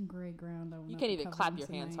some gray ground. You can't even clap your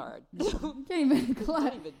hands hard. You can't even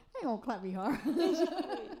clap. They won't clap me hard.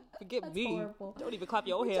 Forget That's me. Horrible. Don't even clap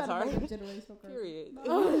your own hands hard. Period.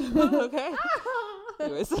 No. Okay.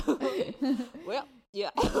 Anyways. Well,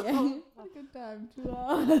 What a good time to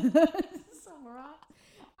summarize.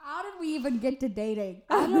 How did we even get to dating?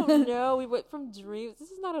 I don't know. We went from dreams. This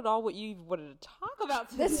is not at all what you wanted to talk about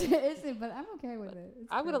today. This isn't, but I'm okay with it.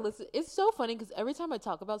 I'm going to listen. It's so funny because every time I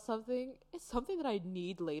talk about something, it's something that I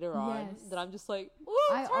need later on. That I'm just like,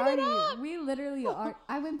 turn it up. We literally are.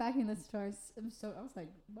 I went back and listened to our episode. I was like,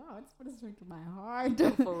 wow, it's put straight to my heart.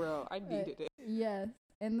 For real. I needed it. Yes.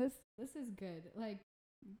 And this is good. Like,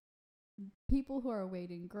 people who are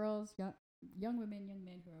waiting, girls, young women, young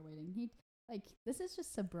men who are waiting, this is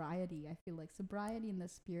just sobriety. I feel like sobriety in the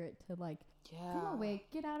spirit to come away,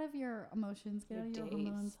 get out of your emotions, get out of your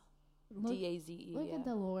hormones. D-A-Z-E. Look at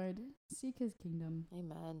the Lord. Seek his kingdom.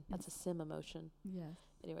 Amen. That's a sim emotion. Yes.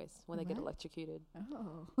 Anyways, when they get electrocuted.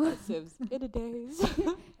 Oh. Sims. In a daze.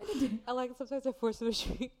 I sometimes I force them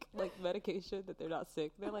to drink medication that they're not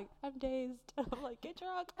sick. They're like, I'm dazed. And I'm like, get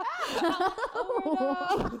drunk.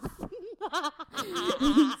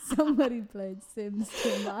 Somebody played Sims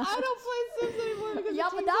too much. I don't play Sims anymore because it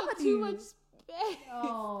takes up too much space.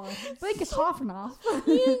 Oh, blink is off and off.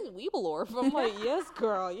 Weeblorf. I'm like, yes,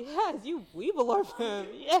 girl. Yes, you Weeblorf him.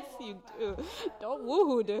 Yes, you do. Don't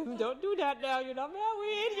woohoo him. Don't do that now. You're not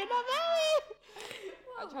married. You're not married.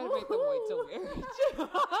 I try to make them wait till marriage.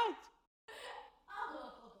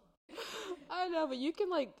 I know, but you can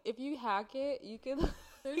if you hack it, you can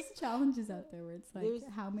There's challenges out there where it's like,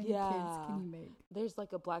 how many kids can you make? There's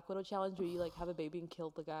like a Black Widow challenge where you like have a baby and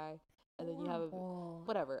kill the guy, and then you have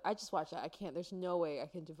whatever. I just watched that. I can't. There's no way I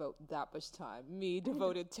can devote that much time. Me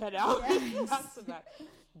devoted 10 hours.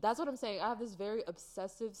 That's what I'm saying. I have this very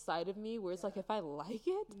obsessive side of me where it's like if I like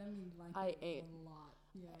it, I ain't. A lot.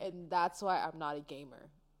 Yeah. And that's why I'm not a gamer.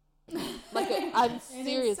 Like I'm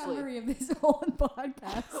seriously. In summary of this whole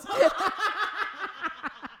podcast.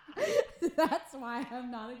 That's why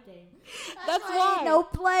I'm not a gamer. That's why I ain't no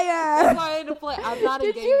player. That's why I ain't a player. I'm not a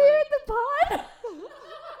gamer. Did you hear the pod?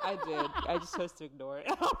 I did. I just chose to ignore it.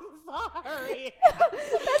 I'm sorry.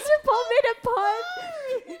 Pastor Paul made a pun.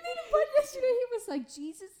 He made a pun yesterday. He was like,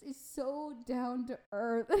 Jesus is so down to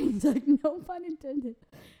earth. And he's like, no pun intended.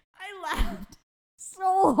 I laughed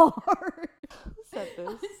so hard. Who said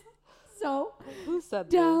this? So who said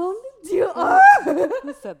down this? To earth.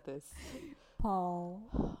 Who said this? Paul.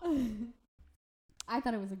 I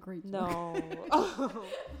thought it was a great joke. No.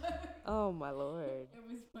 Oh my Lord. It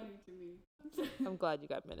was funny to me. I'm glad you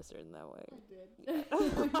got ministered in that way. I did.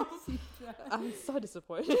 I'm so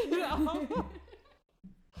disappointed.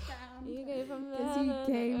 You gave him that. Because he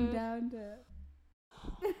came down to.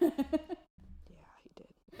 Yeah, he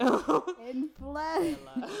did. In flesh.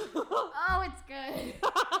 Oh, it's good.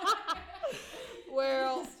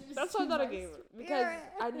 Well, that's why I'm not a gamer. Because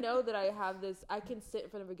I know that I have this. I can sit in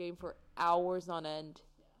front of a game for hours on end.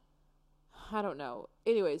 I don't know.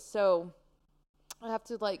 Anyways, so I have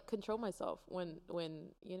to like control myself when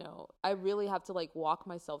you know, I really have to like walk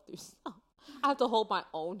myself through stuff. I have to hold my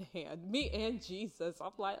own hand, me and Jesus.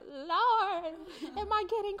 I'm like, Lord, am I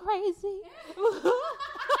getting crazy?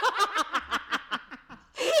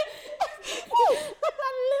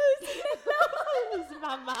 I'm losing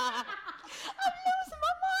my mind. I'm losing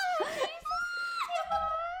my mind. Jesus,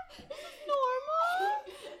 this is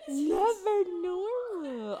normal. Never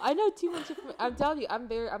normal. I know too much. I'm telling you,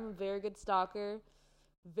 I'm a very good stalker.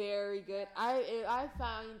 Very good. I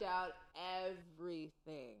found out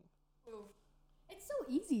everything. It's so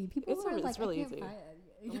easy. People are like, really easy.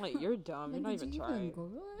 I'm like, you're dumb. You're not even trying.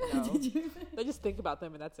 No. They just think about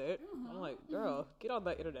them and that's it. I'm like, girl, get on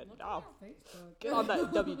the internet now. Get on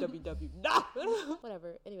that www now.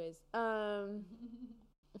 Whatever. Anyways,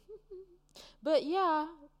 but yeah,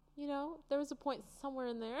 you know, there was a point somewhere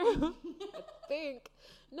in there. I think.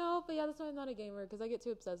 No, but yeah, that's why I'm not a gamer, because I get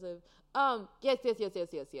too obsessive. Yes.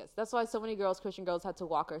 That's why so many girls, Christian girls, had to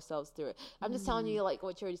walk ourselves through it. I'm just telling you, like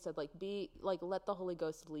what Charity said, like let the Holy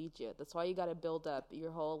Ghost lead you. That's why you got to build up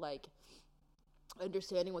your whole like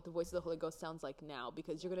understanding what the voice of the Holy Ghost sounds like now,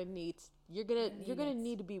 because you're gonna need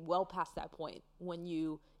to be well past that point when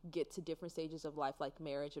you get to different stages of life, like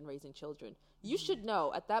marriage and raising children. You should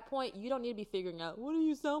know at that point. You don't need to be figuring out what do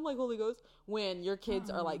you sound like, Holy Ghost, when your kids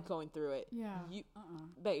are like going through it. Yeah,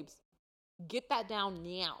 babes, get that down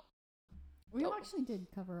now. We actually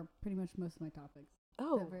did cover pretty much most of my topics.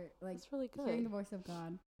 Like that's really good. Hearing the voice of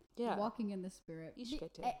God. Yeah, walking in the Spirit. You should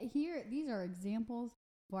get to here. These are examples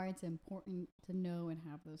why it's important to know and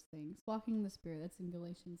have those things. Walking in the Spirit, that's in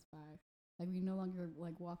Galatians 5. Like, we no longer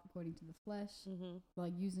like walk according to the flesh,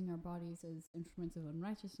 like using our bodies as instruments of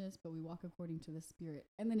unrighteousness, but we walk according to the Spirit.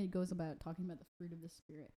 And then it goes about talking about the fruit of the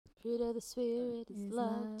Spirit. Fruit of the Spirit is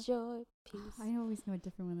love, joy, peace. I always know a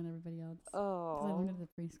different one than everybody else. Oh, because I learned it at the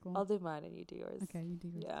preschool. I'll do mine and you do yours. Okay, you do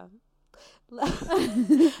yours. Yeah.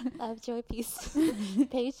 Love, joy, peace,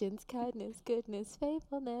 patience, kindness, goodness,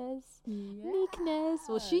 faithfulness, meekness.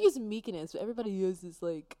 Well, she used meekness, but everybody uses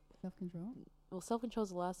like self-control. Well, self-control is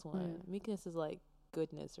the last one. Yeah. Meekness is like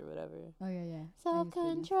goodness or whatever. Oh yeah.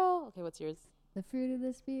 Self-control. Okay, what's yours? The fruit of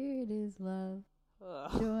the Spirit is love,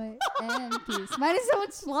 joy, and peace. Mine is so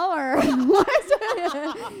much slower.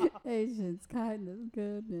 Patience, kindness,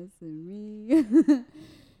 goodness, and me.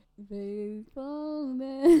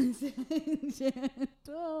 Faithfulness and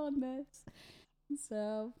gentleness,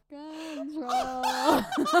 self-control.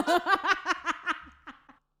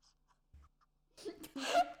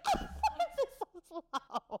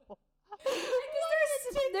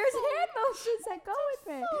 There's hand motions that go with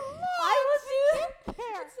it. I will do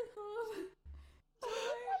that. Why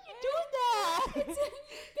are you doing that?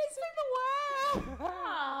 It's like the word.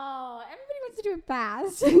 Oh, everybody wants to do it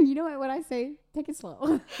fast. You know what I say? Take it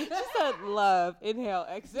slow. She said love. Inhale,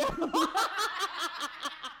 exhale.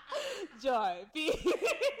 Joy. Peace.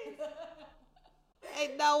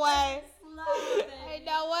 Ain't no way. Ain't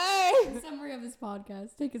no way. The summary of this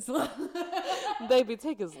podcast: take it slow. Baby,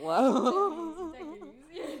 take it slow. Take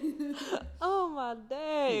it easy. Oh my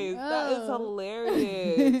days, that is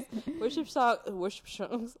hilarious. Worship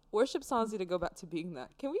songs need to go back to being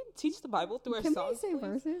that. Can we teach the Bible through our songs? Can we say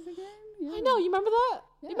verses again? Yeah. I know. You remember that?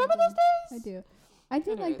 Yeah, you remember I those days? I do. I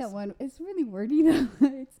do like that Anyways. one. It's really wordy though.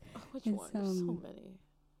 Which it's, one? There's so many.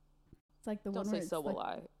 It's like the Don't one say where it's so like, will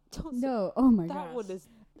I. Don't no. Oh my say that gosh. one is.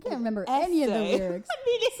 I can't remember essay. any of the lyrics. I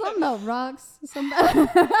mean, Some about rocks. Some I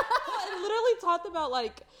literally talked about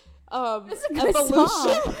like It's a good evolution, song.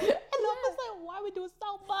 and I was like, why are we doing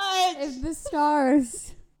so much? If the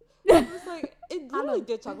stars. I was like, it I literally don't-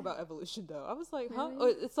 did talk about evolution though. I was like, huh?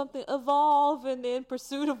 Really? Or it's something evolve and in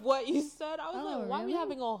pursuit of what you said. I was Oh, like, why are we really?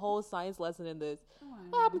 having a whole science lesson in this? Come on.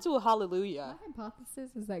 What happened to a hallelujah? My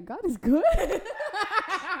hypothesis is that God is good.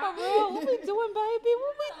 For real, what we doing, baby?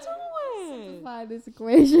 What we doing? Simplify this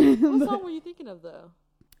equation. What song were you thinking of though?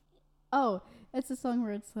 Oh, it's a song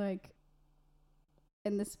where it's like,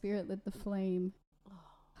 "And the spirit lit the flame."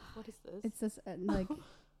 What is this? It's this like,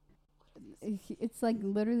 it's like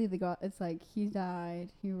literally the God. It's like he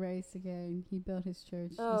died, he raised again, he built his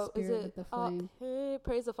church. The Oh, is spirit it lit the flame. hey,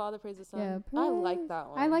 praise the Father, praise the Son? Yeah, I like that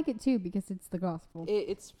one. I like it too because it's the gospel.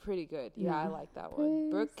 It's pretty good. Yeah, I Yeah. like that one.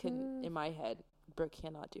 Brooke Praise can, in my head, Brooke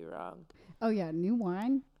cannot do wrong. Oh yeah, new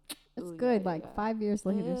wine. It's Ooh, good. yeah, like yeah. 5 years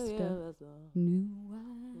later, Yeah, still that's all. new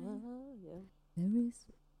wine. Yeah. There is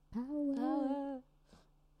power. Power.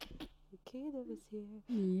 The kingdom is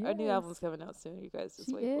here. Our new Yes. album's coming out soon. You guys just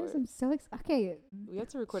She wait is. for I'm it. so excited. Okay, We have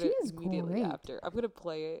to record she it is immediately great. after. I'm gonna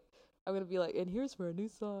play it. I'm gonna be like, and here's for a new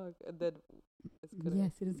song, and then it's gonna.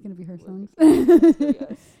 yes, it is gonna be her we're songs. gonna- it's gonna be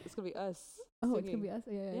us. It's gonna be us. Oh, it's gonna singing. be us.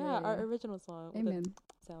 Yeah, Yeah, our original song. with the Amen.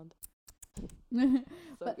 sound. So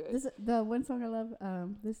but good. this the one song I love.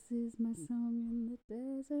 This is my song in the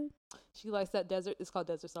desert. She likes that desert. It's called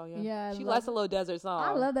Desert Song, yeah. Yeah, I She love likes a little desert song.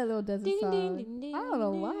 I love that little desert Ding, song. ding, ding, ding, I don't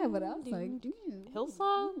know why, but I was ding, like, ding. mm,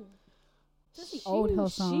 Hillsong? mm. Just the old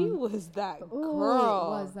Hillsong. She was that Ooh,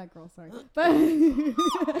 girl. It was that girl. Sorry, but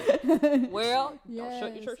Well, yes, don't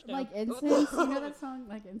shut your church down. like incense. You know that song,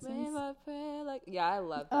 like Say incense. my prayer, like, yeah, I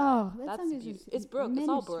love that. Oh, that That's song is beautiful. just It's Brooke. It's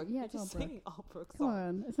all ministry. Brooke. Yeah, You're it's all just Brooke. singing all Brooke Come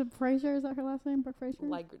songs. on, is it Fraser? Is that her last name? Brooke Fraser?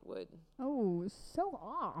 Ligert Wood. Oh, so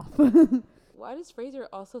off. Why does Fraser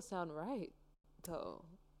also sound right, though?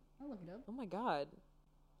 I'll look it up. Oh my God.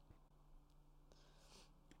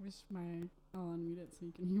 Wish my I'll unmute it so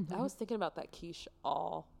you can hear. I was thinking about that quiche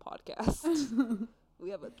all podcast. We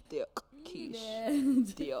have a thick quiche.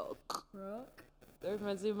 Thick. Brooke. That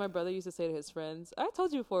reminds me of my brother used to say to his friends. I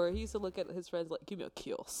told you before, he used to look at his friends like, give me a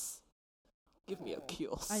kiss. Give me a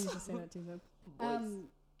kiss. I used to say that too, though. Boys.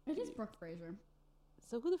 It is Brooke Fraser.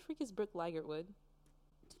 So who the freak is Brooke Ligertwood?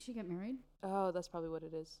 Did she get married? Oh, that's probably what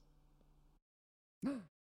it is.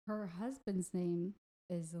 Her husband's name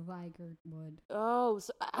is Ligertwood. Oh,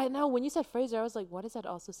 so I know. When you said Fraser, I was like, why does that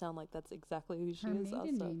also sound like that's exactly who she Her is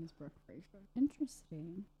maiden also? name is Brooke Fraser.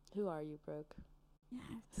 Interesting. Who are you, Brooke? Yes.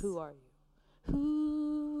 Who are you?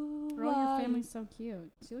 Who Girl, your are family's so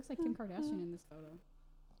cute. She looks like Kim Kardashian in this photo.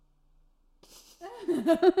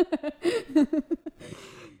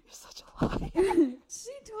 You're such a liar.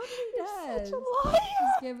 She totally You're does. such a liar.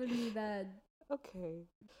 She's giving me that Okay.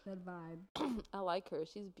 vibe I like her.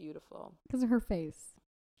 She's beautiful. because of her face.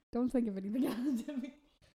 Don't think of anything else.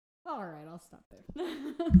 All right, I'll stop there.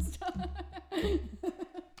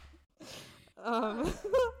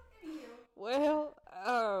 Well,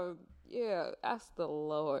 yeah, ask the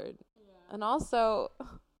Lord. And also,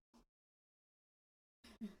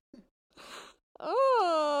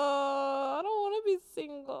 oh, I don't want to be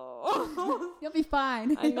single. You'll be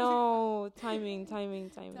fine. I know. Timing. Sorry.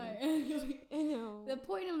 I know. The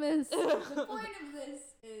point of this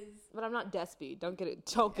is But I'm not desperate. Don't get it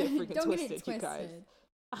freaking don't twisted, get it you guys. twisted.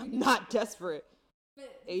 I'm not desperate.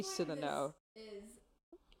 But H point to the of no. this is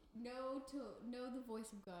know the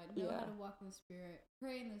voice of God, know Yeah. how to walk in the Spirit,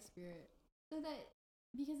 pray in the Spirit, so that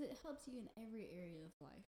because it helps you in every area of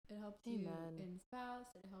life. It helps Amen. you in spouse.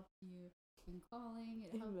 It helps you in calling.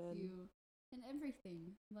 It helps Amen. you in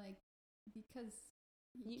everything. Like because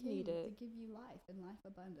He You came need it. to give you life and life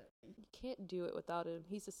abundantly. You can't do it without him.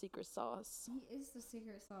 He's the secret sauce. He is the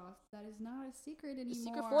secret sauce. That is not a secret anymore. The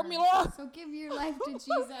secret formula. So give your life to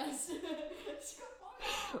Jesus.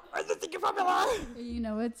 Where's the secret formula? You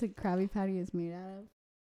know what's a Krabby Patty is made out of?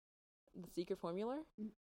 The secret formula?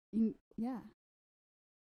 Yeah,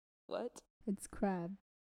 What? it's crab.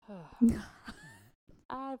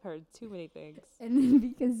 I've heard too many things. And then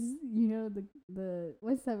because you know the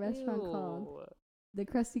what's that restaurant called? Ew. The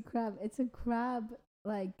Krusty Krab. It's a crab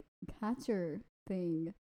like catcher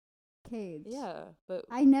thing. Cage. Yeah, but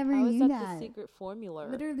I never how is knew that that. the secret formula?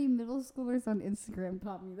 Literally, middle schoolers on Instagram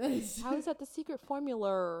taught me this. How is that the secret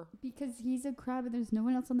formula? Because he's a crab and there's no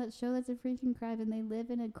one else on that show that's a freaking crab and they live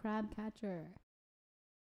in a crab catcher.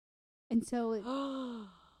 And so,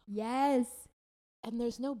 yes. And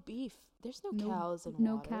there's no beef. There's no cows in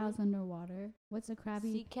no water. cows underwater. What's a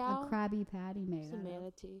crabby? Sea cow? A crabby patty made It's a out of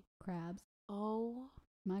manatee. crabs. Oh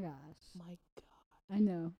My gosh. my god. I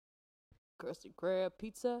know. Krusty Krab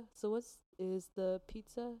pizza. So is the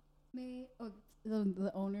pizza? The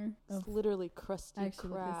owner It's of literally Krusty I actually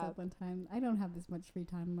looked this up Krab. one time. I don't have this much free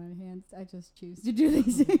time in my hands. I just choose to do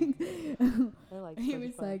these things. I like He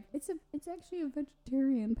was SpongeBob. like, it's actually a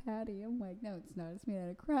vegetarian patty. I'm like, no, it's not. It's made out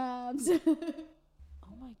of crabs.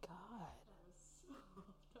 Oh my god.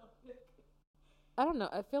 I don't know.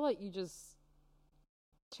 I feel like you just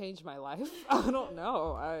changed my life. I don't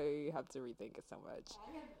know. I have to rethink it so much.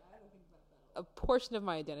 A portion of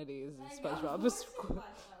my identity is SpongeBob.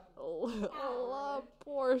 A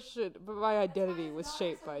portion, but my identity was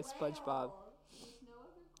shaped by SpongeBob.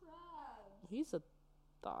 He's a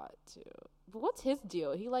thought too. But what's his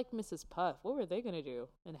deal? He liked Mrs. Puff. What were they gonna do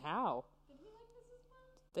and how?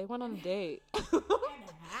 They went on a date.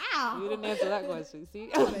 How? You didn't answer that question. See,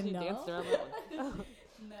 wanna she know. danced around that one.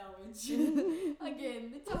 Marriage.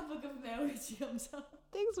 Again, the topic of marriage comes up.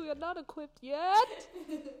 Things we are not equipped yet.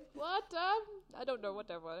 What? I don't know.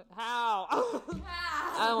 Whatever. How? I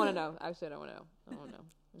don't want to know. Actually, I don't want to know. I don't want to know.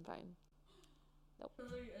 I'm fine. Nope.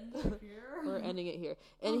 We're ending it here.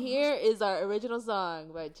 And here is our original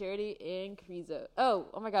song by Charity and Kriza. Oh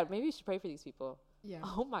my God. Maybe we should pray for these people. Yeah.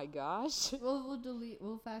 Oh my gosh.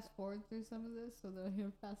 We'll fast forward through some of this, so they'll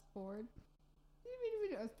hear fast forward.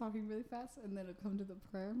 I was talking really fast, and then it'll come to the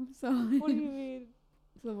prayer. So What do you mean?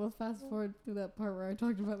 So we'll fast forward through that part where I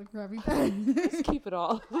talked about the Krabby Patty. Just keep it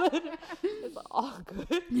all. It's all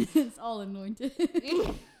good. It's all anointed.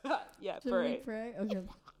 Yeah, Should pray. we pray? Okay.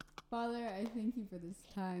 Father, I thank you for this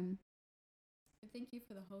time. I thank you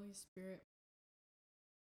for the Holy Spirit.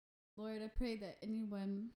 Lord, I pray that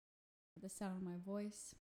anyone at the sound of my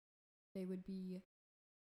voice, they would be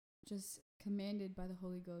just commanded by the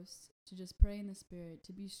Holy Ghost to just pray in the Spirit,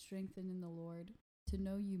 to be strengthened in the Lord, to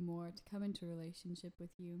know you more, to come into relationship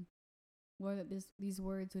with you. Lord, that these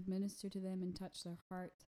words would minister to them and touch their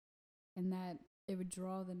heart, and that it would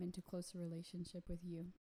draw them into closer relationship with you.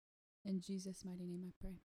 In Jesus' mighty name I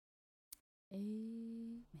pray.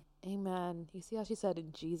 Amen. Amen. You see how she said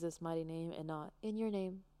in Jesus' mighty name and not in your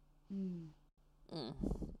name?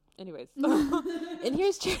 Anyways. and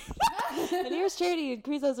here's Charity and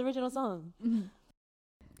Kriza's original song.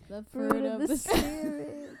 The fruit of the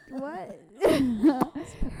Spirit. What?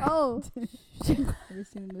 Oh. Have you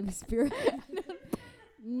seen the movie Spirit?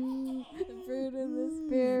 The fruit of the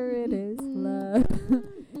Spirit is love,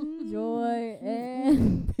 joy,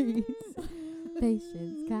 and peace,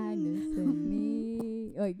 patience, kindness, and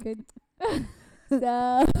me. Wait, good.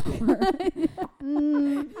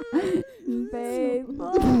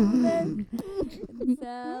 Faithfulness,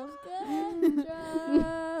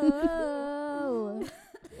 self-control.